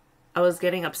I was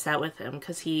getting upset with him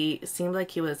because he seemed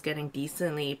like he was getting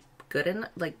decently good enough,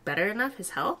 like better enough,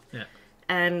 his health. Yeah.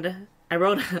 And I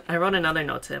wrote another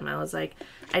note to him. I was like,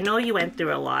 I know you went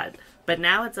through a lot, but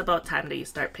now it's about time that you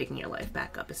start picking your life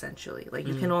back up, essentially. Like,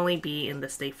 you can only be in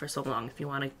this state for so long if you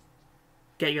want to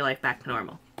get your life back to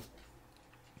normal.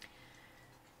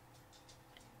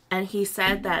 And he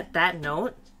said that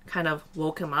note kind of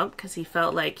woke him up because he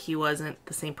felt like he wasn't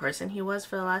the same person he was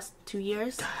for the last 2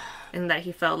 years. And that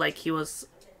he felt like he was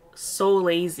so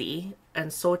lazy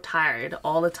and so tired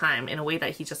all the time in a way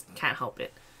that he just can't help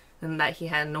it. And that he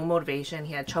had no motivation.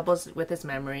 He had troubles with his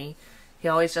memory. He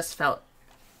always just felt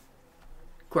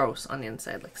gross on the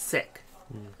inside, like sick.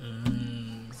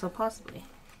 So possibly.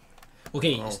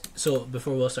 Okay, so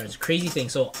before Will starts, crazy thing.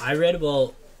 So I read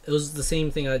about, it was the same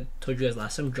thing I told you guys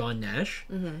last time, John Nash.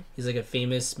 He's like a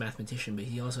famous mathematician, but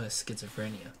he also has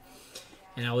schizophrenia.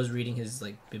 And I was reading his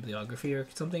like bibliography or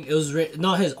something. It was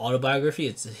not his autobiography,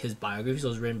 it's his biography, so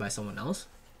it was written by someone else.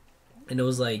 And it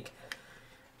was like,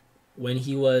 when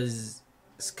he was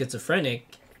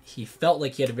schizophrenic, he felt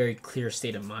like he had a very clear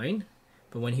state of mind,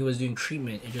 but when he was doing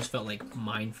treatment, it just felt like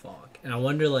mind fog. And I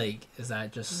wonder, like, is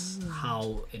that just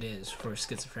how it is for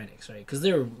schizophrenics, right? Because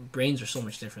their brains are so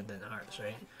much different than ours,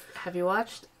 right? Have you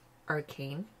watched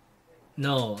Arcane?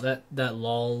 No, that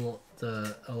LOL,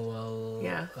 the LOL.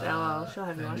 Yeah, the LOL show.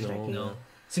 Have you watched Arcane? No.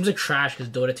 Seems like trash because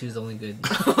Dota 2 is the only good.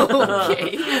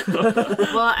 Okay.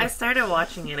 Well, I started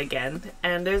watching it again,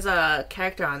 and there's a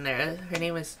character on there. Her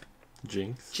name is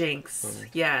Jinx. Oh.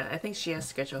 Yeah, I think she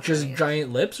has schizophrenia. She has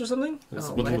giant lips or something? It's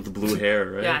the one with the blue hair,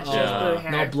 right? Yeah, she has blue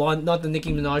hair. Not blonde, not the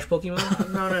Nicki Minaj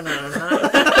Pokemon? No.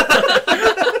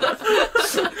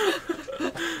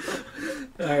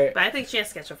 Alright. But I think she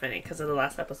has schizophrenia because of the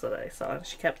last episode that I saw.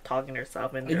 She kept talking to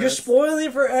herself. And You're spoiling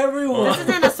it for everyone. This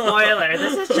isn't a spoiler.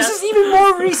 This is even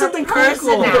more recent than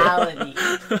Critical. personality.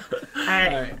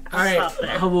 Alright.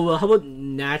 How about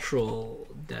natural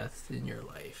death in your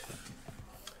life?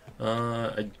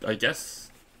 I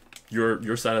guess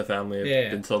your side of the family,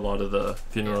 I've been to a lot of the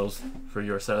funerals for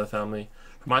your side of the family.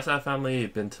 For my side of the family,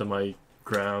 I've been to my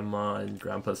grandma and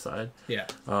grandpa's side. Yeah.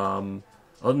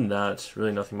 Other than that,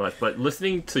 really nothing much. But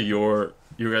listening to your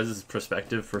guys'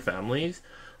 perspective for families,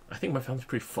 I think my family's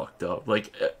pretty fucked up.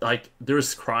 Like there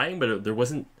was crying, but there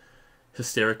wasn't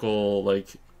hysterical like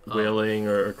wailing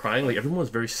or crying. Like everyone was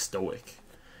very stoic.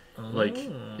 Like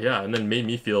and then made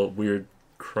me feel weird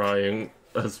crying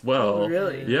as well. Oh,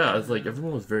 really? Yeah, it's like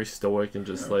everyone was very stoic and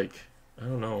just like, I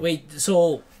don't know. Wait,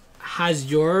 so has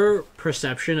your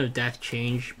perception of death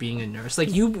changed being a nurse?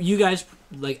 Like you guys,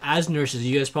 like as nurses,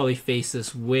 you guys probably face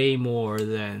this way more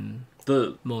than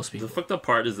most people. The fucked up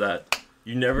part is that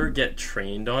you never get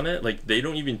trained on it. Like they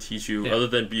don't even teach you other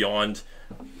than beyond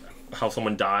how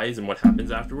someone dies and what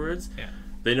happens afterwards. Yeah.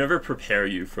 They never prepare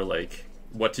you for like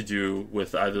what to do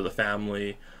with either the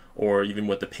family or even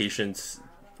with the patients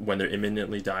when they're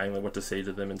imminently dying, like what to say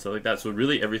to them and stuff like that. So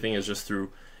really everything is just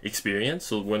through experience.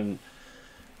 So when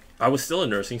I was still a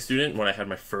nursing student when I had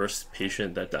my first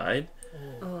patient that died.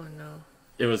 Oh no.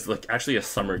 It was like actually a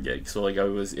summer gig. So like I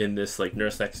was in this like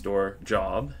nurse next door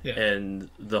job and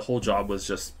the whole job was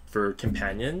just for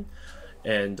companion,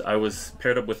 and I was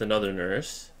paired up with another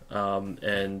nurse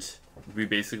and we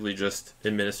basically just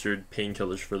administered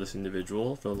painkillers for this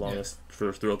individual for the longest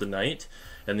throughout the night,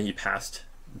 and then he passed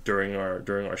during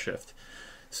our shift.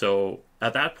 So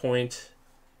at that point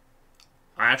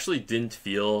I actually didn't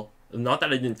feel, not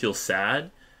that I didn't feel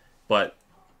sad, but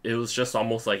it was just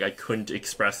almost like I couldn't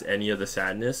express any of the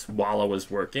sadness while I was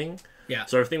working. Yeah.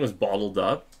 So everything was bottled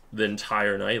up the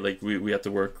entire night. Like we had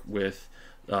to work with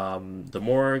the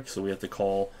morgue, so we had to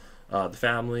call the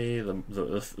family.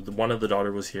 The one of the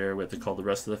daughter was here. We had to call the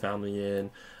rest of the family in.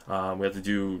 We had to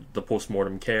do the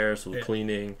post-mortem care, so the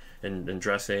cleaning and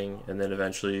dressing, and then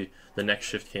eventually the next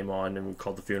shift came on, and we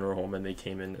called the funeral home, and they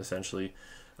came in essentially.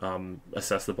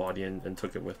 Assessed the body and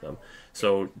took it with them.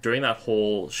 So during that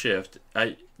whole shift,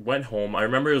 I went home. I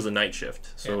remember it was a night shift,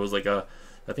 so it was like I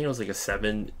think it was like a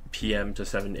 7 p.m. to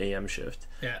 7 a.m. shift.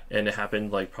 Yeah. And it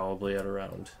happened like probably at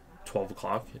around 12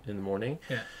 o'clock in the morning.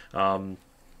 Yeah.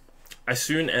 As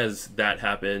soon as that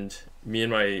happened, me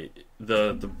and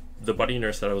the buddy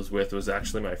nurse that I was with was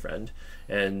actually my friend,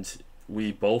 and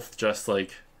we both just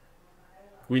like.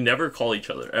 We never call each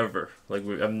other ever. Like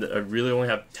I really only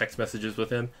have text messages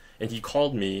with him, and he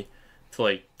called me to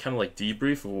like kind of like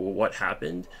debrief what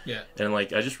happened. Yeah. And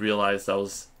like I just realized I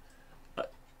was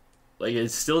like,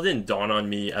 it still didn't dawn on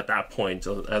me at that point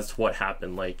as to what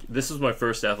happened. Like, this was my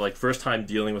first death, like first time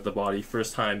dealing with the body,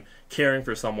 first time caring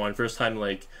for someone, first time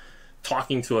like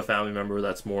talking to a family member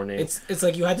that's mourning. It's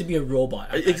like you had to be a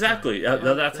robot. Exactly. At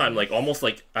that time, like almost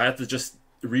like I had to just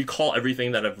recall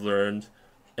everything that I've learned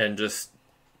and just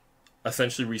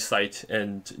essentially recite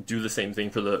and do the same thing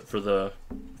for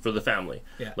the family.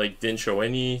 Yeah. Like, didn't show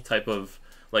any type of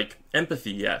like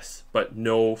empathy, yes, but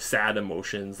no sad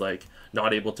emotions, like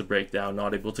not able to break down,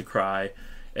 not able to cry.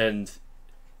 And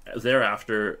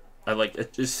thereafter, I like,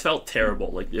 it just felt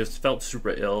terrible. Like, it felt super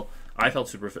ill. I felt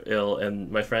super ill,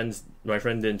 and my friend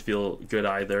didn't feel good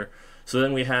either. So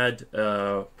then we had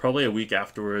probably a week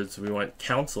afterwards, we went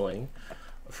counseling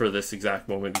for this exact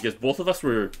moment, because both of us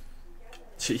were,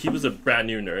 he was a brand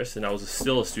new nurse and I was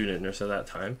still a student nurse at that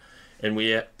time, and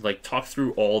we like talked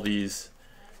through all these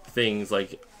things.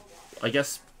 Like, I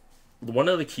guess one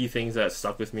of the key things that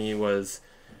stuck with me was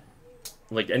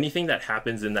like anything that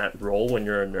happens in that role when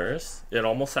you're a nurse, it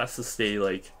almost has to stay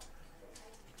like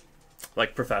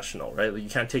professional, right? Like, you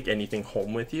can't take anything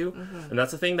home with you. And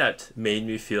that's the thing that made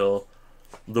me feel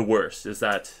the worst, is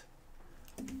that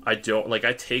I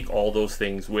take all those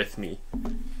things with me.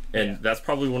 And that's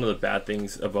probably one of the bad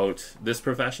things about this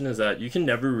profession, is that you can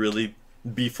never really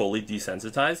be fully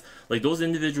desensitized. Like, those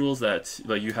individuals that,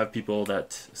 like, you have people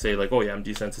that say like, oh yeah, I'm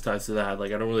desensitized to that,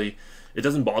 like, it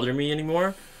doesn't bother me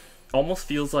anymore. Almost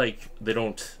feels like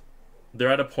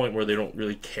they're at a point where they don't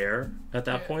really care at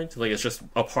that point. Like, it's just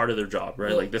a part of their job, right?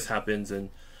 Well, like, this happens, and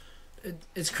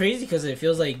it's crazy because it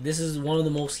feels like this is one of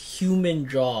the most human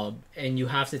job, and you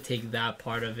have to take that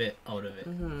part of it out of it.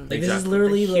 Like, this is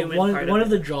literally like one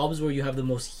of the jobs where you have the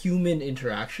most human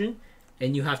interaction,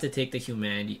 and you have to take the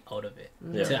humanity out of it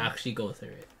to actually go through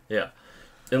it. Yeah.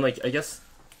 And like, I guess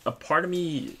a part of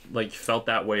me like felt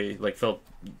that way, like felt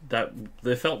that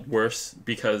they felt worse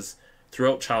because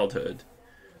throughout childhood,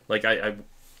 like I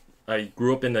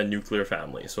grew up in a nuclear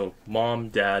family. So mom,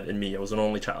 dad, and me. I was an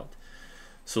only child.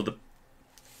 So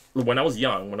when I was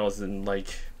young, when I was in like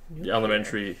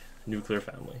elementary, nuclear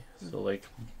family. So like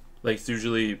it's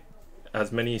usually as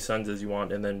many sons as you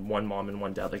want, and then one mom and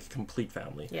one dad, like a complete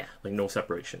family. Yeah. Like, no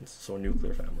separations. So a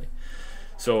nuclear family.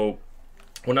 So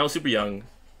when I was super young,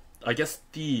 I guess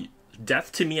the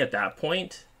death to me at that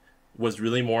point was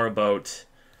really more about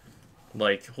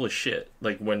like, holy shit.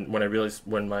 Like, when I realized,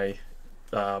 when my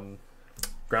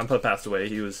grandpa passed away,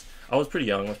 I was pretty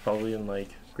young. I was probably in like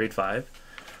grade 5.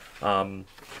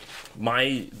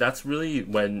 That's really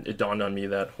when it dawned on me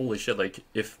that, holy shit, like,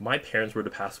 if my parents were to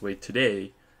pass away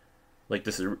today, like,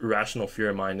 this irrational fear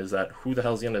of mine is that who the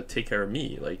hell's gonna take care of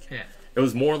me? Like, it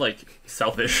was more like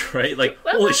selfish, right? Like,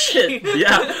 holy shit,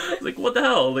 yeah. Like, what the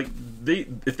hell? Like,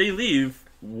 if they leave,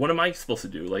 what am I supposed to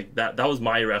do? Like, that was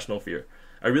my irrational fear.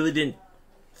 I really didn't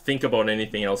think about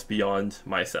anything else beyond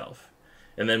myself.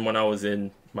 And then when I was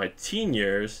in my teen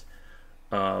years,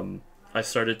 I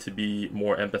started to be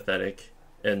more empathetic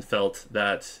and felt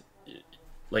that,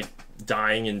 like,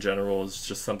 dying in general is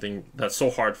just something that's so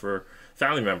hard for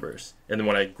family members. And then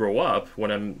when I grow up, when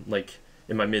I'm like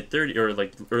in my mid-30s or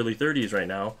like early 30s right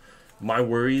now, my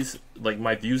worries, like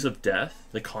my views of death,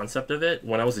 the concept of it,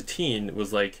 when I was a teen,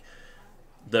 was like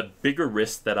the bigger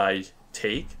risk that I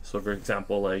take. So for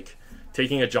example, like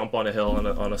taking a jump on a hill on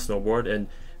a snowboard and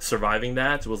surviving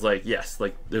that was like, yes,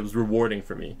 like it was rewarding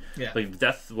for me. Yeah. Like,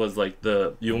 death was like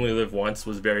you only live once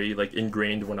was very like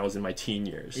ingrained when I was in my teen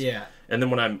years. Yeah. And then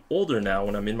when I'm older now,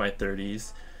 when I'm in my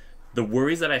 30s, the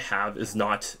worries that I have is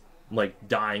not like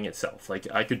dying itself. Like,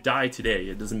 I could die today,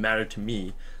 it doesn't matter to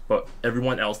me, but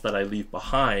everyone else that I leave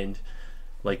behind,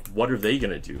 like, what are they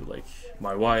gonna do? Like,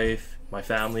 my wife, my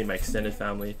family, my extended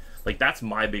family, like, that's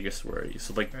my biggest worry.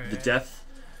 So like, the death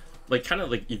like kind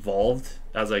of like evolved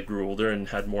as I grew older and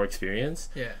had more experience.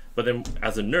 Yeah. But then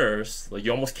as a nurse, like,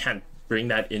 you almost can't bring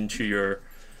that into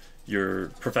your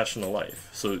professional life.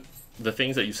 So the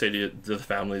things that you say to the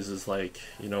families is like,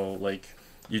 you know, like,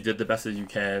 you did the best that you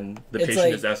can. The patient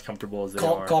like is as comfortable as they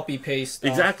are. Copy paste.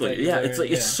 Exactly. Yeah. It's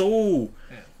like, it's so.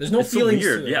 Yeah. There's no feelings. So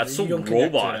weird. To it. Yeah. It's so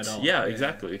robot. Yeah.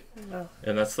 Exactly. Yeah.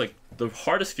 And that's like the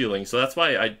hardest feeling. So that's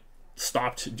why I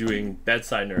stopped doing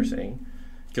bedside nursing,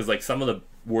 because like some of the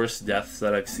worst deaths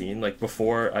that I've seen, like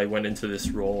before I went into this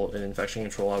role in infection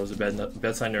control, I was a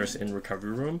bedside nurse in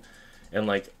recovery room, and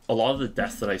like a lot of the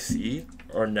deaths that I see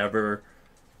are never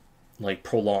like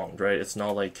prolonged, right? It's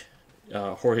not like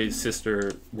Jorge's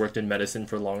sister worked in medicine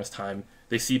for the longest time.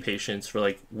 They see patients for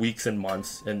like weeks and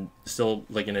months and still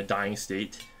like in a dying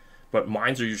state, but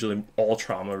mines are usually all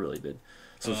trauma related.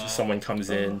 So someone comes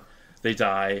in, they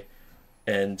die,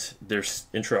 and they're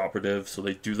intraoperative, so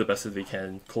they do the best that they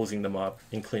can, closing them up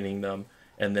and cleaning them,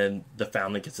 and then the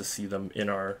family gets to see them in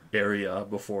our area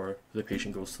before the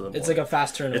patient goes to the It's morgue. like a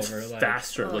fast turnover. It's like,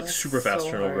 faster, like super fast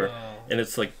so turnover, hard. and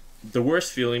it's like the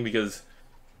worst feeling because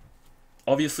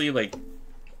obviously like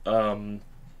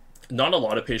not a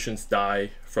lot of patients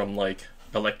die from like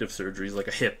elective surgeries like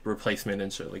a hip replacement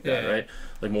and shit like that, Yeah. right?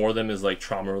 Like more of them is like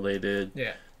trauma related,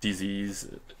 Yeah. disease,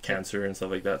 cancer and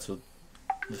stuff like that. So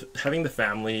having the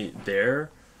family there,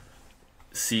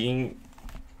 seeing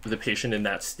the patient in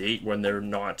that state when they're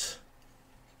not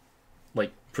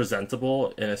like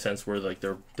presentable in a sense where like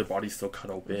their body's still cut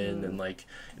open and like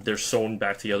they're sewn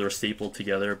back together, stapled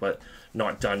together, but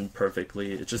not done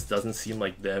perfectly. It just doesn't seem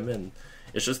like them, and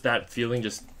it's just that feeling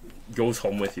just goes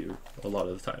home with you a lot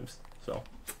of the times. So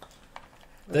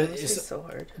That must be so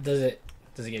hard. Does it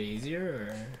get easier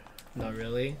or not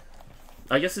really?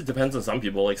 I guess it depends on some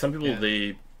people. Like some people, Yeah.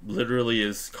 they literally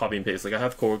is copy and paste. Like I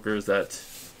have coworkers that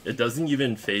it doesn't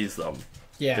even phase them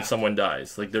Yeah. if someone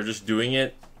dies. Like they're just doing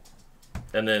it,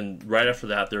 and then right after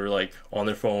that, they're like on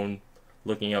their phone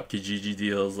looking up Kijiji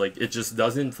deals. Like it just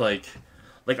doesn't like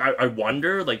I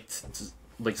wonder like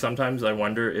sometimes I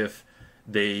wonder if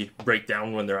they break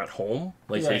down when they're at home,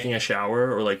 like Right. taking a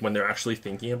shower, or like when they're actually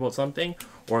thinking about something,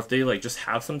 or if they like just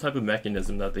have some type of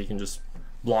mechanism that they can just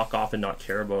block off and not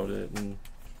care about it. And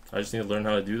I just need to learn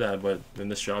how to do that, but in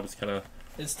this job it's kind of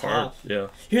It's hard. tough. Yeah.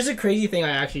 Here's a crazy thing I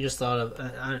actually just thought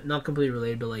of. Not completely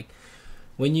related, but like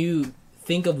when you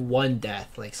think of one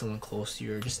death, like someone close to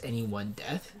you, or just any one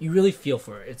death, you really feel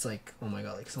for it. It's like, oh my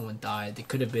god, like someone died. It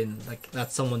could have been like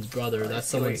that's someone's brother, that's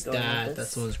see where someone's you're going with dad, this. that's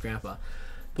someone's grandpa.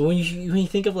 But when you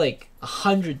think of like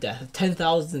 100 deaths,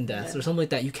 10,000 deaths, Yeah. or something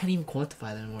like that, you can't even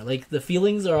quantify that anymore. Like the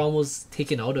feelings are almost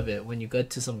taken out of it when you get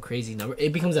to some crazy number.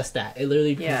 It becomes a stat. It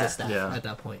literally becomes Yeah. a stat Yeah. at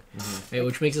that point, right?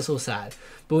 Which makes it so sad.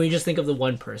 But when you just think of the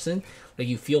one person, like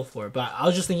you feel for it. But I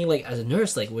was just thinking, like as a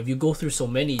nurse, like if you go through so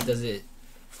many, does it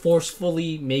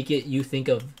forcefully make it you think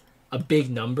of a big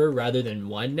number rather than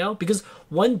one now? Because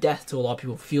one death to a lot of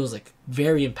people feels like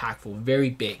very impactful, very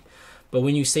big. But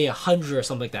when you say 100 or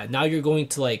something like that, now you're going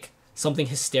to like something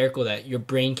hysterical that your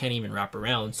brain can't even wrap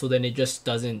around. So then it just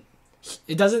doesn't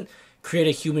create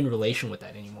a human relation with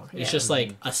that anymore. It's Yeah. just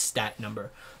like a stat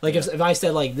number. Like if I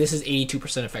said like this is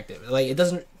 82% effective, like it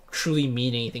doesn't truly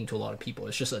mean anything to a lot of people.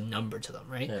 It's just a number to them,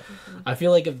 right? Yeah. I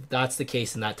feel like if that's the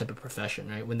case in that type of profession,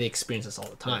 right, when they experience this all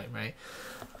the time, right?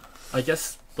 I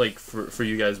guess like for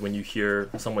you guys, when you hear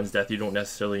someone's death, you don't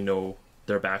necessarily know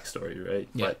their backstory, right?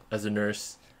 Yeah. But as a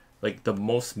nurse, like the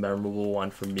most memorable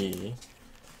one for me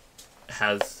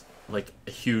has like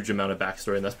a huge amount of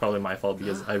backstory, and that's probably my fault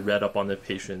because I read up on the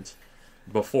patient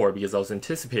before because I was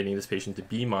anticipating this patient to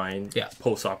be mine Yeah.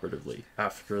 post-operatively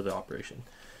after the operation.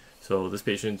 So this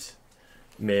patient,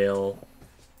 male,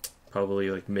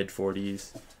 probably like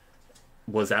mid-40s,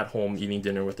 was at home eating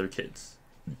dinner with their kids,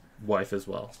 wife as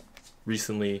well,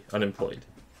 recently unemployed.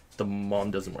 The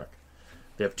mom doesn't work.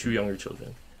 They have 2 younger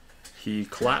children. He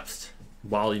collapsed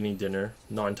while eating dinner,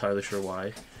 not entirely sure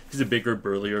why. He's a bigger,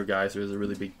 burlier guy, so he has a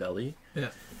really big belly. Yeah.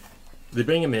 They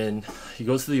bring him in, he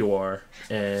goes to the OR,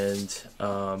 and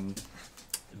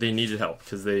they needed help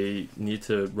because they need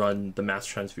to run the mass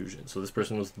transfusion. So this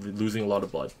person was losing a lot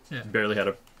of blood. Yeah. Barely had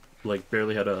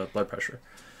a blood pressure.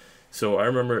 So I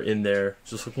remember in there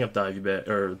just hooking up the IV bag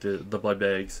or the blood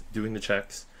bags, doing the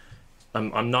checks.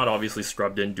 I'm not obviously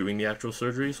scrubbed in doing the actual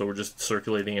surgery, so we're just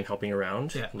circulating and helping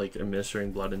around, Yeah. like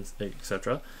administering blood and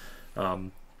etc.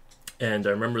 And I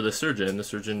remember the surgeon. The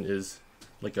surgeon is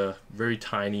like a very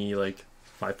tiny, like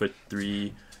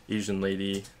 5'3" Asian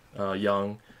lady,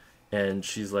 young, and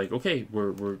she's like, "Okay,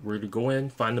 we're to go in,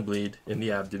 find the bleed in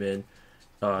the abdomen."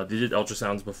 They did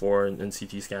ultrasounds before and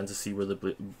CT scans to see where the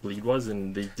bleed was,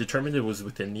 and they determined it was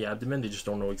within the abdomen. They just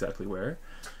don't know exactly where.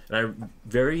 And I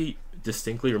very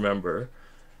distinctly remember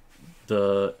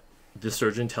the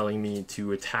surgeon telling me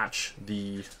to attach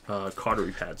the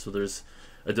cautery pad. So there's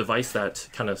a device that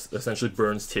kind of essentially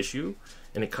burns tissue,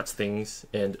 and it cuts things,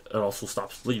 and it also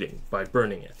stops bleeding by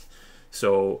burning it.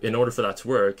 So in order for that to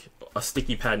work, a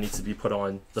sticky pad needs to be put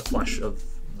on the flesh of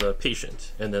the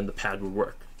patient, and then the pad would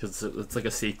work because it's like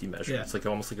a safety measure. Yeah. It's like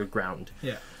almost like a ground.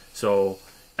 Yeah. So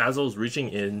as I was reaching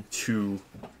in to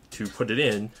put it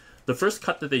in, the first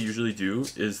cut that they usually do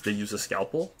is they use a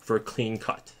scalpel for a clean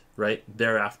cut, right?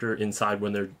 Thereafter, inside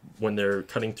when they're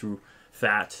cutting through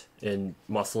fat and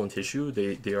muscle and tissue,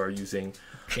 they are using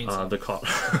Chainsaw.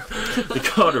 the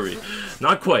cautery.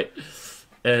 Not quite.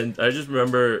 And I just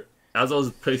remember as I was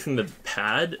placing the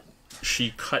pad,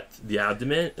 she cut the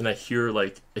abdomen, and I hear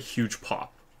like a huge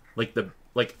pop, like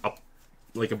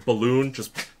a balloon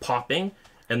just popping,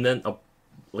 and then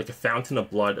like a fountain of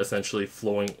blood essentially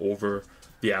flowing over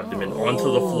the abdomen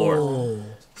onto the floor.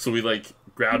 So we like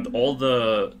grabbed all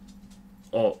the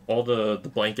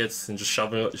blankets and just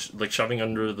shoving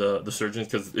under the surgeons,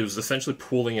 because it was essentially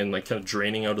pooling and like kind of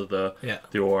draining out of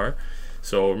the OR.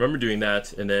 So I remember doing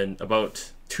that, and then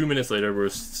about 2 minutes later, we're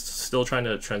still trying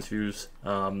to transfuse.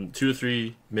 2 to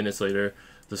 3 minutes later,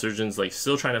 the surgeon's like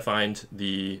still trying to find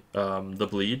the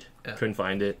bleed. Couldn't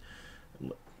find it.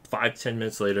 5 to 10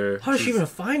 minutes later, how does she even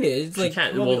find it? It's like,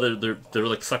 can't. Well, they're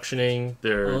like suctioning.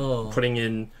 They're putting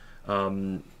in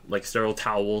like sterile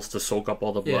towels to soak up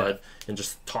all the blood and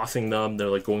just tossing them. They're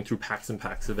like going through packs and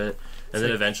packs of it, and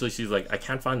then eventually she's like, I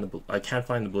can't find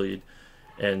the bleed,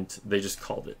 and they just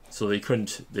called it. So they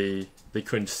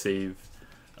couldn't save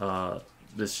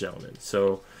this gentleman.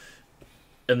 So,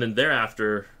 and then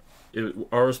thereafter,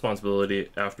 our responsibility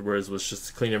afterwards was just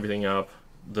to clean everything up.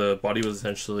 The body was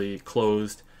essentially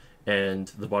closed, and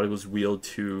the body was wheeled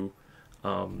to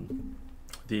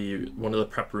one of the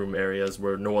prep room areas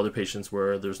where no other patients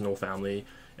were. There's no family,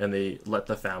 and they let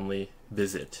the family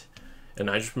visit. And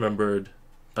I just remembered,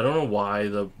 I don't know why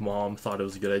the mom thought it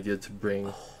was a good idea to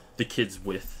bring the kids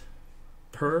with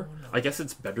her. I guess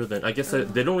it's better than, I guess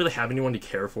they don't really have anyone to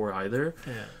care for either.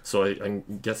 So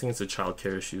I'm guessing it's a child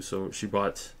care issue. So she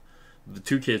brought the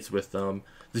 2 kids with them.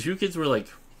 The 2 kids were like,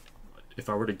 if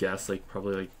I were to guess, like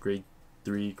probably like grade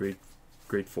 3, grade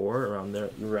 4, around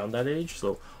that age.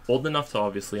 So old enough to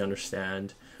obviously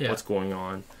understand what's going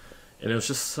on. And it was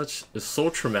just it's so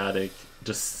traumatic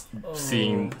just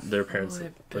seeing their parents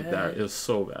like that. It was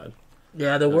so bad.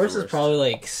 Yeah, the worst is probably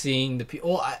like seeing the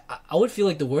people. Well, I would feel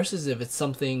like the worst is if it's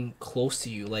something close to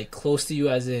you, like close to you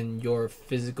as in your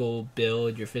physical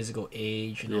build, your physical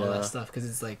age, and all that stuff. Because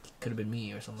it's like, could have been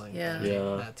me or something.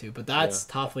 That too. But that's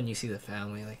tough when you see the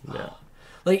family. Like,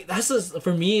 like that's just,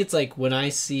 for me. It's like when I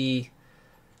see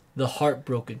the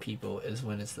heartbroken people is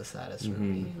when it's the saddest for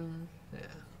me. Yeah,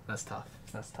 that's tough.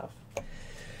 That's tough.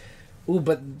 Ooh,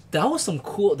 but that was a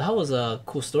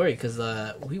cool story, because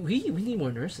we need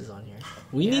more nurses on here.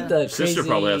 We need the crazy, sister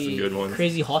probably has some good ones.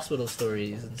 Crazy hospital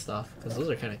stories and stuff, because those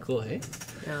are kind of cool, hey?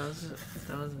 Yeah,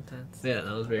 that was intense. Yeah,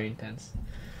 that was very intense.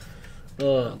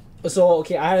 So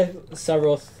okay, I had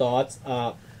several thoughts.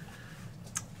 I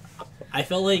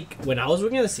felt like when I was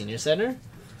working at the senior center,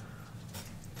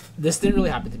 this didn't really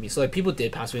happen to me. So like, people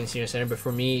did pass away in the senior center, but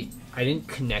for me, I didn't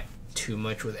connect too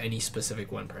much with any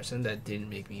specific one person. That didn't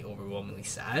make me overwhelmingly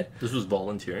sad. This was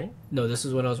volunteering? No, this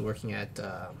was when I was working at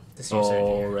the senior center.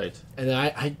 Oh, right. And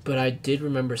then but I did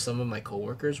remember some of my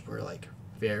coworkers were like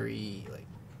very, like,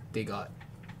 they got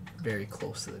very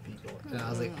close to the people, and I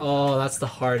was like, oh, that's the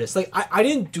hardest. Like, I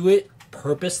didn't do it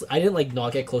purposely. I didn't like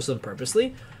not get close to them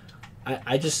purposely.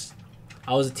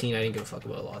 I was a teen. I didn't give a fuck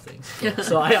about a lot of things.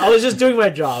 So I was just doing my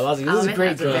job. I was like, this is a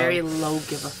great job. A very low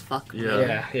give a fuck.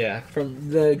 Yeah.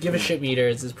 From the give a shit meter,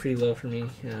 it's pretty low for me.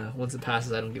 Yeah. Once it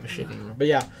passes, I don't give a shit anymore. But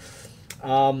yeah.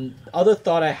 Other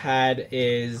thought I had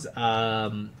is,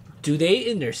 do they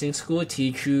in nursing school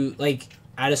teach you, like,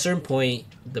 at a certain point,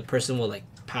 the person will like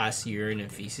pass urine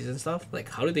and feces and stuff? Like,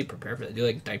 how do they prepare for that? Do you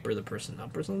like diaper the person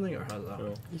up or something, or how does that?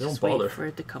 You just wait for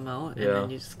it to come out, and then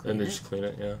you just clean it. And they just clean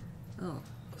it. Yeah. Oh.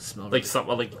 Like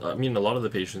I mean, a lot of the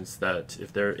patients that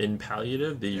if they're in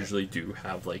palliative, they usually do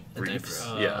have like briefs.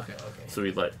 Okay.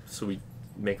 So we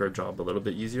make our job a little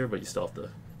bit easier, but you still have to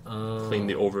clean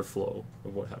the overflow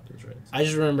of what happens, right? I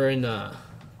just remember in not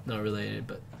related,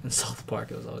 but in South Park,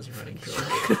 it was always running joke.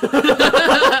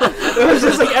 It was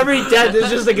just like every death is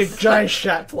just like a giant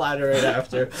shat platter right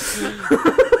after.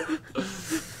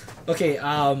 Okay.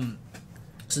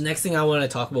 So next thing I want to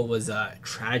talk about was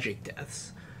tragic deaths.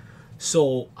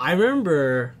 So I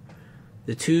remember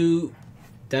the 2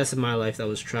 deaths in my life that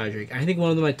was tragic. I think one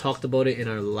of them I talked about it in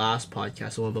our last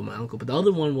podcast, the one about my uncle, but the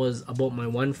other one was about my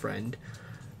one friend.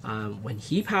 When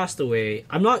he passed away,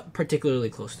 I'm not particularly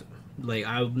close to him. Like,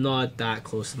 I'm not that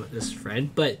close to this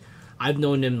friend, but I've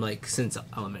known him like since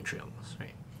elementary almost,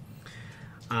 right?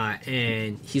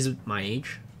 And he's my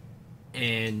age,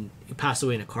 and he passed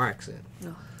away in a car accident.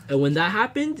 Oh. And when that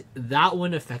happened, that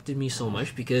one affected me so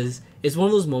much, because it's one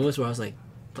of those moments where I was like,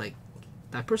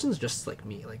 that person's just like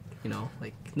me, like, you know,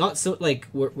 like, not so, like,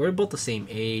 we're about the same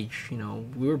age, you know,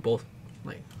 we were both,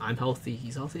 like, I'm healthy,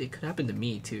 he's healthy, it could happen to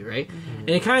me too, right? Mm-hmm. And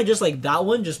it kind of just, like, that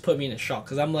one just put me in a shock,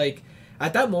 because I'm like,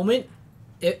 at that moment,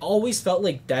 it always felt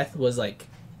like death was, like,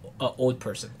 an old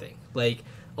person thing. Like,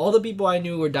 all the people I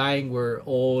knew were dying were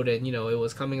old, and, you know, it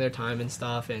was coming their time and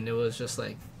stuff, and it was just,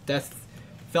 like, death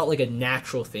felt like a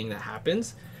natural thing that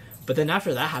happens. But then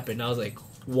after that happened, I was like,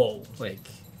 whoa, like,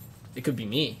 it could be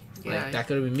me. Yeah. Like, that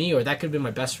could have been me, or that could have been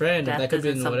my best friend, Death or that could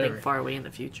have been something whatever. far away in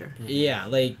the future. Yeah,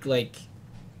 like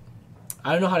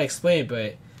I don't know how to explain it,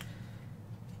 but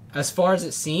as far as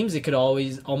it seems, it could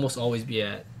almost always be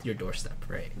at your doorstep,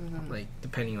 right? Like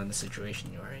depending on the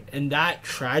situation you're in. And that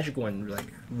tragic one like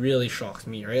really shocks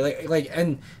me, right? Like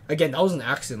and again, that was an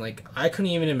accident. Like I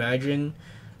couldn't even imagine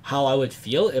how I would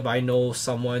feel if I know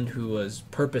someone who was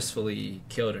purposefully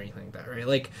killed or anything like that, right?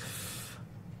 Like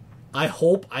I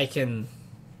hope I can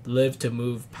live to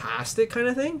move past it kind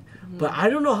of thing, but I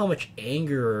don't know how much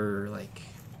anger or like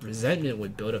resentment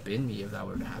would build up in me if that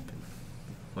were to happen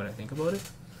when I think about it.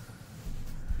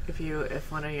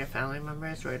 If one of your family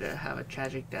members were to have a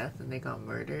tragic death and they got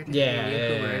murdered, and Yeah, you knew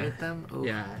who yeah. murdered them, ooh.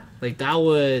 Yeah, like that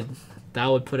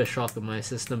would put a shock in my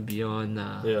system beyond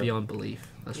beyond belief.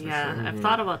 That's for Yeah, sure. I've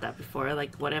thought about that before.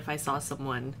 Like, what if I saw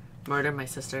someone murder my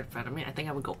sister in front of me? I think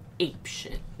I would go ape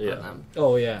shit on them.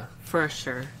 Oh yeah, For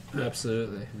sure.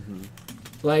 absolutely.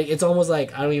 Like it's almost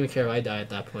like I don't even care if I die at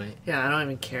that point. Yeah, I don't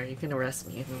even care. You can arrest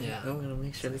me. Yeah. I'm gonna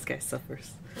make sure this guy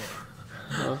suffers.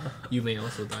 You may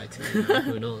also die too. You know?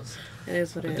 Who knows? It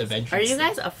is what With it the is. vengeance Are you thing.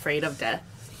 guys afraid of death?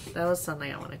 That was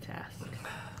something I wanted to ask.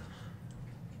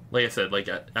 Like I said, like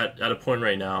at a point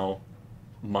right now,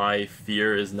 my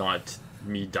fear is not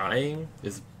me dying,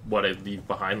 is what I leave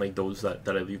behind, like those that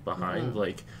I leave behind.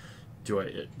 Like, do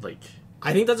I, like...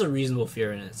 I think that's a reasonable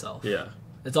fear in itself. Yeah.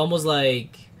 It's almost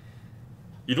like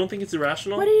You don't think it's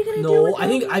irrational? What are you gonna do no. with I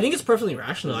think it's perfectly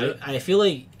rational. Is it? I feel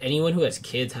like anyone who has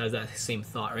kids has that same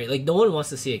thought, right? Like no one wants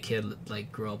to see a kid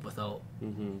like grow up without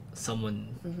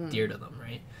someone dear to them,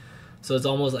 right? So it's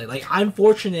almost like I'm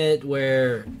fortunate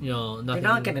where nothing. You're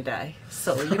not gonna die,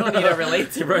 so you don't need to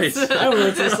relate to Right. it. I don't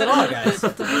relate to this at all, guys.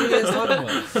 What the fuck are you guys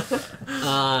talking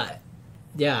about?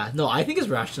 Yeah, no, I think it's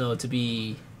rational to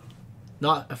be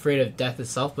not afraid of death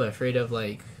itself, but afraid of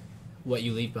like what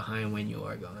you leave behind when you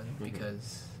are gone,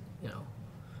 because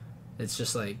it's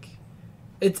just like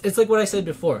it's like what I said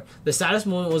before. The saddest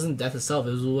moment wasn't death itself;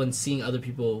 it was when seeing other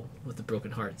people with the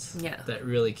broken hearts. Yeah. That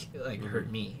really like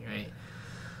hurt me, right?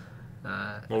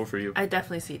 What for you? I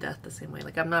definitely see death the same way.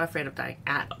 Like, I'm not afraid of dying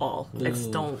at all. I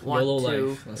just don't want YOLO to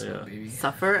life. Let's go, Yeah. baby.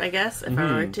 suffer, I guess, if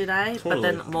I were to die. But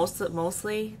then Totally.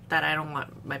 mostly that I don't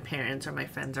want my parents or my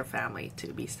friends or family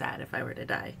to be sad if I were to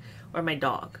die. Or my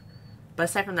dog. But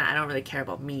aside from that, I don't really care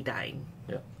about me dying.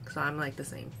 Yeah. So I'm like the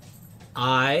same.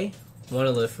 I want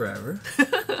to live forever.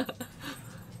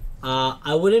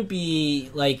 I wouldn't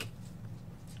be like.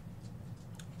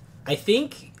 I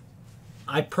think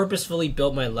I purposefully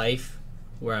built my life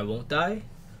where I won't die.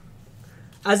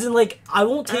 As in, like, I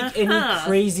won't take any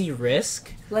crazy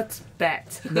risk. Let's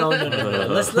bet. No.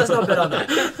 Let's not bet on that.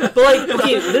 But like,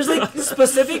 okay, there's like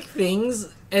specific things,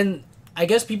 and I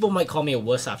guess people might call me a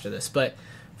wuss after this, but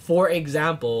for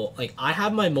example, like I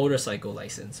have my motorcycle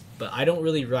license, but I don't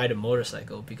really ride a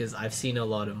motorcycle because I've seen a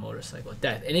lot of motorcycle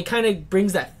death, and it kind of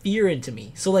brings that fear into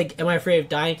me. So like, am I afraid of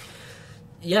dying?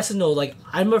 Yes and no. Like,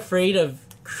 I'm afraid of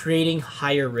creating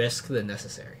higher risk than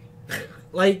necessary.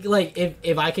 Right? Like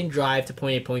if I can drive to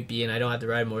point A, point B, and I don't have to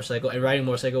ride a motorcycle, and riding a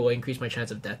motorcycle will increase my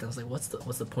chance of death, and I was like, what's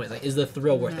the point? Like, is the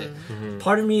thrill worth it?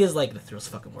 Part of me is like, the thrill's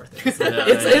fucking worth it.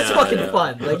 It's fucking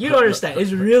fun. Like, you don't understand.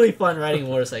 It's really fun riding a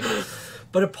motorcycle.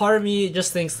 But a part of me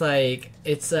just thinks like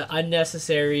it's an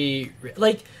unnecessary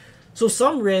like. So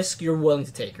some risk you're willing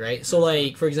to take, right? So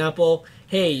like, for example,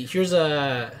 hey, here's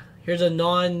a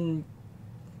non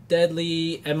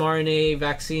deadly mRNA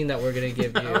vaccine that we're gonna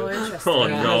give you. Oh, interesting. Oh,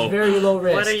 Yeah, no. it's very low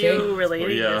risk. What are okay? you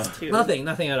relating Yeah. this to?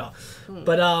 Nothing at all.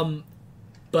 But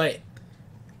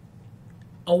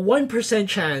a 1%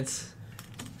 chance,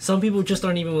 some people just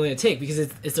aren't even willing to take because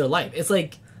it's their life. It's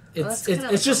like that's it's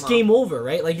kinda like just my mom. game over,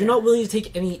 right? Like you're not willing to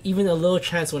take even a little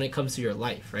chance when it comes to your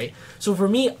life, right? So for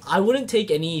me, I wouldn't take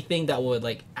anything that would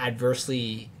like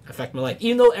adversely affect my life,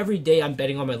 even though every day I'm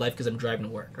betting on my life because I'm driving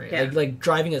to work, right? Yeah. Like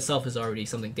driving itself is already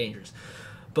something dangerous.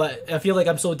 But I feel like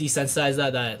I'm so desensitized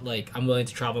that like I'm willing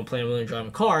to travel and plane, I'm willing to drive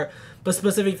a car. But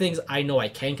specific things I know I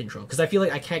can control, because I feel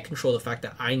like I can't control the fact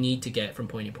that I need to get from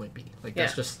point A to point B. Like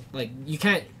that's Yeah. just like you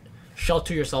can't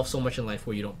shelter yourself so much in life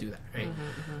where you don't do that, right?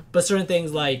 But certain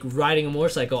things like riding a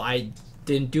motorcycle, I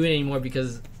didn't do it anymore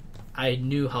because I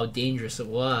knew how dangerous it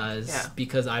was. Yeah.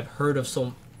 Because I've heard of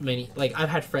so many, like I've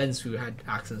had friends who had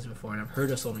accidents before, and I've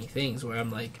heard of so many things where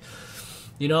I'm like,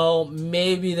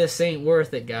 maybe this ain't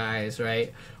worth it, guys,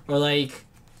 right? Or like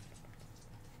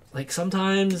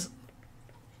sometimes,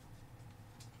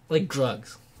 like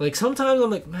drugs. Like sometimes I'm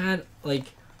like, man, like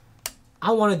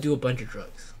I want to do a bunch of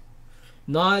drugs.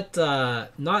 Not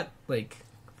like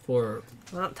for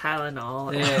Not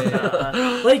Tylenol.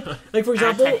 Yeah. like for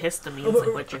example, Antihistamines,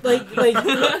 like what you're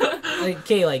like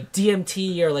okay, like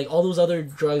DMT or like all those other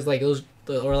drugs, like those,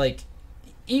 or like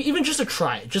even just to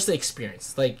try it, just to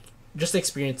experience, like just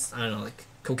experience, I don't know, like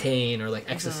cocaine or like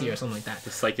ecstasy or something like that. The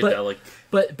psychedelic.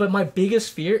 But my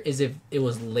biggest fear is if it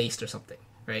was laced or something,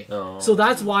 right? Oh. So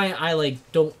that's why I like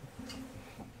don't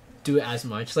do it as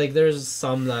much. Like there's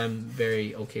some that I'm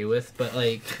very okay with, but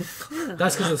like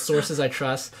that's because of the sources I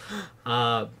trust.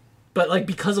 But like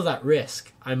because of that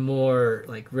risk, I'm more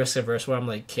like risk averse. Where I'm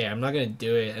like, okay, I'm not gonna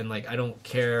do it, and like I don't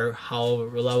care how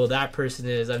reliable that person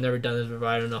is. I've never done this before.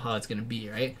 I don't know how it's gonna be,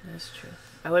 right? That's true.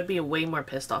 I would be way more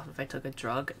pissed off if I took a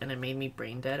drug and it made me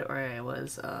brain dead, or I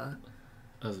was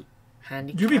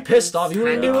handicapped. You'd be pissed off. You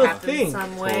wouldn't be able to think. In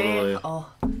some way. Totally. Oh,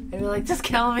 I'd be like, just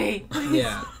kill me.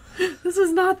 Yeah. This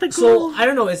is not the goal. So I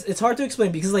don't know. It's hard to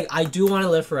explain because like I do want to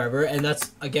live forever, and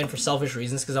that's again for selfish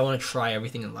reasons because I want to try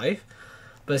everything in life.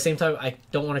 But at the same time, I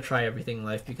don't want to try everything in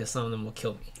life because some of them will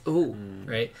kill me. Ooh.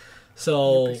 Right?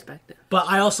 So, Perspective. but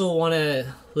I also want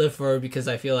to live forever because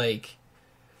I feel like,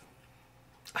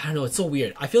 I don't know, it's so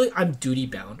weird. I feel like I'm duty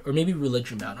bound or maybe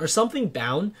religion bound or something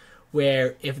bound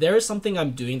where if there is something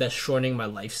I'm doing that's shortening my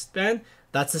lifespan,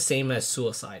 that's the same as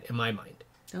suicide in my mind.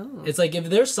 Oh. It's like if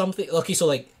there's something, okay, so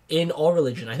like in all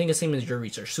religion, I think the same as your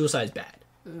research, suicide is bad.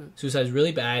 Suicide is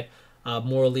really bad.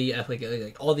 Morally, ethically,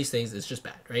 like all these things, it's just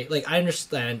bad, right? Like I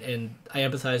understand and I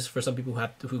empathize for some people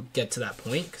who get to that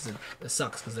point because it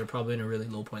sucks because they're probably in a really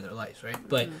low point in their lives, right?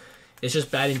 But it's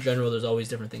just bad in general. There's always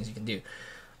different things you can do.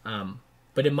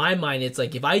 But in my mind, it's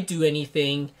like if I do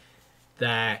anything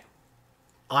that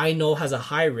I know has a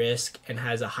high risk and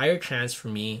has a higher chance for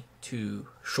me to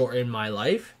shorten my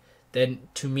life, then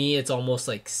to me it's almost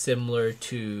like similar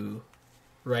to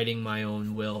writing my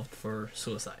own will for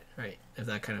suicide, right? If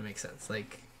that kind of makes sense.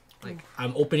 Like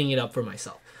I'm opening it up for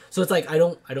myself. So it's like I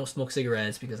don't smoke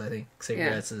cigarettes because I think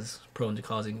cigarettes is prone to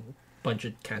causing a bunch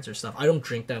of cancer stuff. I don't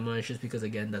drink that much just because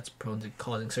again that's prone to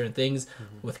causing certain things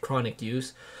with chronic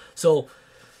use. So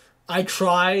I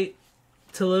try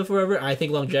to live forever. I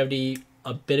think longevity,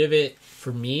 a bit of it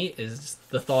for me is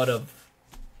the thought of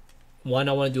one,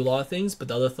 I want to do a lot of things, but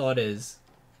the other thought is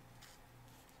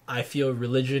I feel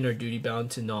religion or duty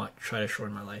bound to not try to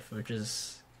shorten my life, which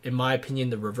is in my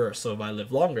opinion the reverse. So if I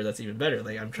live longer, that's even better.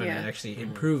 Like I'm trying to actually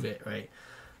improve it, right?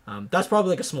 That's probably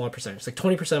like a smaller percentage. Like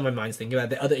 20% of my mind's thinking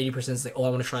about it. The other 80% is like, oh, I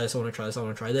want to try this, I want to try this, I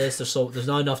want to try this. There's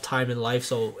not enough time in life,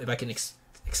 so if I can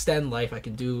extend life, I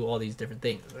can do all these different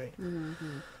things, right?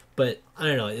 But I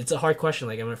don't know. It's a hard question.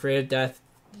 Like, I'm afraid of death.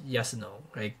 Yes and no.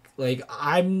 Like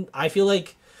I feel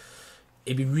like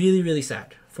it'd be really, really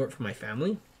sad for my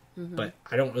family. But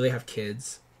I don't really have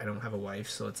kids. I don't have a wife,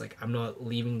 so it's like I'm not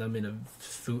leaving them in a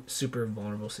super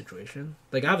vulnerable situation.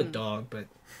 Like I have a dog, but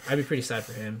I'd be pretty sad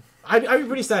for him. I'd be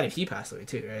pretty sad if he passed away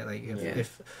too, right? Like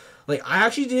if like I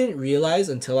actually didn't realize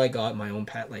until I got my own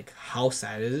pet, like how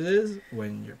sad it is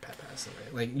when your pet passes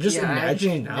away. Like just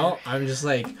imagining now, I'm just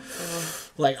like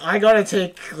I gotta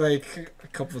take like a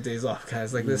couple of days off,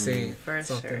 guys. Like this ain't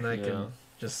something I can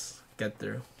just get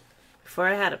through. Before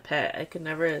I had a pet, I could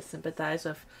never sympathize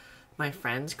with my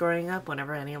friends growing up.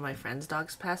 Whenever any of my friends'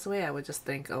 dogs pass away, I would just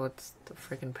think, oh, it's the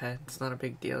freaking pet. It's not a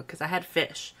big deal. Because I had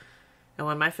fish. And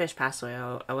when my fish passed away,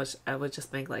 I would just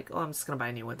think like, oh, I'm just going to buy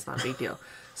a new one. It's not a big deal.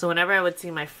 So whenever I would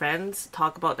see my friends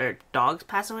talk about their dogs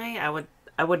passing away,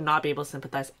 I would not be able to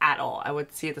sympathize at all. I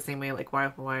would see it the same way, like,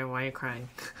 why are you crying?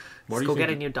 Just go get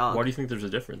a new dog. Why do you think there's a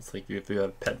difference? Like, if you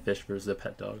have pet fish versus a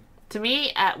pet dog? To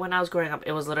me, when I was growing up,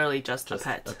 it was literally just a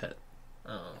pet. A pet.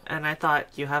 Oh. And I thought,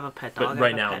 you have a pet dog. But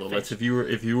right now, though, if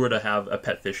you were to have a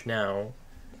pet fish now.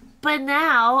 But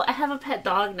now I have a pet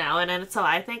dog now, and then so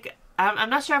I think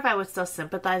I'm not sure if I would still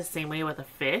sympathize the same way with a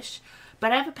fish,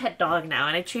 but I have a pet dog now,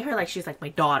 and I treat her like she's like my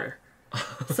daughter.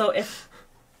 So if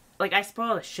like I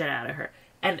spoil the shit out of her,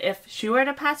 and if she were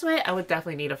to pass away, I would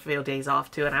definitely need a few days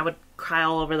off too, and I would cry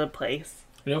all over the place.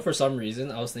 You know, for some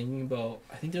reason, I was thinking about.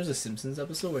 I think there was a Simpsons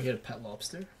episode where he had a pet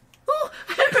lobster. Oh,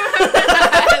 I remember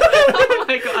that. Oh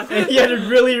my god! And he had a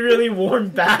really, really warm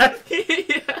bath.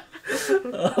 Yeah.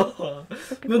 Oh.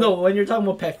 No, when you're talking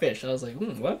about pet fish, I was like,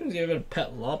 what happens if you have a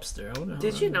pet lobster? I wonder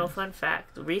Did you know, fun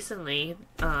fact, recently,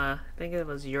 I think it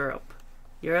was Europe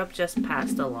just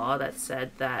passed a law that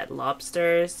said that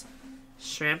lobsters,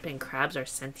 shrimp, and crabs are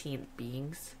sentient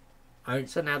beings.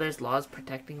 So now there's laws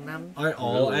protecting them. Aren't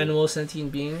all animals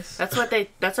sentient beings? That's what they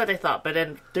thought. But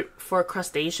then for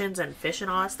crustaceans and fish and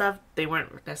all that stuff, they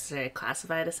weren't necessarily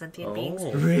classified as sentient beings.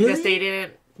 Really? Because they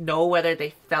didn't know whether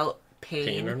they felt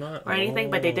pain or not, or anything,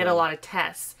 but they did a lot of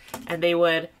tests, and they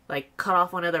would like cut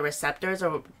off one of the receptors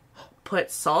or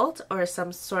put salt or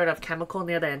some sort of chemical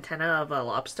near the antenna of a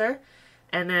lobster,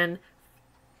 and then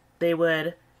they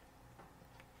would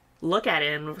look at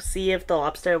it and see if the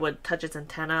lobster would touch its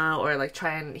antenna or like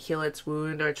try and heal its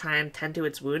wound or try and tend to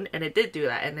its wound, and it did do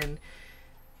that. And then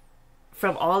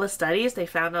from all the studies, they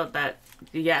found out that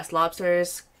yes,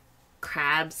 lobsters,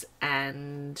 crabs,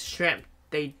 and shrimp,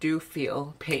 they do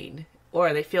feel pain,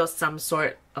 or they feel some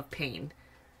sort of pain,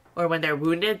 or when they're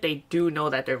wounded, they do know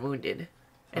that they're wounded,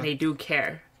 and they do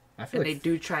care, and they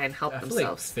do try and help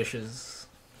themselves. Like fishes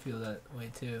feel that way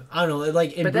too. I don't know,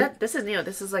 like in this is new.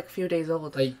 This is like a few days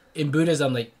old. Like in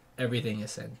Buddhism, like everything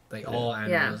is like all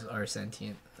animals are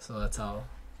sentient, so that's how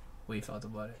we felt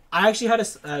about it. I actually had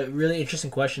a really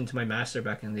interesting question to my master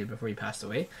back in the day before he passed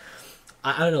away.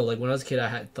 I don't know, like when I was a kid, I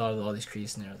had thought of all these crazy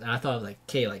scenarios, and I thought of like,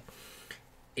 okay, like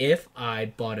if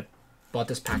I bought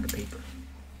this pack of paper.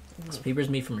 This paper is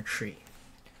made from a tree,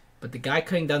 but the guy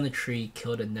cutting down the tree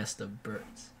killed a nest of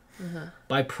birds.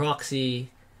 By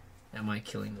proxy, am I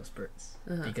killing those birds?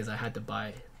 Because I had to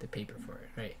buy the paper for it,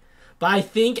 right? But I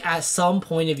think at some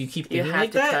point, if you keep thinking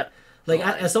like that, like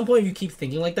at some point, if you keep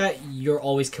thinking like that, you're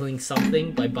always killing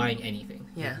something by buying anything.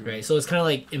 Yeah. Right. So it's kind of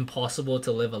like impossible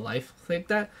to live a life like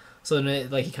that. So then,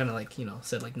 like he kind of like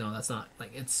said like, no, that's not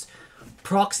like it's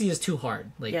proxy is too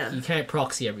hard. Like you can't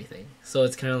proxy everything. So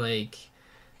it's kind of like,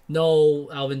 no,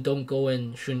 Alvin, don't go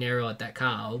and shoot an arrow at that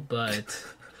cow, but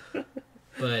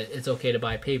it's okay to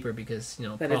buy paper because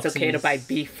But it's okay to buy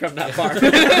beef from that farm.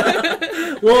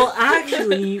 Well,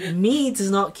 actually, meat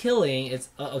is not killing. It's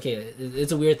okay.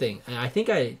 It's a weird thing. I think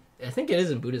it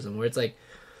is in Buddhism where it's like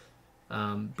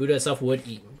Buddha himself would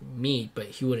eat meat, but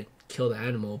he wouldn't kill the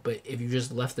animal. But if you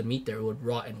just left the meat there, it would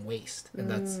rot and waste,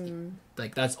 and that's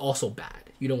also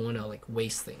bad. You don't want to like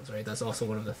waste things, right? That's also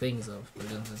one of the things of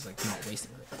Buddhism is like not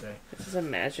wasting things, right? Just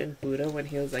imagine Buddha when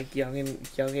he was like young and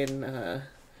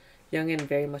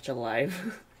very much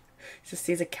alive. He just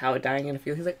sees a cow dying in a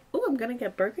field. He's like, "Oh, I'm gonna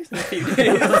get burgers in a few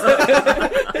days." What's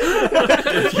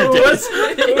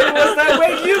that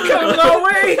way you come my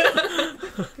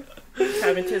way?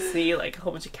 Having to see like a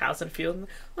whole bunch of cows in a field.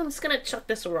 Oh, I'm just gonna chuck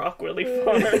this rock really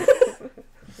far.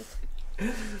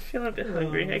 Feeling a bit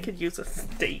hungry. I could use a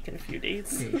steak in a few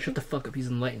days. Hey, shut the fuck up. He's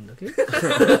enlightened, okay?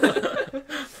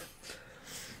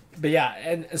 But yeah,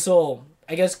 and so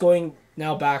I guess going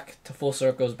now back to full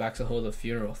circles, back to the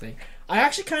funeral thing. I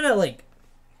actually kind of like,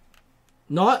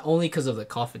 not only because of the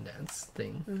coffin dance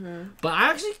thing, but I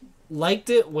actually liked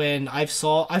it when I've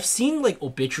seen like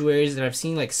obituaries and I've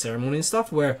seen like ceremony and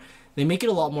stuff where they make it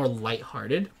a lot more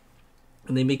lighthearted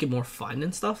and they make it more fun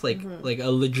and stuff, like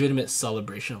a legitimate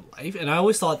celebration of life. And I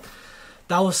always thought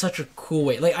that was such a cool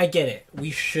way. Like, I get it.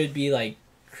 We should be like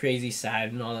crazy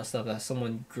sad and all that stuff that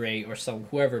someone great or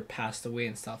whoever passed away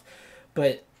and stuff.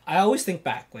 But I always think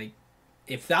back, like,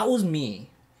 if that was me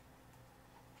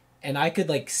and I could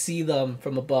like see them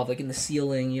from above, like in the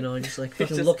ceiling, and just like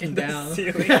fucking looking down.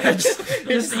 just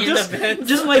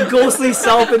my ghostly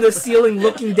self in the ceiling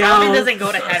looking down. Alvin doesn't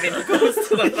go to heaven; he goes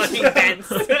to the fucking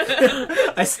vents.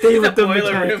 I stay with the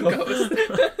boiler room mechanical. ghost.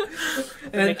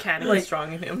 The mechanic is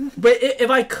strong in him. But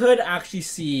if I could actually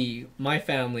see my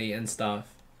family and stuff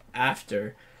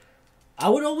after, I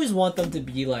would always want them to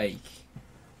be like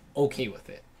okay with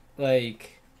it,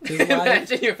 like.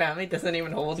 Imagine your family doesn't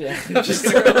even hold you. Just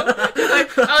like,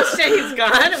 oh shit, he's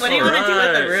gone. What do you want to do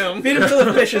with the room? Feed him to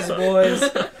the fishes, boys.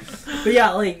 But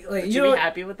yeah, like would you be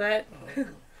happy with that?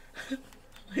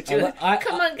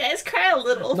 Come on, guys, cry a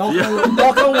little.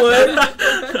 Knock on wood.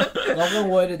 Knock on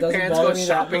wood. It doesn't Parents bother go me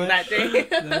shopping that much.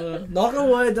 that day. No, knock on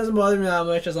wood. It doesn't bother me that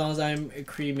much as long as I'm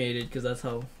cremated, because that's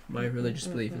how my religious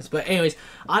belief is. But anyways,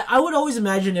 I would always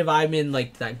imagine if I'm in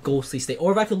like that ghostly state,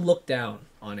 or if I could look down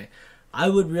on it. I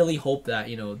would really hope that,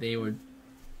 they would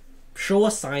show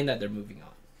a sign that they're moving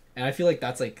on. And I feel like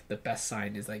that's, like, the best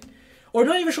sign is, like... Or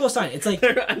not even show a sign. It's, like...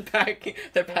 They're unpacking.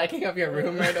 They're packing up your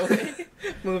room right away.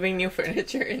 Moving new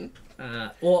furniture in.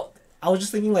 Well, I was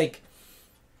just thinking, like...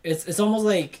 It's almost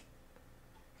like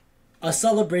a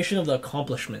celebration of the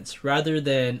accomplishments rather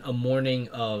than a mourning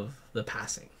of the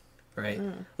passing, right?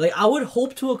 Like, I would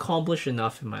hope to accomplish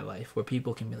enough in my life where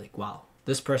people can be like, wow,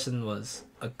 this person was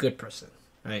a good person.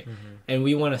 Right, and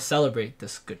we want to celebrate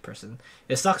this good person.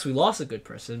 It sucks we lost a good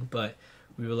person, but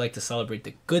we would like to celebrate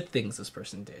the good things this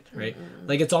person did. Right,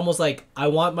 like it's almost like I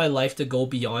want my life to go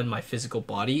beyond my physical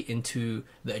body into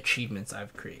the achievements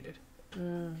I've created.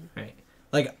 Right,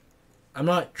 like I'm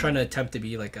not trying to attempt to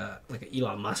be like a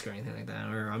Elon Musk or anything like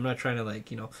that, or I'm not trying to like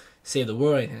save the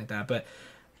world or anything like that. But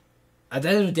at the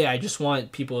end of the day, I just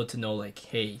want people to know like,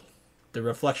 hey, the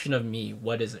reflection of me,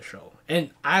 what does it show?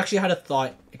 And I actually had a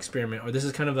thought experiment, or this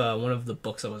is kind of one of the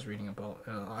books I was reading about.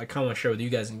 I kind of want to share with you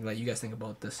guys and let you guys think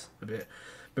about this a bit.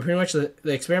 But pretty much the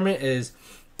experiment is,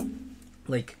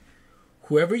 like,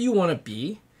 whoever you want to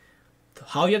be,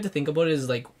 how you have to think about it is,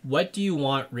 like, what do you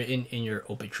want written in your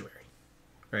obituary,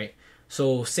 right?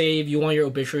 So say if you want your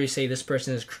obituary, say this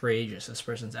person is courageous, this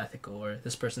person's ethical, or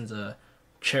this person's a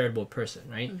charitable person,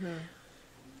 right?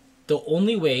 The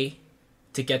only way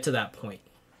to get to that point,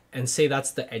 and say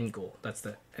that's the end goal, that's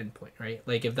the end point, right?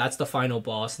 Like if that's the final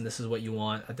boss and this is what you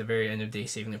want at the very end of the day,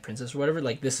 saving the princess or whatever,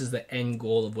 like this is the end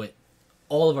goal of what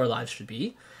all of our lives should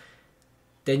be,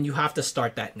 then you have to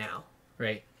start that now,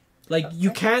 right? Like you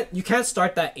can't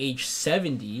start that age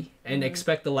 70 and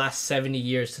expect the last 70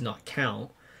 years to not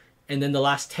count, and then the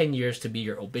last 10 years to be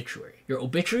your obituary. Your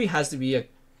obituary has to be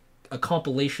a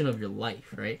compilation of your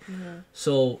life, right?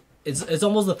 So it's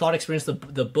almost the thought experience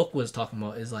the book was talking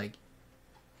about, is like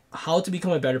how to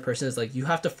become a better person. Is like you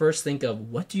have to first think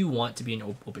of what do you want to be an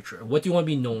obituary, what do you want to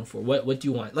be known for, what do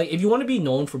you want, like if you want to be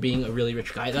known for being a really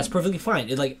rich guy, that's perfectly fine.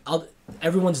 It's like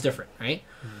everyone's different, right?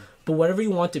 But whatever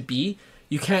you want to be,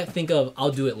 you can't think of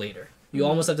I'll do it later. You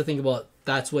almost have to think about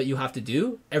that's what you have to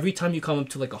do every time you come up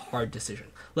to like a hard decision.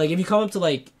 Like if you come up to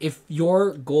like, if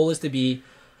your goal is to be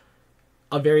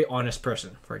a very honest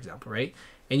person, for example, right?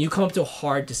 And you come up to a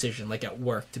hard decision like at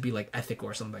work to be like ethical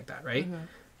or something like that, right?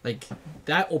 Like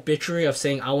that obituary of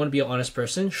saying I want to be an honest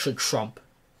person should trump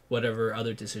whatever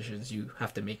other decisions you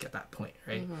have to make at that point,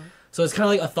 right? So it's kind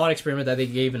of like a thought experiment that they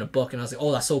gave in a book, and I was like,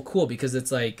 oh, that's so cool, because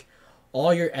it's like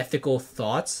all your ethical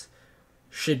thoughts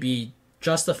should be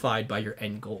justified by your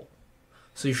end goal.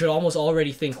 So you should almost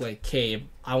already think like, okay, if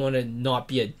I want to not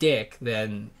be a dick,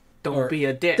 then Don't be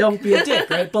a dick. Don't be a dick,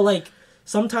 right? But like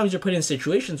sometimes you're put in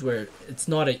situations where it's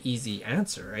not an easy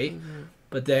answer, right?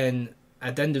 But then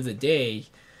at the end of the day,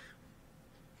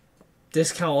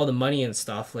 discount all the money and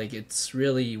stuff, like it's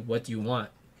really what you want,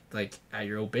 like at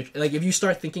your obituary. Like if you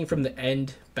start thinking from the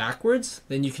end backwards,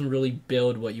 then you can really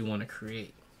build what you want to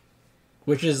create,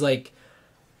 which is like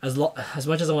as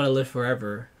much as I want to live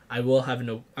forever, I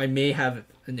may have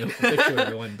an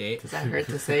obituary one day. Does that hurt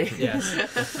to say?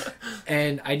 Yes.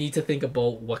 And I need to think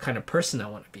about what kind of person I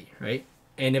want to be, right?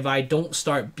 And if I don't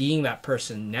start being that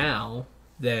person now,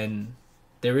 then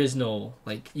there is no,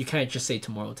 like, you can't just say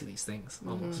tomorrow to these things,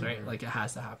 almost, right? Like, it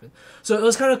has to happen. So it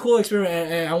was kind of a cool experiment,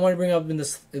 and I want to bring up in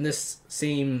this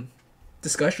same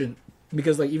discussion,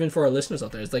 because, like, even for our listeners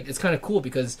out there, it's, like, it's kind of cool,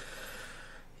 because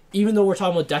even though we're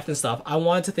talking about death and stuff, I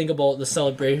wanted to think about the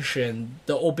celebration,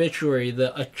 the obituary,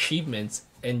 the achievements,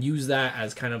 and use that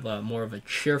as kind of a more of a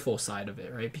cheerful side of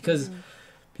it, right? Because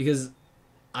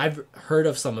I've heard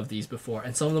of some of these before,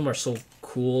 and some of them are so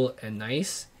cool and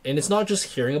nice. And it's not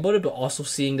just hearing about it, but also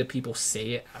seeing the people say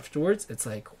it afterwards. It's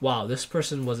like, wow, this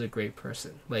person was a great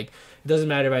person. Like, it doesn't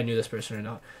matter if I knew this person or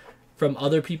not. From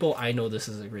other people, I know this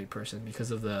is a great person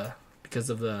because of the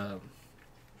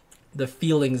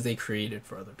feelings they created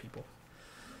for other people.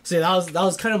 So yeah, that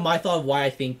was kind of my thought of why I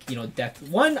think, you know, death.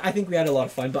 One, I think we had a lot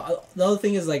of fun, but the other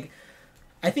thing is, like,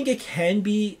 I think it can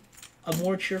be a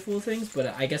more cheerful thing, but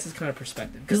I guess it's kind of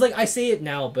perspective. Because, like, I say it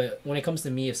now, but when it comes to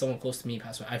me, if someone close to me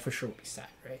passed away, I for sure would be sad,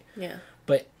 right? Yeah.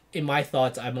 But in my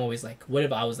thoughts, I'm always like, what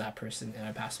if I was that person and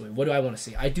I passed away? What do I want to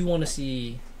see? I do want to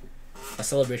see a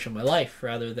celebration of my life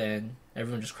rather than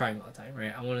everyone just crying all the time,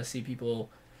 right? I want to see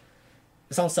people...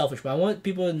 It sounds selfish, but I want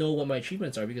people to know what my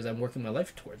achievements are because I'm working my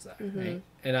life towards that, right?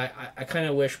 And I kind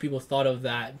of wish people thought of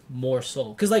that more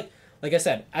so. Because, like I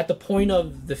said, at the point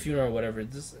of the funeral or whatever,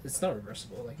 it's not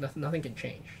reversible. Like, nothing can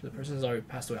change. The person's already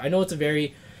passed away. I know it's a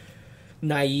very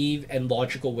naive and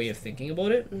logical way of thinking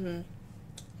about it.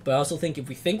 But I also think if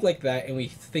we think like that and we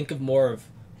think of more of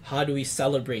how do we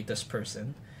celebrate this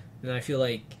person, then I feel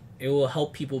like it will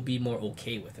help people be more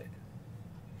okay with it.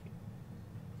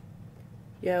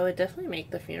 Yeah, it would definitely make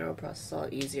the funeral process a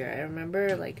lot easier. I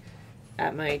remember, like,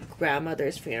 at my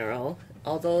grandmother's funeral,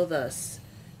 although the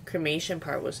cremation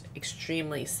part was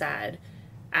extremely sad,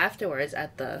 afterwards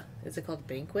at the, is it called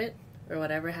banquet? Or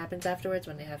whatever happens afterwards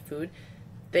when they have food,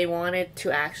 they wanted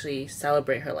to actually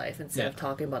celebrate her life instead of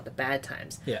talking about the bad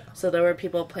times. Yeah. So there were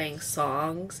people playing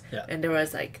songs, and there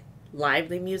was, like,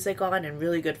 lively music on and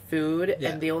really good food,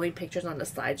 and the only pictures on the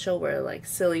slideshow were like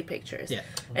silly pictures.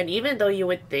 And even though you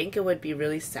would think it would be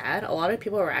really sad, a lot of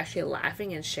people were actually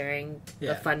laughing and sharing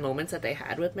the fun moments that they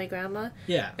had with my grandma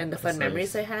and the fun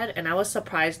memories they had, and I was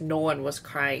surprised no one was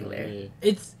crying there.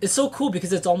 It's so cool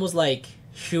because it's almost like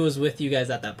she was with you guys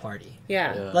at that party.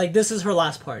 Like, this is her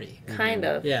last party. Kind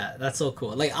of. Yeah, that's so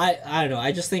cool. Like, I don't know,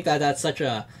 I just think that that's such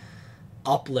a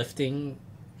uplifting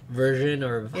version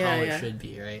of how it should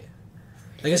be, right?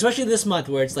 Like, especially this month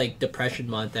where it's, like, depression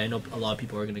month, and I know a lot of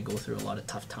people are going to go through a lot of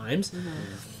tough times.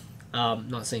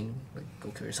 Not saying, like, go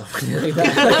kill yourself or anything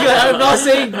like that. Like, I'm not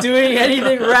saying doing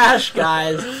anything rash,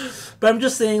 guys. But I'm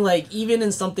just saying, like, even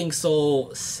in something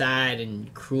so sad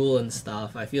and cruel and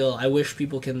stuff, I wish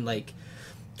people can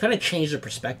kind of change the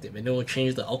perspective, and it will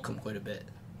change the outcome quite a bit,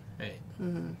 right?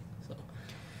 So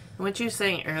What you were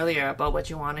saying earlier about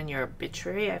what you want in your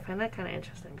obituary, I find that kind of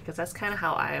interesting because that's kind of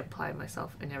how I apply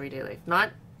myself in everyday life. Not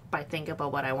by thinking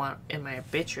about what I want in my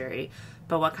obituary,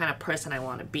 but what kind of person I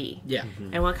want to be. yeah,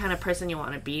 And what kind of person you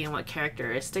want to be and what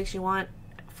characteristics you want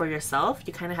for yourself,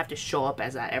 you kind of have to show up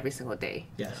as that every single day.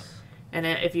 yes. And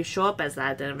then if you show up as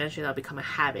that, then eventually that'll become a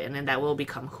habit, and then that will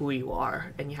become who you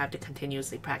are, and you have to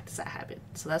continuously practice that habit.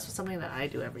 So that's something that I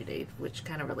do every day, which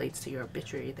kind of relates to your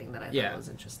obituary thing that I thought was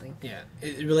interesting. Yeah,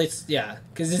 it relates. Yeah,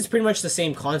 because it's pretty much the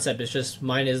same concept. It's just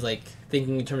mine is like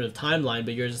thinking in terms of timeline,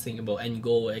 but yours is thinking about end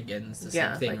goal. Again, it's the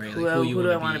same thing, like right? Who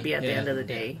do I want to be at the end of the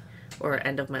day, or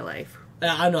end of my life?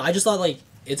 I don't know. I just thought like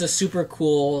it's a super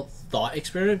cool thought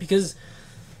experiment because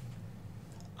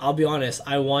I'll be honest,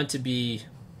 I want to be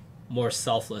more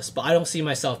selfless, but I don't see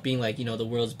myself being like, the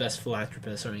world's best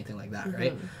philanthropist or anything like that,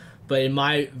 right? But in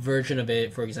my version of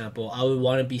it, for example, I would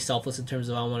want to be selfless in terms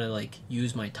of I want to like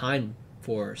use my time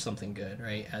for something good,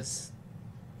 right? As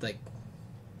like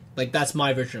that's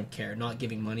my version of care, not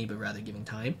giving money but rather giving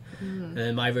time. And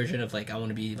then my version of like I want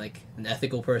to be like an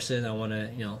ethical person. I want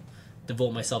to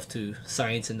devote myself to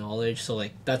science and knowledge. So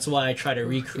like that's why I try to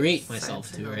recreate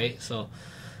myself too, right? So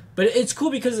but it's cool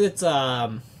because it's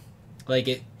like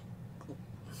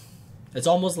it's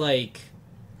almost like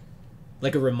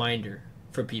a reminder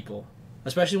for people,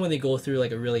 especially when they go through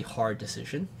like a really hard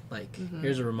decision. Like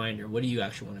here's a reminder, what do you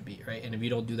actually want to be, right? And if you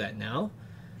don't do that now,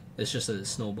 it's just a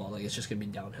snowball. Like it's just gonna be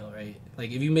downhill, right?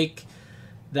 Like if you make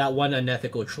that one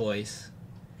unethical choice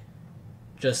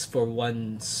just for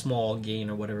one small gain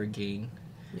or whatever gain,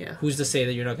 who's to say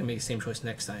that you're not gonna make the same choice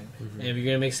next time? And if you're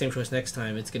gonna make the same choice next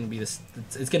time, it's gonna be it's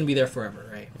gonna be there forever,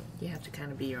 right? You have to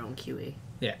kind of be your own QA.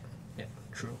 Yeah,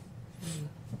 true.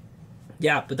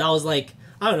 Yeah, but that was like,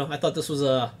 I don't know, I thought this was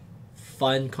a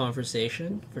fun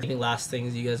conversation. Any last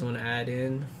things you guys want to add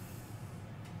in?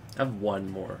 I have one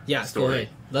more Yeah, story. go ahead.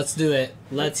 Let's do it.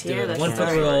 Let's do hear it. the One for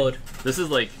the story. road. This is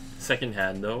like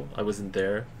secondhand though. I wasn't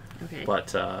there, Okay.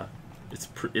 but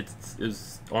it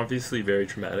was obviously very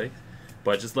traumatic.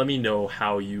 But just let me know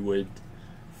how you would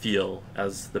feel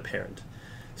as the parent.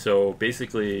 So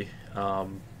basically, a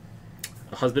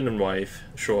husband and wife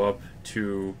show up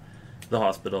to the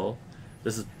hospital.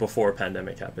 This is before a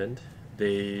pandemic happened.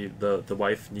 The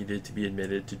wife needed to be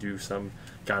admitted to do some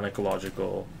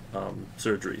gynecological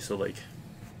surgery. So like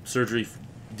surgery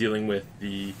dealing with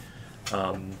the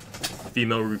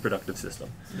female reproductive system.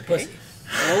 Pussy.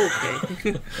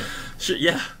 Okay. Sure,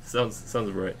 yeah, sounds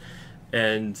right.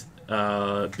 And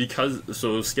because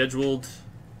so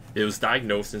it was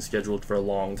diagnosed and scheduled for a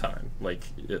long time, like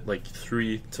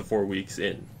 3 to 4 weeks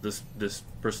in. This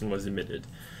person was admitted,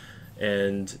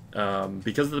 and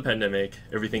because of the pandemic,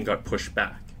 everything got pushed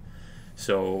back.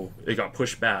 So it got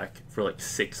pushed back for like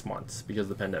 6 months because of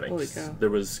the pandemic. Holy cow. There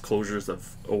was closures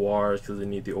of ORs because they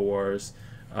need the ORs.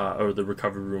 Or the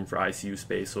recovery room for ICU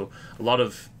space. So a lot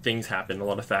of things happened, a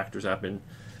lot of factors happened,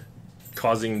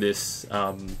 causing this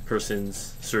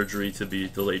person's surgery to be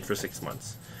delayed for 6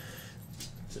 months.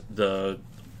 The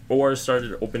OR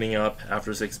started opening up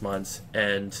after 6 months,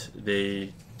 and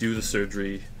they do the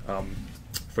surgery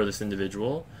for this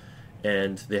individual,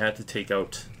 and they had to take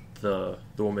out the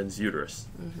woman's uterus.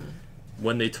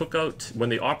 When they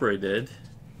operated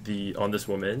on this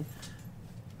woman,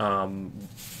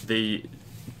 they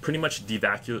pretty much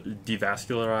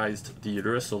devascularized the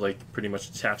uterus, so like pretty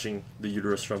much detaching the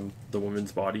uterus from the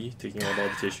woman's body, taking out all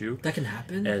the tissue. That can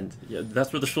happen? And yeah,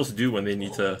 that's what they're supposed to do when they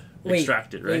need to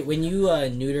extract it, right? Wait, when you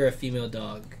neuter a female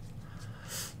dog...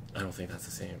 I don't think that's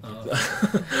the same.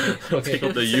 Okay. Take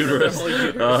out the uterus.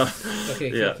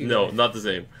 Okay, Yeah, keep no, going. not the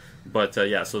same. But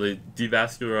yeah, so they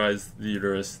devascularized the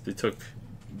uterus. They took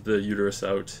the uterus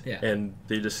out, and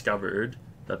they discovered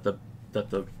that the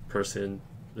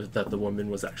woman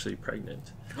was actually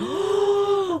pregnant.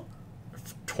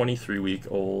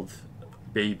 23-week-old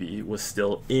baby was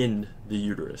still in the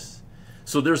uterus.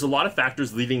 So there's a lot of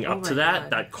factors leading up to that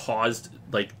that caused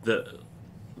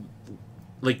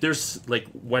there's like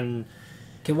when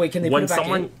Can they when put it back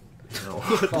someone in? no,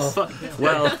 what the fuck?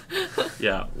 Well,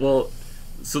 yeah, well,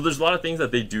 so there's a lot of things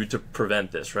that they do to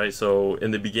prevent this, right? So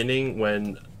in the beginning,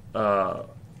 when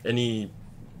any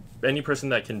person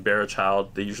that can bear a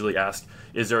child, they usually ask,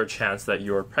 is there a chance that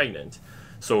you're pregnant?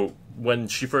 So when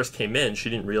she first came in, she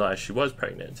didn't realize she was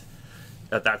pregnant.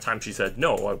 At that time, she said,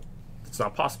 no, it's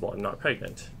not possible, I'm not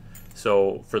pregnant.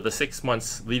 So for the 6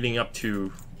 months leading up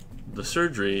to the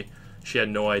surgery, she had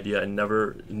no idea, and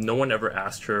no one ever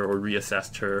asked her or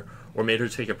reassessed her or made her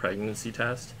take a pregnancy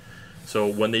test. So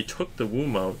when they took the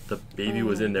womb out, the baby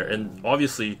was in there, and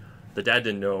obviously the dad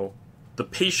didn't know the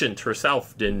patient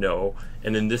herself didn't know,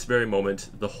 and in this very moment,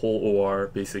 the whole OR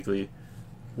basically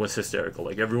was hysterical.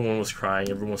 Like, everyone was crying,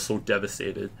 everyone was so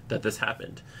devastated that this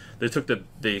happened.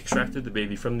 They extracted the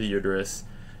baby from the uterus,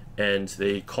 and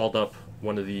they called up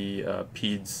one of the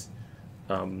peds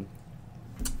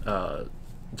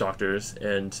doctors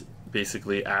and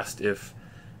basically asked if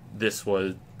this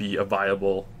would be a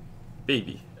viable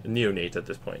baby, a neonate at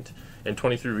this point. And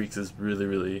 23 weeks is really,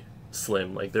 really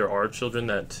slim. Like, there are children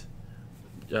that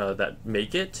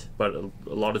make it, but a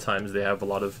lot of times they have a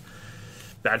lot of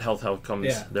bad health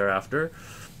outcomes thereafter.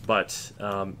 But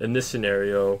in this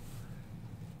scenario,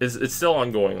 it's still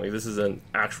ongoing. Like, this is an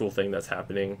actual thing that's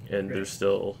happening, and there's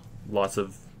still lots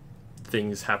of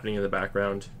things happening in the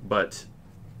background. But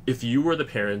if you were the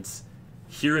parents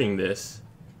hearing this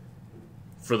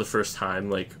for the first time,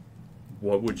 like,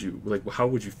 what would you, like, how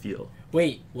would you feel?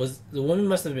 Wait, was the woman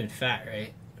must have been fat,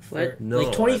 right? What? No,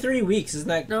 like 23 weeks, isn't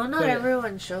that? No, not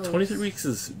everyone shows. 23 weeks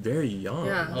is very young.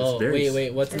 Yeah. It's Oh, very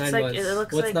wait, what's It's 9 like- months? it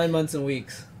looks What's like- 9 months and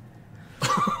weeks?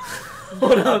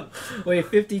 Hold up. Wait,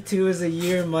 52 is a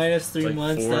year minus 3 Like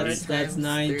months. 40 That's times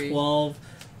 9, 3. 12.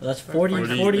 That's 40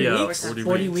 yeah, weeks. 40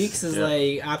 40 weeks. weeks is Yeah.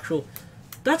 like actual.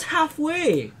 That's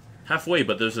halfway. halfway,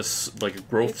 but there's this like a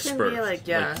growth It can spurt, be like,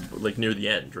 yeah. like near the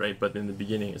end, right? But in the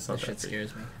beginning, it's not That that shit big.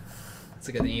 scares me. It's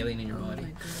like an alien in your Oh body. my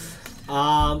goodness.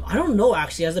 I don't know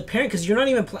actually as a parent because you're not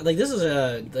even like this is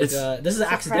a this is an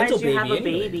accidental Surprised you baby. have a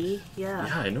anyway. baby. Yeah.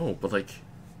 Yeah, I know, but like,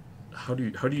 how do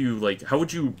you like? How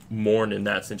would you mourn in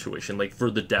that situation? Like, for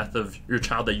the death of your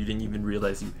child that you didn't even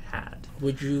realize you had.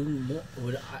 Would you?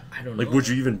 Would I don't know. Like, would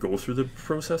you even go through the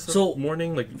process of So-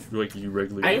 mourning? Like you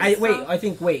regularly.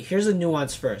 Wait. Here's a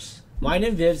nuance first. Mine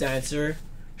and Viv's answer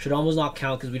should almost not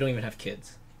count because we don't even have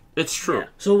kids. It's true. Yeah.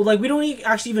 So like we don't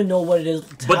actually even know what it is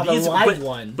to have a live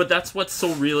one. But that's what's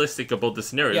so realistic about the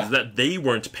scenario Yeah. is that they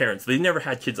weren't parents. They never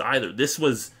had kids either. This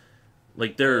was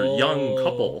like their young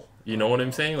couple. You know what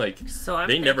I'm saying? Like, So I'm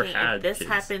they never thinking, had if this kids.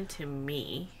 happened to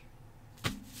me,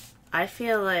 I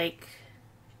feel like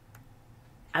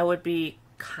I would be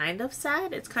kind of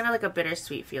sad. It's kind of like a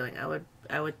bittersweet feeling. I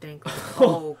would think, like,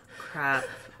 oh crap.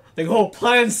 Like, oh,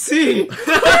 Plan C.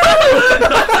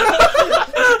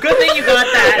 Good thing you got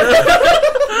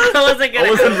that. I wasn't gonna. I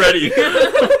wasn't ready.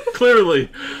 Clearly.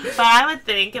 But I would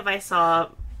think if I saw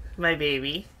my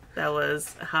baby that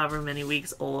was however many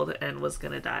weeks old and was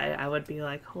gonna die, I would be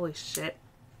like, holy shit,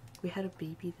 we had a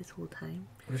baby this whole time.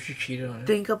 What if you cheated on it?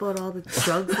 Think about all the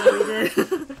drugs that we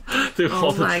did. Dude, Oh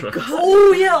all the my drugs. god.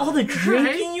 Oh yeah, all the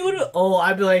drinking you would. Oh,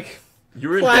 I'd be like, You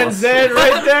were in Plan Boston. Z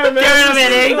right there,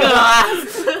 man.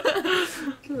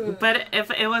 But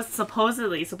if it was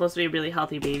supposedly supposed to be a really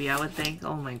healthy baby, I would think,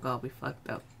 oh my god, we fucked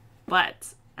up.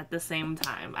 But at the same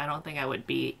time, I don't think I would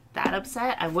be that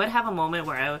upset. I would have a moment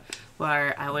where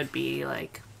I would be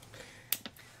like,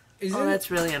 oh, that's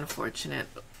really unfortunate.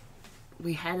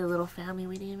 We had a little family,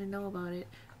 we didn't even know about it.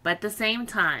 But at the same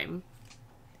time,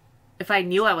 if I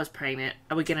knew I was pregnant,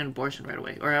 I would get an abortion right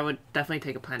away, or I would definitely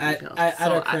take a Plan B pill. At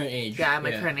our current age. Yeah, at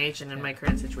my current age and in my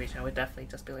current situation, I would definitely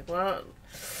just be like, well,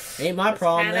 Ain't my that's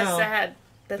problem kind of now. sad.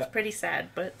 That's pretty sad,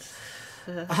 but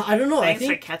I don't know. thanks I for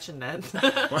think catching that.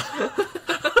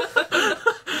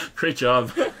 Great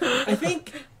job. I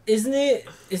think isn't it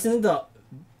the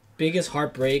biggest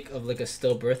heartbreak of like a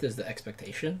stillbirth is the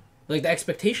expectation. Like the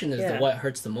expectation is Yeah. what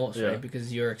hurts the most, Yeah. right?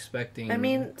 Because you're expecting. I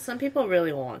mean, some people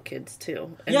really want kids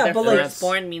too. And Yeah, their but, like-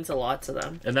 firstborn means a lot to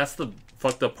them. And that's the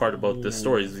fucked up part about this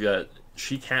story is that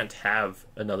she can't have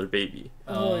another baby,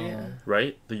 Oh yeah,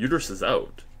 right? The uterus is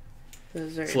out.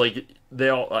 those are. So like they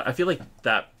all, I feel like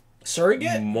that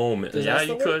surrogate. moment. Does Yeah, that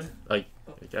you still work? could. Like,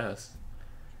 I guess.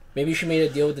 Maybe she made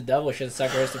a deal with the devil. She had to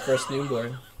sacrifice the first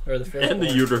newborn or the first. And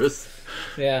the uterus.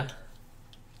 Yeah.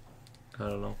 I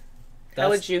don't know. How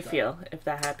would you feel if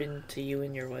that happened to you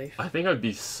and your wife? I think I'd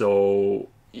be so.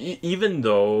 Even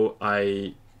though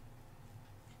I.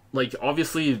 Like,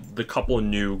 obviously, the couple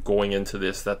knew going into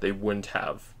this that they wouldn't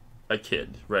have a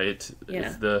kid, right?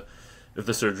 Yeah. If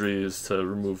the surgery is to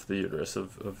remove the uterus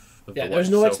of Yeah, the there's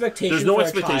wife. no So expectation There's no for a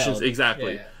expectations, child.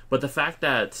 exactly. Yeah. But the fact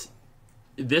that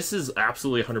this is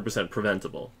absolutely 100%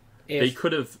 preventable. They If,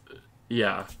 could have,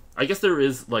 yeah. I guess there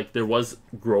was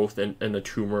growth and a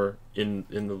tumor in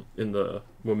the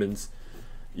woman's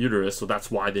uterus, so that's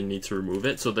why they need to remove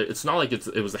it. So that it's not like it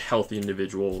was a healthy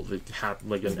individual,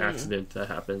 like an accident that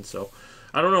happened. So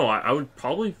I don't know. I would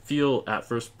probably feel at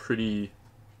first pretty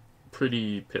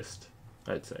pissed,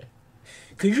 I'd say.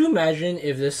 could you imagine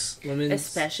if this woman?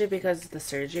 Especially because the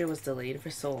surgery was delayed for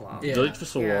so long. Yeah. Delayed for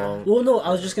so Yeah. long. Well, no, I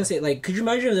was just gonna say, like, could you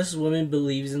imagine if this woman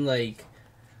believes in like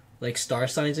like star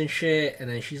signs and shit, and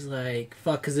then she's like,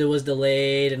 "Fuck," because it was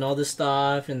delayed and all this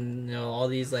stuff, and you know all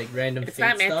these like random. It's fate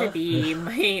not meant stuff. to be.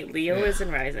 My Leo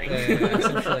isn't rising. Yeah,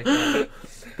 some shit like that.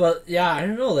 But yeah, I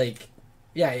don't know. Like,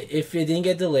 yeah, if it didn't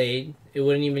get delayed, it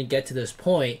wouldn't even get to this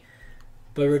point.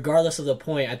 But regardless of the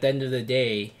point, at the end of the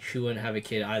day, she wouldn't have a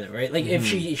kid either, right? Like,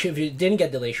 if if it didn't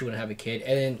get delayed, she wouldn't have a kid,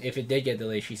 and then if it did get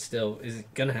delayed, she still is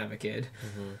gonna have a kid.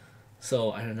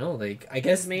 So I don't know. Like, I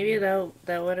guess Maybe that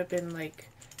would have been like,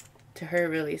 to her,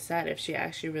 really sad if she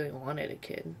actually really wanted a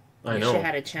kid. I If know. she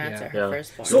had a chance at her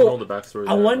firstborn. So, don't know the backstory.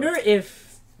 I wonder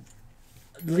if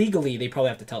legally they probably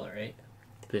have to tell her, right?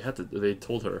 They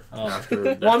told her. Oh. After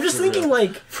Well, I'm just thinking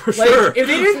like, for like sure. if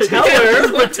they didn't tell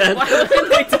her, Why wouldn't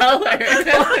they tell her?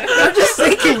 I'm just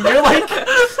thinking you're like,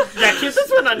 Yeah, keep this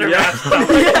one under wraps.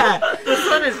 yeah. This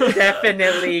one is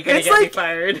definitely gonna It's get me like-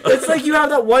 fired. It's like you have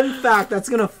that one fact that's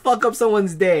gonna fuck up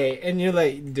someone's day, and you're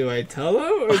like, do I tell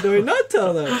them or do I not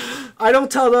tell them? I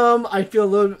don't tell them. I feel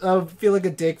feel like a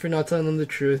dick for not telling them the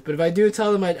truth. But if I do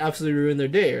tell them, I'd absolutely ruin their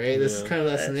day, right? This is kind of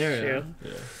that That's scenario. true.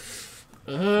 Yeah.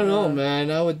 I don't know,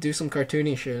 man. I would do some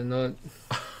cartoony shit and not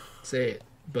say it,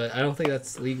 but I don't think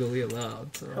that's legally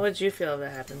allowed. So. How would you feel if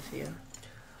that happened to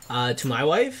you? To my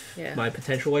wife, Yeah. my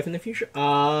potential wife in the future.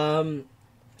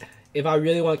 If I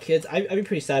really want kids, I'd be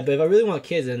pretty sad. But if I really want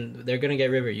kids, then they're gonna get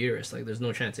rid of her uterus. Like, there's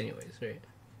no chance, anyways, right?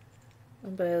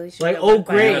 But at least you Like, have oh, a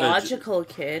great. biological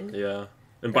kid. Yeah.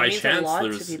 And That by means a chance, lot to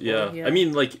there's people, yeah. I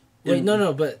mean, like, Wait,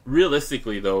 no, but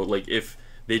realistically though, like if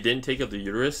they didn't take out the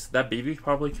uterus, that baby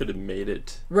probably could have made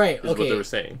it. right, Is okay. what they were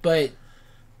saying. But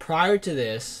prior to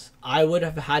this, I would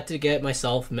have had to get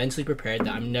myself mentally prepared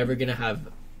that I'm never gonna have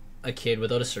a kid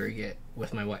without a surrogate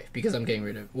with my wife because I'm getting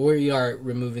rid of. We are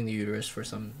removing the uterus for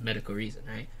some medical reason,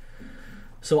 right?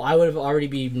 So I would have already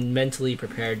been mentally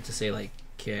prepared to say like,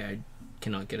 okay, I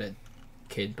cannot get a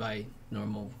kid by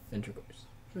normal intercourse.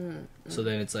 So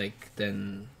then it's like,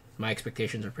 then my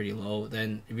expectations are pretty low.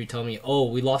 Then if you tell me, oh,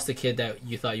 we lost a kid that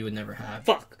you thought you would never have,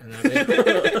 Fuck. and I'm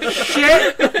like,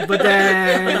 shit. But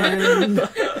then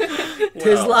it's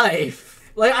his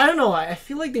life. Like, I don't know. I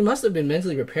feel like they must have been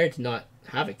mentally prepared to not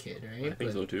have a kid, right? I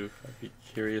think so too. I'd be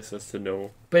curious as to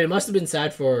know. But it must have been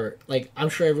sad for, like, I'm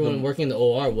sure everyone working in the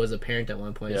OR was a parent at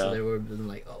one point, so Yeah. they were been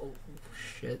like, oh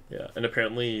shit. Yeah, and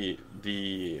apparently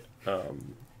the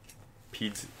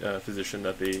peds physician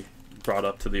that they brought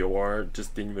up to the OR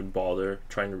just didn't even bother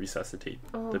trying to resuscitate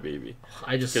the baby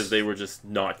I just because they were just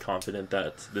not confident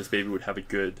that this baby would have a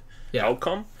good Yeah.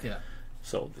 outcome. Yeah.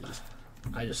 So they just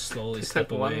I just slowly Took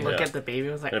step one away. look Yeah. at the baby.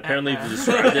 Was like, and apparently they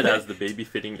described it as the baby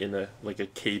fitting in a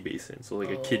K basin, so like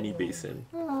a kidney basin,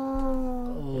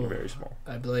 Oh, very small.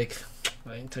 I'd be like,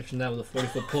 I ain't touching that with a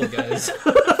 40-foot pole, guys.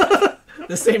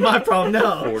 This ain't my problem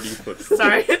now. 40-foot.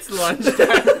 Sorry, it's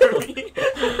lunchtime for me.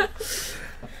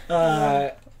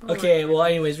 Okay, well,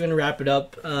 anyways, we're gonna wrap it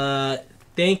up.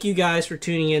 Thank you guys for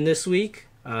tuning in this week.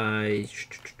 It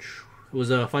was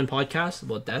a fun podcast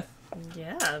about death.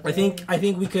 Yeah. I think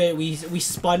we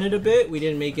spun it a bit. We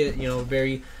didn't make it,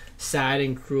 very sad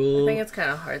and cruel. I think it's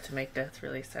kind of hard to make death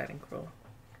really sad and cruel.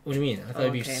 What do you mean? I thought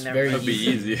it'd be Okay, never very mind. That'd be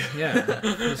easy. Yeah.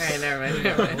 Alright, never mind.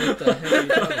 Never mind. What the heck are you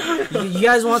talking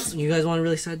about? You guys want a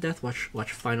really sad death?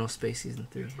 Watch Final Space season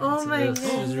 3. Oh my It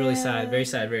was really sad, very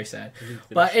sad, very sad.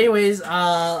 But Finish it. anyways,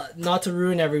 not to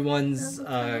ruin everyone's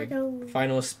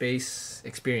Final Space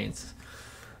experience.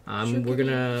 We're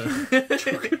gonna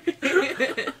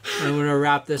I'm gonna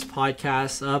wrap this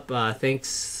podcast up.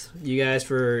 Thanks you guys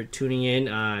for tuning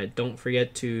in. Don't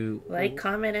forget to Like,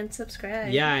 comment, and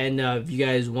subscribe. yeah, and if you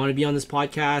guys want to be on this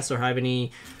podcast or have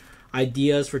any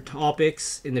ideas for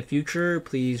topics in the future,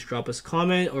 please drop us a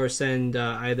comment or send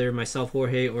either myself,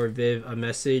 Jorge, or Viv a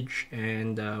message,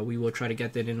 and we will try to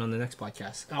get that in on the next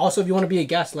podcast. Also, if you want to be a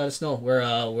guest, let us know.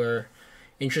 We're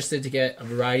interested to get a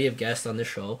variety of guests on this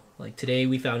show. Like today,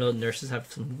 we found out nurses have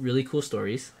some really cool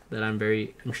stories that I'm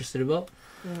very interested about.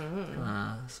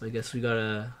 So I guess we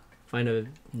gotta find a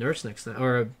nurse next time,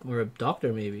 or a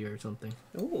doctor maybe, or something.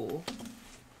 Ooh.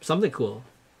 Something cool.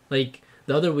 Like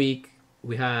the other week,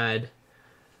 we had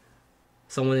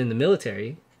someone in the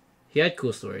military. He had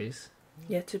cool stories.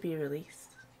 Yet to be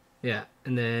released. Yeah,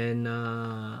 and then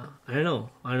I don't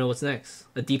know what's next.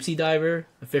 A deep sea diver,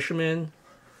 a fisherman,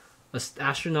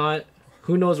 astronaut.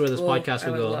 Who knows where this podcast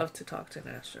will I go? would love to talk to an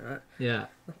astronaut. Yeah.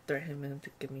 I'll threaten him to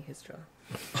give me his job.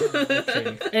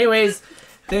 Okay. Anyways,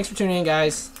 thanks for tuning in,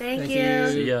 guys. Thank you.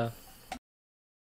 See ya.